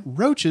me.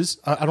 Roaches.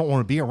 I don't want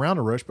to be around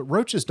a roach, but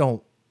roaches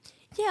don't.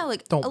 Yeah,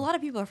 a lot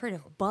of people are afraid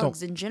of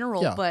bugs in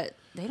general, yeah. but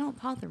they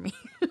don't bother me.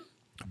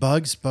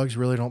 Bugs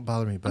really don't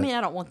bother me. But I mean, I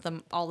don't want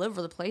them all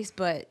over the place,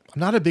 but I'm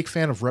not a big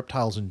fan of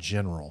reptiles in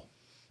general.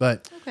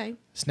 But okay.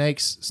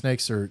 Snakes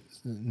are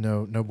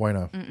no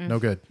bueno. No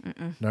good.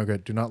 No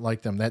good. Do not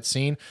like them. That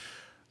scene,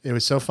 it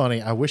was so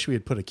funny. I wish we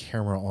had put a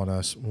camera on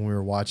us when we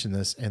were watching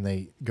this, and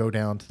they go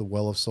down to the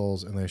Well of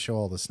Souls and they show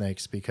all the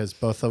snakes, because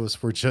both of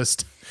us were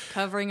just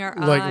covering our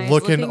like eyes,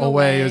 looking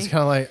away. It was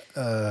kind of like,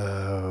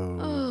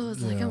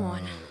 it's like,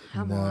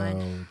 come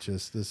on.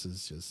 This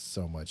is just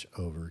so much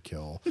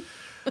overkill.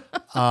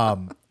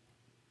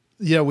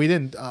 We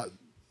didn't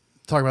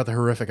talk about the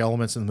horrific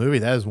elements in the movie.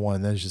 That is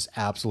one that is just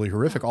absolutely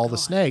horrific. All the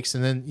snakes,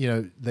 and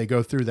then they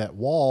go through that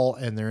wall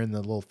and they're in the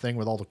little thing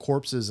with all the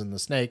corpses and the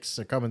snakes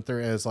are coming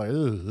through. And it's like, ugh.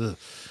 I feel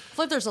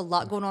like there's a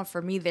lot going on for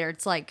me there.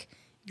 It's like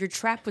you're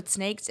trapped with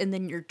snakes, and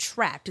then you're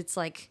trapped. It's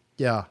like,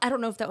 yeah, I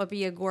don't know if that would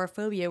be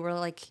agoraphobia,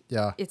 where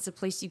yeah, it's a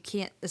place you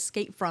can't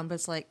escape from. But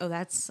it's like, oh,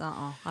 that's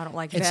I don't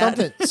like and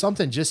that.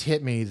 something just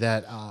hit me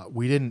that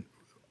we didn't.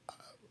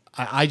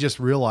 I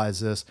just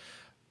realized this.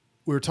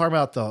 We were talking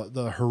about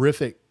the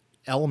horrific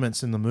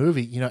elements in the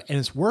movie, and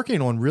it's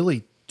working on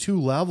really two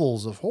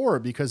levels of horror,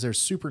 because there's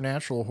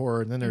supernatural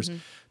horror and then there's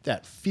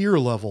that fear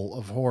level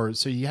of horror.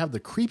 So you have the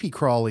creepy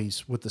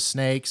crawlies with the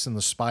snakes and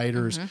the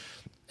spiders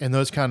and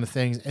those kind of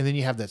things, and then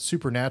you have that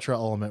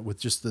supernatural element with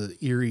just the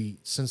eerie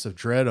sense of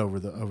dread over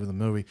the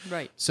movie.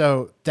 Right.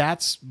 So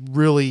that's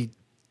really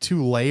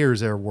two layers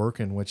they're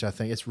working, which I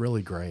think it's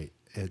really great.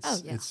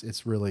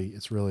 It's really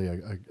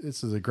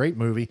this is a great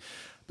movie.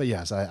 But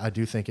yes, I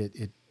do think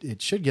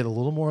it should get a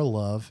little more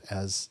love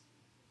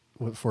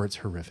for its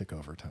horrific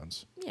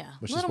overtones. Yeah,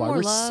 which is why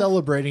we're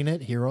celebrating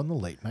it here on the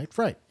Late Night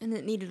Fright. And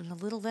it needed a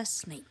little less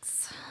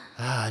snakes.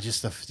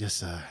 Just a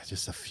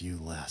few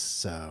less.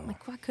 So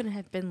like, why couldn't it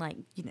have been like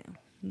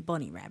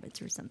bunny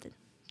rabbits or something?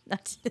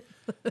 That's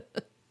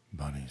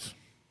bunnies.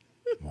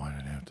 Why did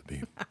it have to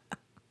be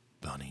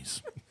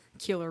bunnies?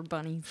 Killer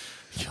bunnies.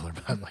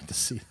 I'd like to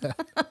see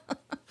that.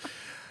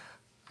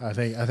 I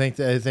think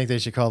they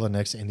should call the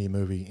next indie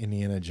movie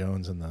Indiana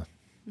Jones and the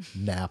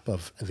Nap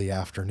of the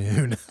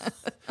Afternoon.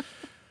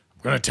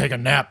 I'm going to take a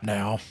nap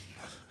now.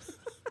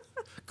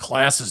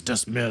 Class is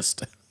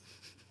dismissed.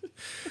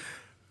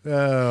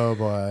 Oh,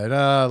 boy.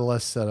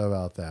 Less said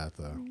about that,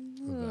 though.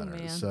 The better.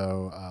 Man.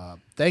 So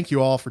thank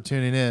you all for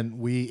tuning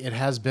in. It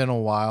has been a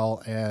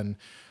while, and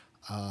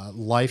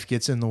life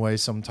gets in the way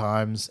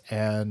sometimes.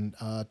 And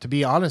to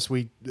be honest,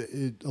 a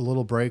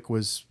little break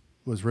was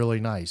really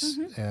nice.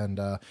 And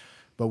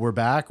but we're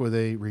back with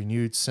a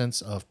renewed sense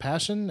of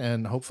passion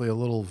and hopefully a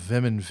little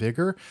vim and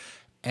vigor.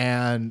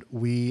 And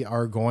we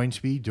are going to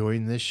be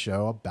doing this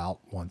show about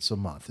once a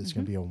month. It's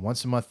going to be a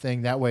once a month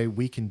thing. That way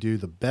we can do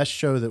the best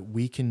show that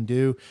we can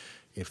do.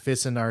 It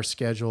fits in our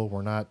schedule.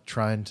 We're not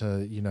trying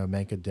to,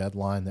 make a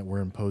deadline that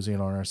we're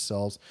imposing on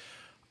ourselves.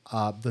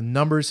 The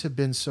numbers have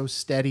been so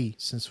steady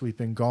since we've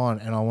been gone.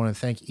 And I want to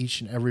thank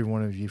each and every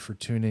one of you for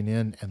tuning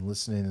in and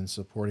listening and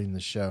supporting the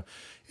show.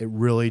 It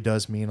really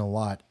does mean a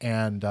lot.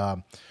 And,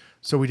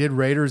 so we did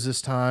Raiders this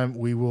time.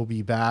 We will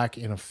be back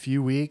in a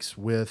few weeks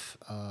with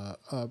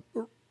a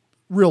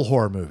real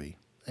horror movie.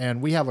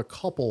 And we have a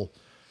couple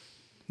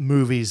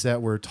movies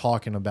that we're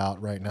talking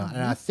about right now.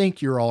 And I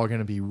think you're all going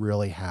to be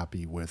really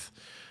happy with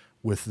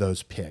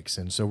those picks.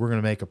 And so we're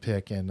going to make a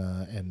pick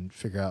and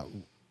figure out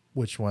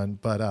which one.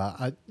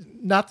 But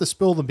not to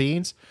spill the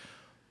beans,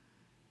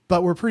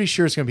 but we're pretty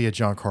sure it's going to be a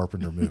John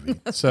Carpenter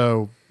movie.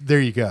 So there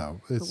you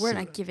go. But we're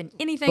not giving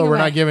anything away. We're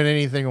not giving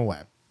anything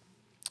away.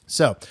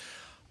 So...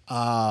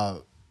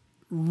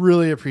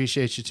 really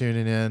appreciate you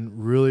tuning in.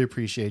 Really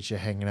appreciate you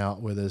hanging out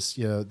with us.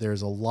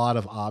 There's a lot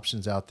of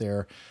options out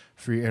there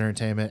for your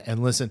entertainment.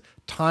 And listen,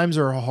 times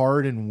are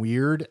hard and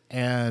weird.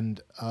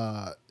 And,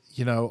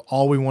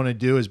 all we want to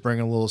do is bring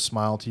a little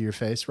smile to your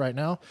face right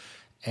now.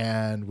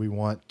 And we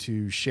want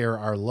to share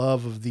our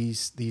love of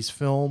these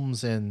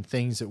films and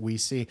things that we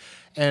see.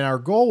 And our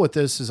goal with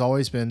this has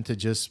always been to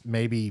just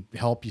maybe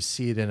help you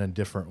see it in a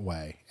different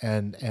way.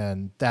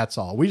 And that's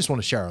all. We just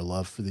want to share our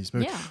love for these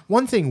movies. Yeah.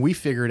 One thing we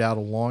figured out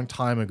a long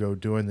time ago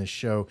doing this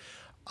show,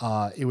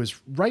 it was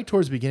right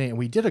towards the beginning, and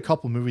we did a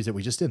couple movies that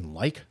we just didn't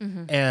like.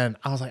 And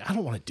I was like, I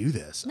don't want to do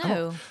this.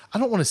 No. I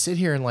don't want to sit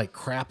here and like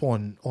crap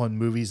on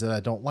movies that I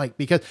don't like,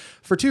 because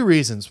for two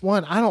reasons.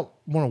 One, I don't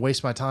want to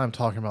waste my time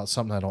talking about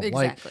something I don't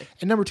like.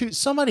 And number two,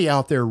 somebody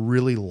out there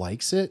really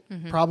likes it,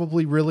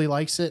 probably really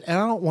likes it. And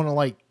I don't want to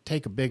like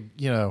take a big,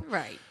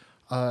 Right.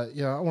 I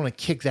want to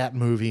kick that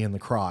movie in the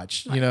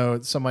crotch.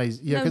 Right.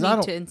 Somebody's, No because need I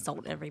don't to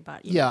insult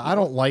everybody. Yeah, I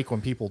don't like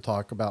when people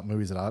talk about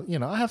movies that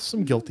I have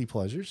some guilty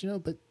pleasures,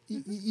 but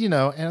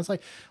and it's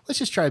like, let's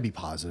just try to be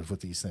positive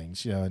with these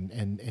things,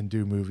 and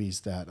do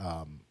movies that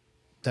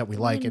that we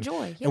like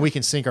enjoy, and we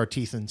can sink our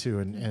teeth into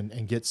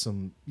and get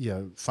some,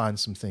 find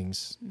some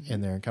things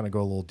in there and kind of go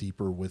a little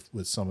deeper with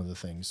some of the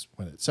things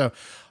with it. So,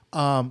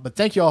 but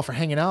thank you all for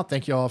hanging out.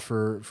 Thank you all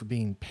for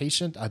being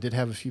patient. I did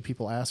have a few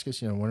people ask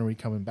us, when are we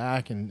coming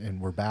back?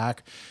 And we're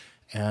back.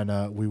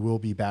 And we will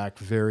be back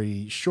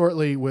very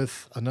shortly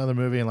with another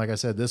movie. And like I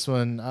said, this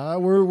one,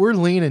 we're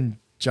leaning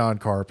John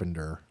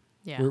Carpenter.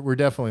 Yeah. We're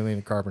definitely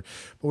leaning Carpenter.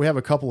 But we have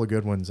a couple of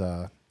good ones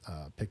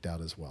picked out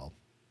as well.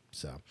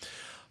 So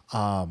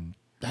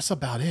that's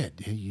about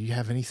it. You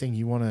have anything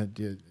you want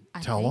to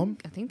tell them?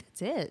 I think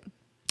that's it.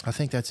 I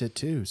think that's it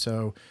too.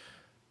 So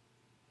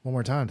one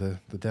more time to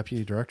the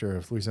Deputy Director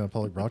of Louisiana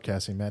Public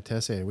Broadcasting, Matt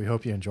Tessier. We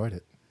hope you enjoyed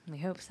it. We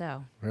hope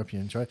so. We hope you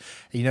enjoyed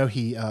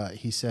it.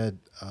 He said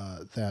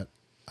that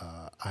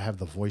I have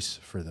the voice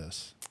for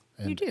this.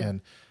 And, you do.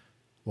 And,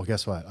 well,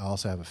 guess what? I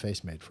also have a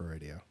face made for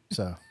radio.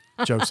 So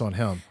joke's on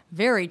him.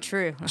 Very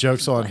true.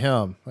 Joke's on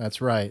him. That's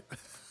right.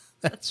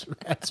 That's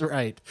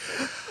right.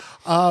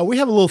 We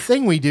have a little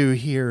thing we do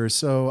here.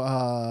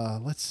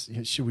 So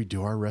should we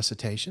do our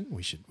recitation?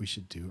 We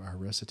should do our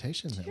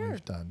recitation that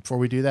we've done. Before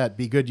we do that,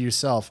 be good to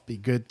yourself. Be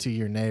good to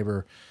your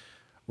neighbor.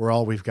 We're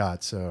all we've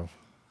got. So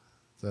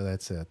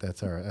that's it.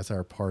 That's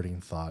our parting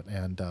thought.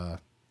 And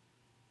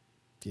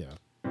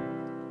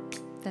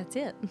that's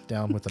it.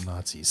 Down with the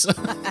Nazis.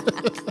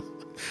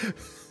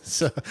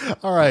 So,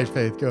 all right,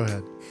 Faith, go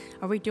ahead.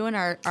 Are we doing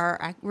our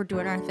we're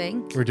doing our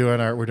thing? We're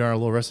doing our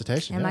little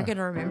recitation. Am I going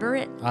to remember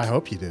it? I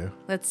hope you do.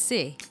 Let's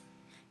see.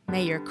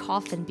 May your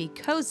coffin be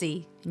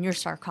cozy and your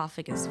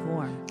sarcophagus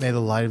warm. May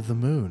the light of the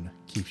moon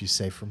keep you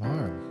safe from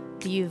harm.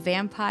 Be you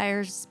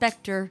vampire,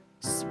 specter.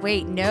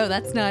 Wait, no,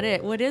 that's not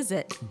it. What is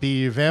it? Be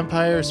you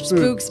vampire,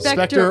 spook,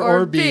 specter,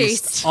 or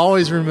beast.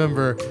 Always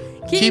remember,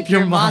 keep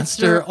your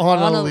monster on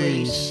a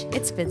leash.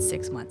 It's been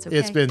 6 months, okay?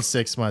 It's been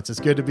 6 months. It's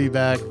good to be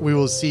back. We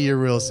will see you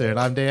real soon.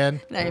 I'm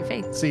Dan. And I'm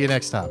Faith. See you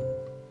next time.